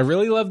emotions. I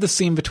really love the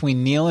scene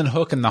between Neil and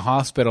Hook in the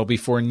hospital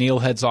before Neil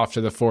heads off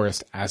to the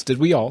forest, as did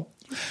we all.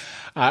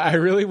 I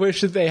really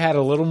wish that they had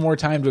a little more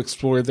time to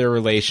explore their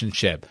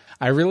relationship.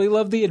 I really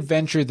love the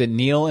adventure that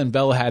Neil and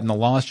Belle had in the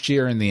Lost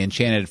Year in the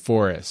Enchanted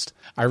Forest.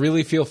 I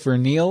really feel for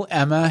Neil,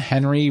 Emma,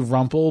 Henry,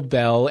 Rumple,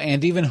 Belle,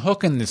 and even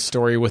Hook in this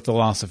story with the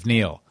loss of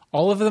Neil.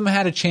 All of them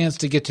had a chance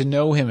to get to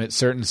know him at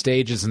certain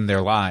stages in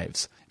their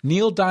lives.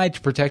 Neil died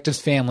to protect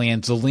his family,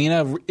 and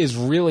Zelina is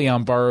really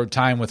on borrowed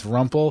time with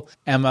Rumple,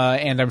 Emma,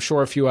 and I'm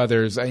sure a few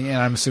others, and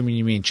I'm assuming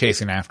you mean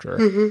chasing after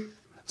her.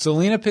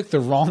 Zelina picked the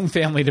wrong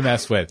family to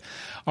mess with.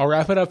 I'll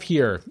wrap it up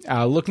here.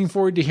 Looking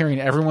forward to hearing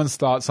everyone's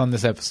thoughts on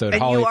this episode.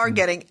 And Holly, you are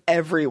getting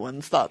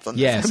everyone's thoughts on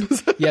this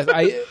episode.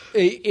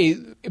 Yes.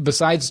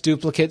 Besides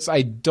duplicates,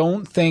 I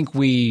don't think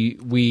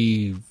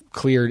we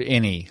cleared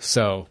any.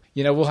 So,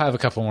 we'll have a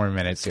couple more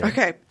minutes here.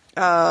 Okay.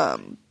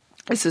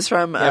 This is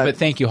from... but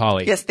thank you,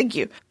 Holly. Yes, thank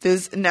you.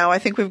 Now I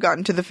think we've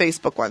gotten to the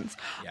Facebook ones.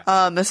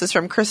 Yeah. This is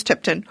from Chris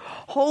Tipton.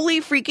 Holy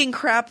freaking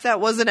crap,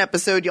 that was an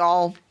episode,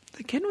 y'all.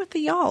 Again with the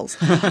y'alls.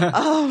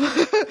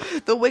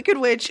 The Wicked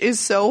Witch is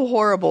so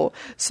horrible.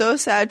 So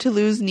sad to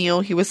lose Neil.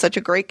 He was such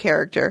a great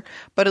character.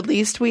 But at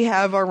least we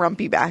have our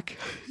Rumpy back.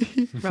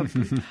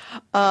 Rumpy.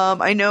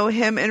 I know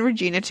him and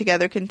Regina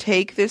together can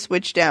take this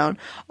witch down,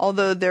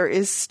 although there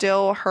is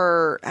still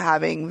her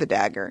having the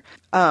dagger.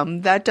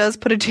 That does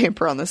put a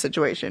damper on the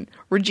situation.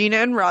 Regina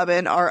and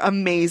Robin are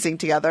amazing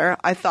together.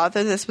 I thought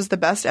that this was the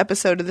best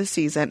episode of the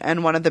season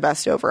and one of the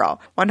best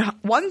overall.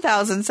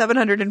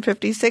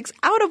 1,756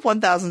 out of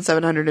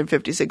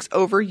 1,756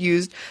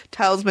 overused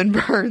talisman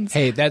burns.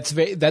 Hey, that's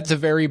a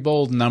very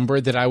bold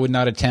number that I would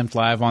not attempt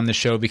live on the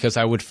show because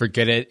I would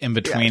forget it in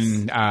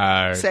between.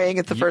 Yes. Saying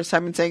it the first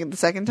time and saying it the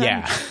second time.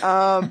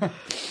 Yeah.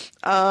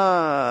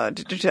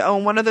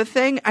 One other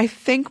thing. I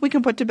think we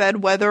can put to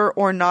bed whether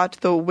or not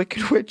the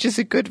Wicked Witch is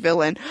a good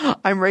villain.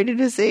 I'm ready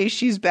to say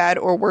she's bad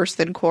or worse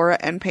than Cora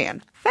and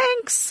Pan.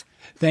 Thanks.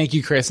 Thank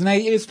you, Chris. And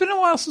it's been a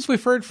while since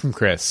we've heard from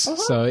Chris,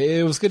 so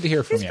it was good to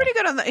hear from you. He's pretty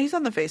good he's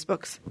on the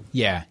Facebooks.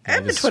 Yeah.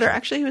 And the Twitter.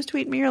 Actually, he was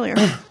tweeting me earlier.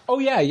 Oh,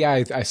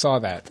 yeah, I saw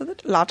that.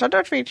 Lot of the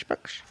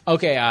Facebooks.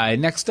 Okay,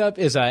 next up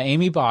is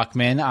Amy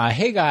Bachman.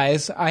 Hey,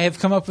 guys, I have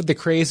come up with the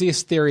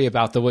craziest theory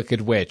about the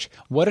Wicked Witch.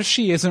 What if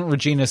she isn't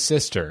Regina's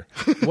sister?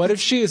 What if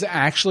she is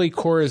actually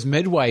Cora's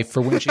midwife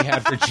for when she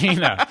had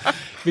Regina?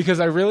 Because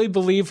I really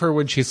believe her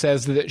when she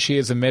says that she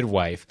is a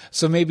midwife.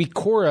 So maybe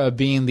Cora,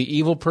 being the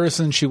evil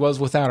person she was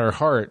without her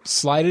heart,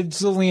 slighted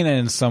Zelina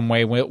in some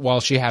way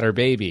while she had her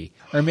baby.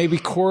 Or maybe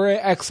Cora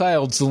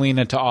exiled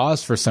Zelina to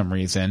Oz for some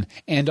reason,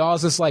 and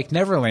Oz is like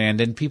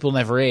Neverland and people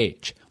never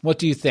age. What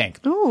do you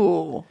think?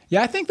 Ooh.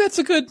 Yeah, I think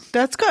that's good.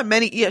 That's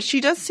good.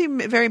 She does seem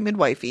very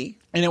midwifey.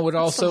 And it would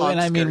also, and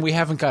I mean, we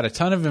haven't got a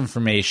ton of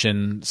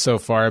information so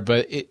far,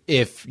 but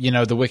if,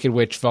 the Wicked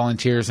Witch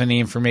volunteers any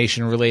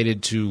information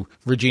related to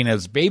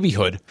Regina's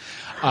babyhood,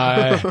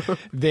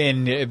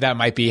 then that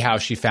might be how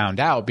she found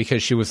out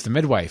because she was the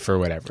midwife or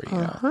whatever.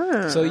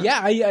 So yeah,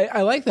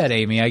 I like that,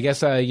 Amy. I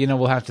guess,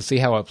 we'll have to see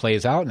how it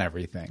plays out and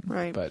everything.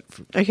 Right. But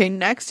okay,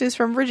 next is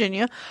from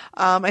Virginia.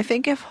 I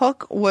think if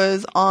Hook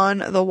was on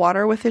the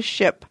water with his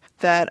ship,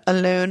 that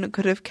alone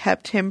could have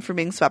kept him from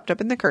being swept up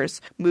in the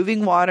curse.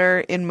 Moving water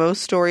in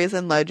most stories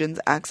and legends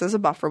acts as a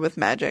buffer with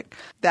magic.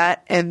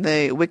 That and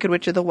the Wicked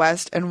Witch of the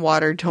West and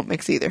water don't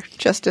mix either.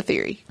 Just a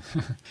theory.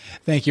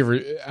 Thank you,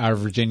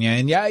 Virginia.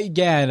 And yeah,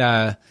 again,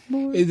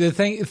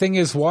 the thing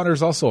is,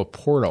 water's also a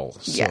portal.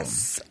 So.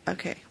 Yes.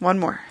 Okay, one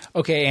more.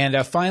 Okay,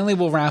 and finally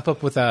we'll wrap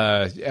up with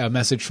a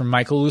message from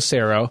Michael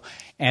Lucero.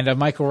 And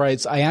Michael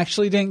writes, I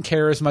actually didn't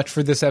care as much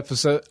for this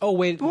episode. Oh,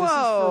 wait, this is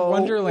for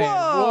Wonderland.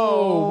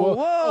 Whoa.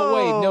 Oh,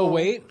 wait, no,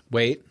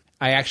 wait.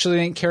 I actually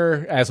didn't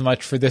care as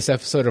much for this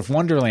episode of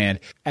Wonderland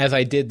as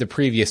I did the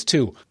previous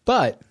two.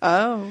 But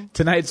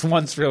tonight's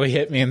once really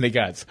hit me in the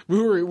guts. We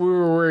were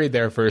worried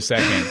there for a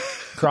second,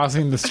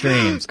 crossing the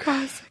streams.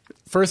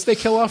 First they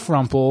kill off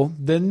Rumple,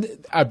 then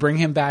I bring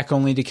him back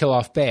only to kill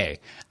off Bay.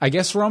 I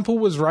guess Rumple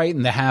was right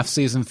in the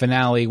half-season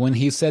finale when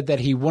he said that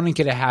he wouldn't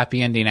get a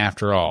happy ending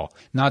after all.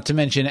 Not to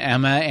mention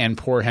Emma and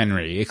poor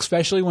Henry,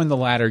 especially when the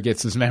latter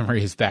gets his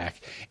memories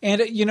back.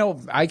 And,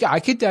 I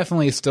could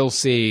definitely still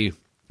see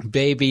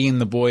Bay being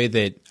the boy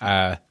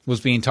that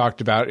was being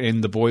talked about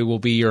in The Boy Will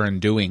Be Your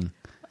Undoing.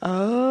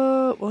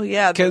 Oh, well,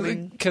 yeah. Because,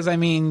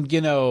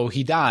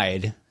 he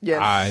died.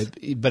 Yes.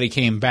 But he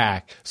came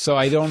back. So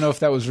I don't know if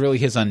that was really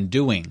his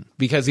undoing,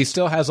 because he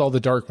still has all the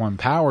Dark One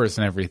powers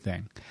and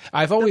everything.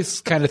 I've always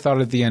kind of thought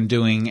of the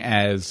undoing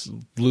as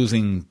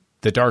losing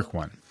the Dark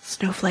One.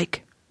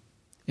 Snowflake.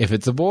 If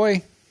it's a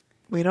boy.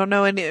 We don't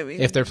know any.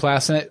 If they're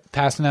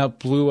passing out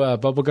blue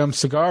bubblegum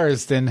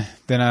cigars, then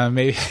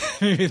maybe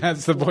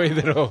that's the boy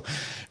that'll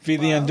be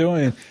the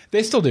undoing.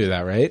 They still do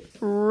that, right?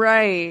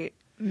 Right.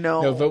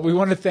 No, but we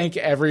want to thank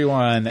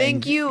everyone.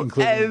 Thank you,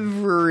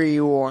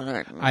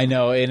 everyone. I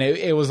know, and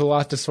it was a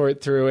lot to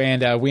sort through,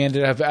 and we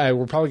ended up,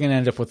 we're probably going to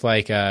end up with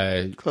like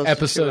a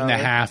episode and a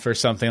half or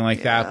something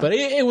like that, but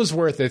it was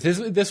worth it.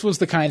 This was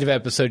the kind of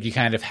episode you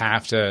kind of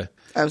have to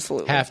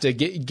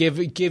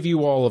give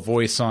you all a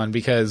voice on,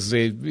 because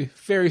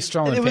very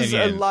strong opinions.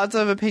 It was lots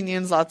of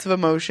opinions, lots of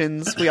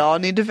emotions. We all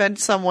need to vent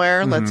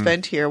somewhere. Let's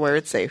vent here where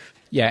it's safe.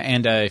 Yeah,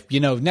 and,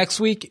 next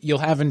week you'll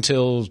have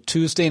until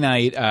Tuesday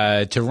night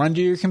to run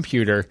to your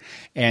computer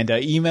and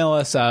email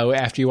us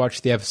after you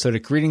watch the episode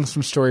at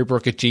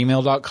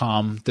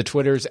greetingsfromstorybrook@gmail.com. The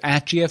Twitter's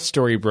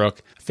 @GFStorybrook.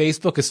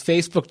 Facebook is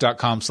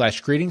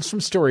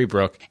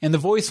facebook.com/greetingsfromstorybrook. And the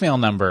voicemail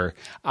number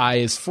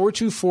is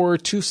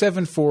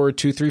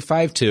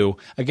 424-274-2352.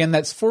 Again,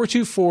 that's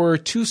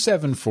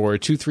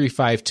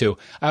 424-274-2352.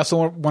 I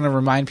also want to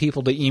remind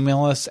people to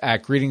email us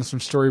at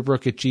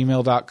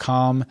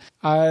greetingsfromstorybrook@gmail.com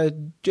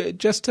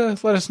just to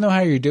let us know how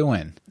you're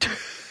doing.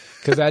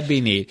 Because that'd be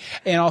neat.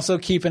 And also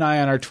keep an eye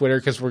on our Twitter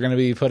because we're going to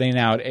be putting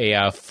out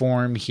a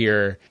form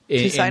here.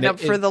 To sign up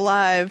for the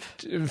live.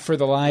 For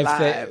the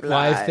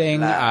live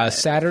thing.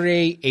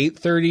 Saturday,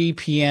 8:30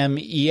 p.m.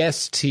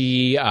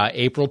 EST,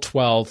 April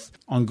 12th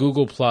on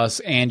Google+,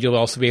 and you'll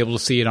also be able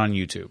to see it on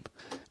YouTube.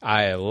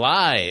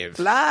 Live.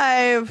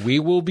 We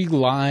will be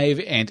live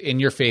and in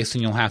your face,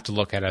 and you'll have to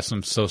look at us.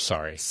 I'm so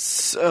sorry.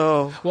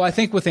 Well, I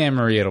think with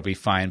Anne-Marie it'll be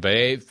fine, but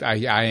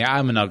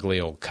I'm an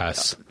ugly old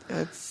cuss.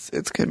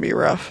 It's going to be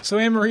rough. So,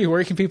 Anne-Marie,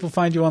 where can people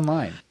find you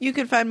online? You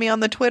can find me on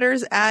the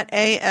Twitters at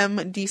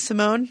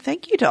AMDSimone.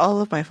 Thank you to all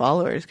of my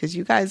followers because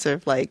you guys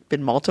have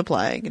been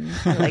multiplying and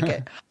I like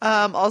it.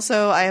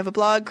 Also, I have a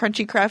blog,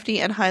 Crunchy, Crafty,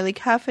 and Highly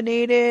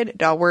Caffeinated,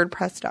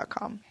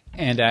 .wordpress.com.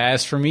 And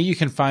as for me, you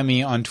can find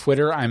me on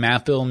Twitter. I'm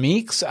at Bill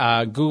Meeks.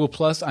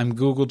 Google+, I'm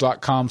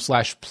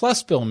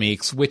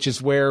google.com/+BillMeeks, which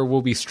is where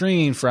we'll be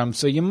streaming from.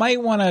 So you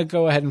might want to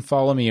go ahead and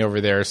follow me over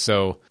there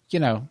so,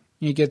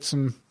 you get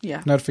some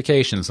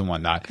notifications and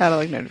whatnot. Kind of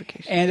like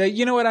notifications. And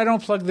you know what? I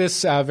don't plug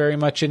this very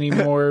much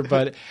anymore,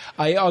 but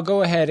I'll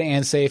go ahead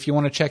and say if you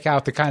want to check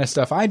out the kind of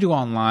stuff I do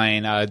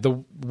online,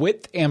 the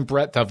width and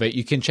breadth of it,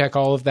 you can check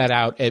all of that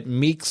out at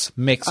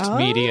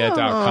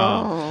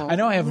meeksmixedmedia.com. I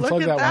know I haven't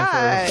plugged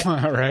that one for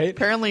a while, right?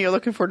 Apparently you're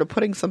looking forward to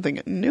putting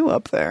something new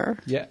up there.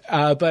 Yeah,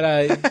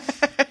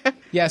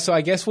 yeah, so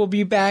I guess we'll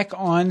be back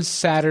on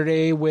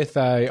Saturday with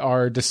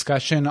our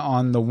discussion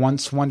on the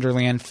Once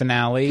Wonderland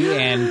finale,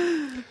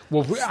 and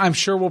I'm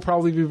sure we'll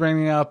probably be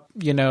bringing up,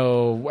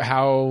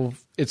 how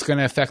it's going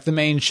to affect the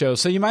main show.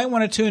 So you might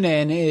want to tune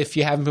in if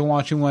you haven't been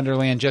watching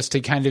Wonderland just to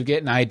kind of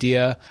get an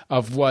idea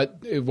of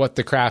what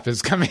the crap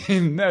is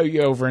coming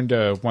over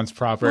into Once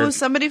Proper. Oh,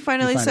 somebody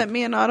finally sent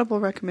me an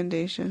Audible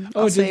recommendation.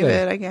 I'll save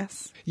it, I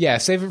guess. Yeah,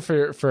 save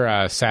it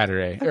for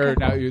Saturday. Okay. Or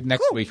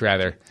next week,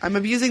 rather. I'm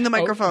abusing the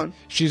microphone. Oh,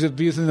 she's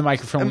abusing the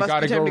microphone. We've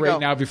got to go right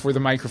now before the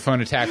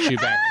microphone attacks you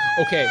back.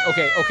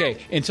 Okay.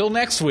 Until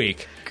next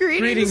week.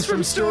 Greetings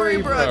from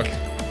Storybrooke.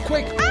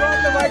 Quick,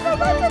 run the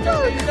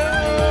microphone.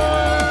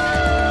 No!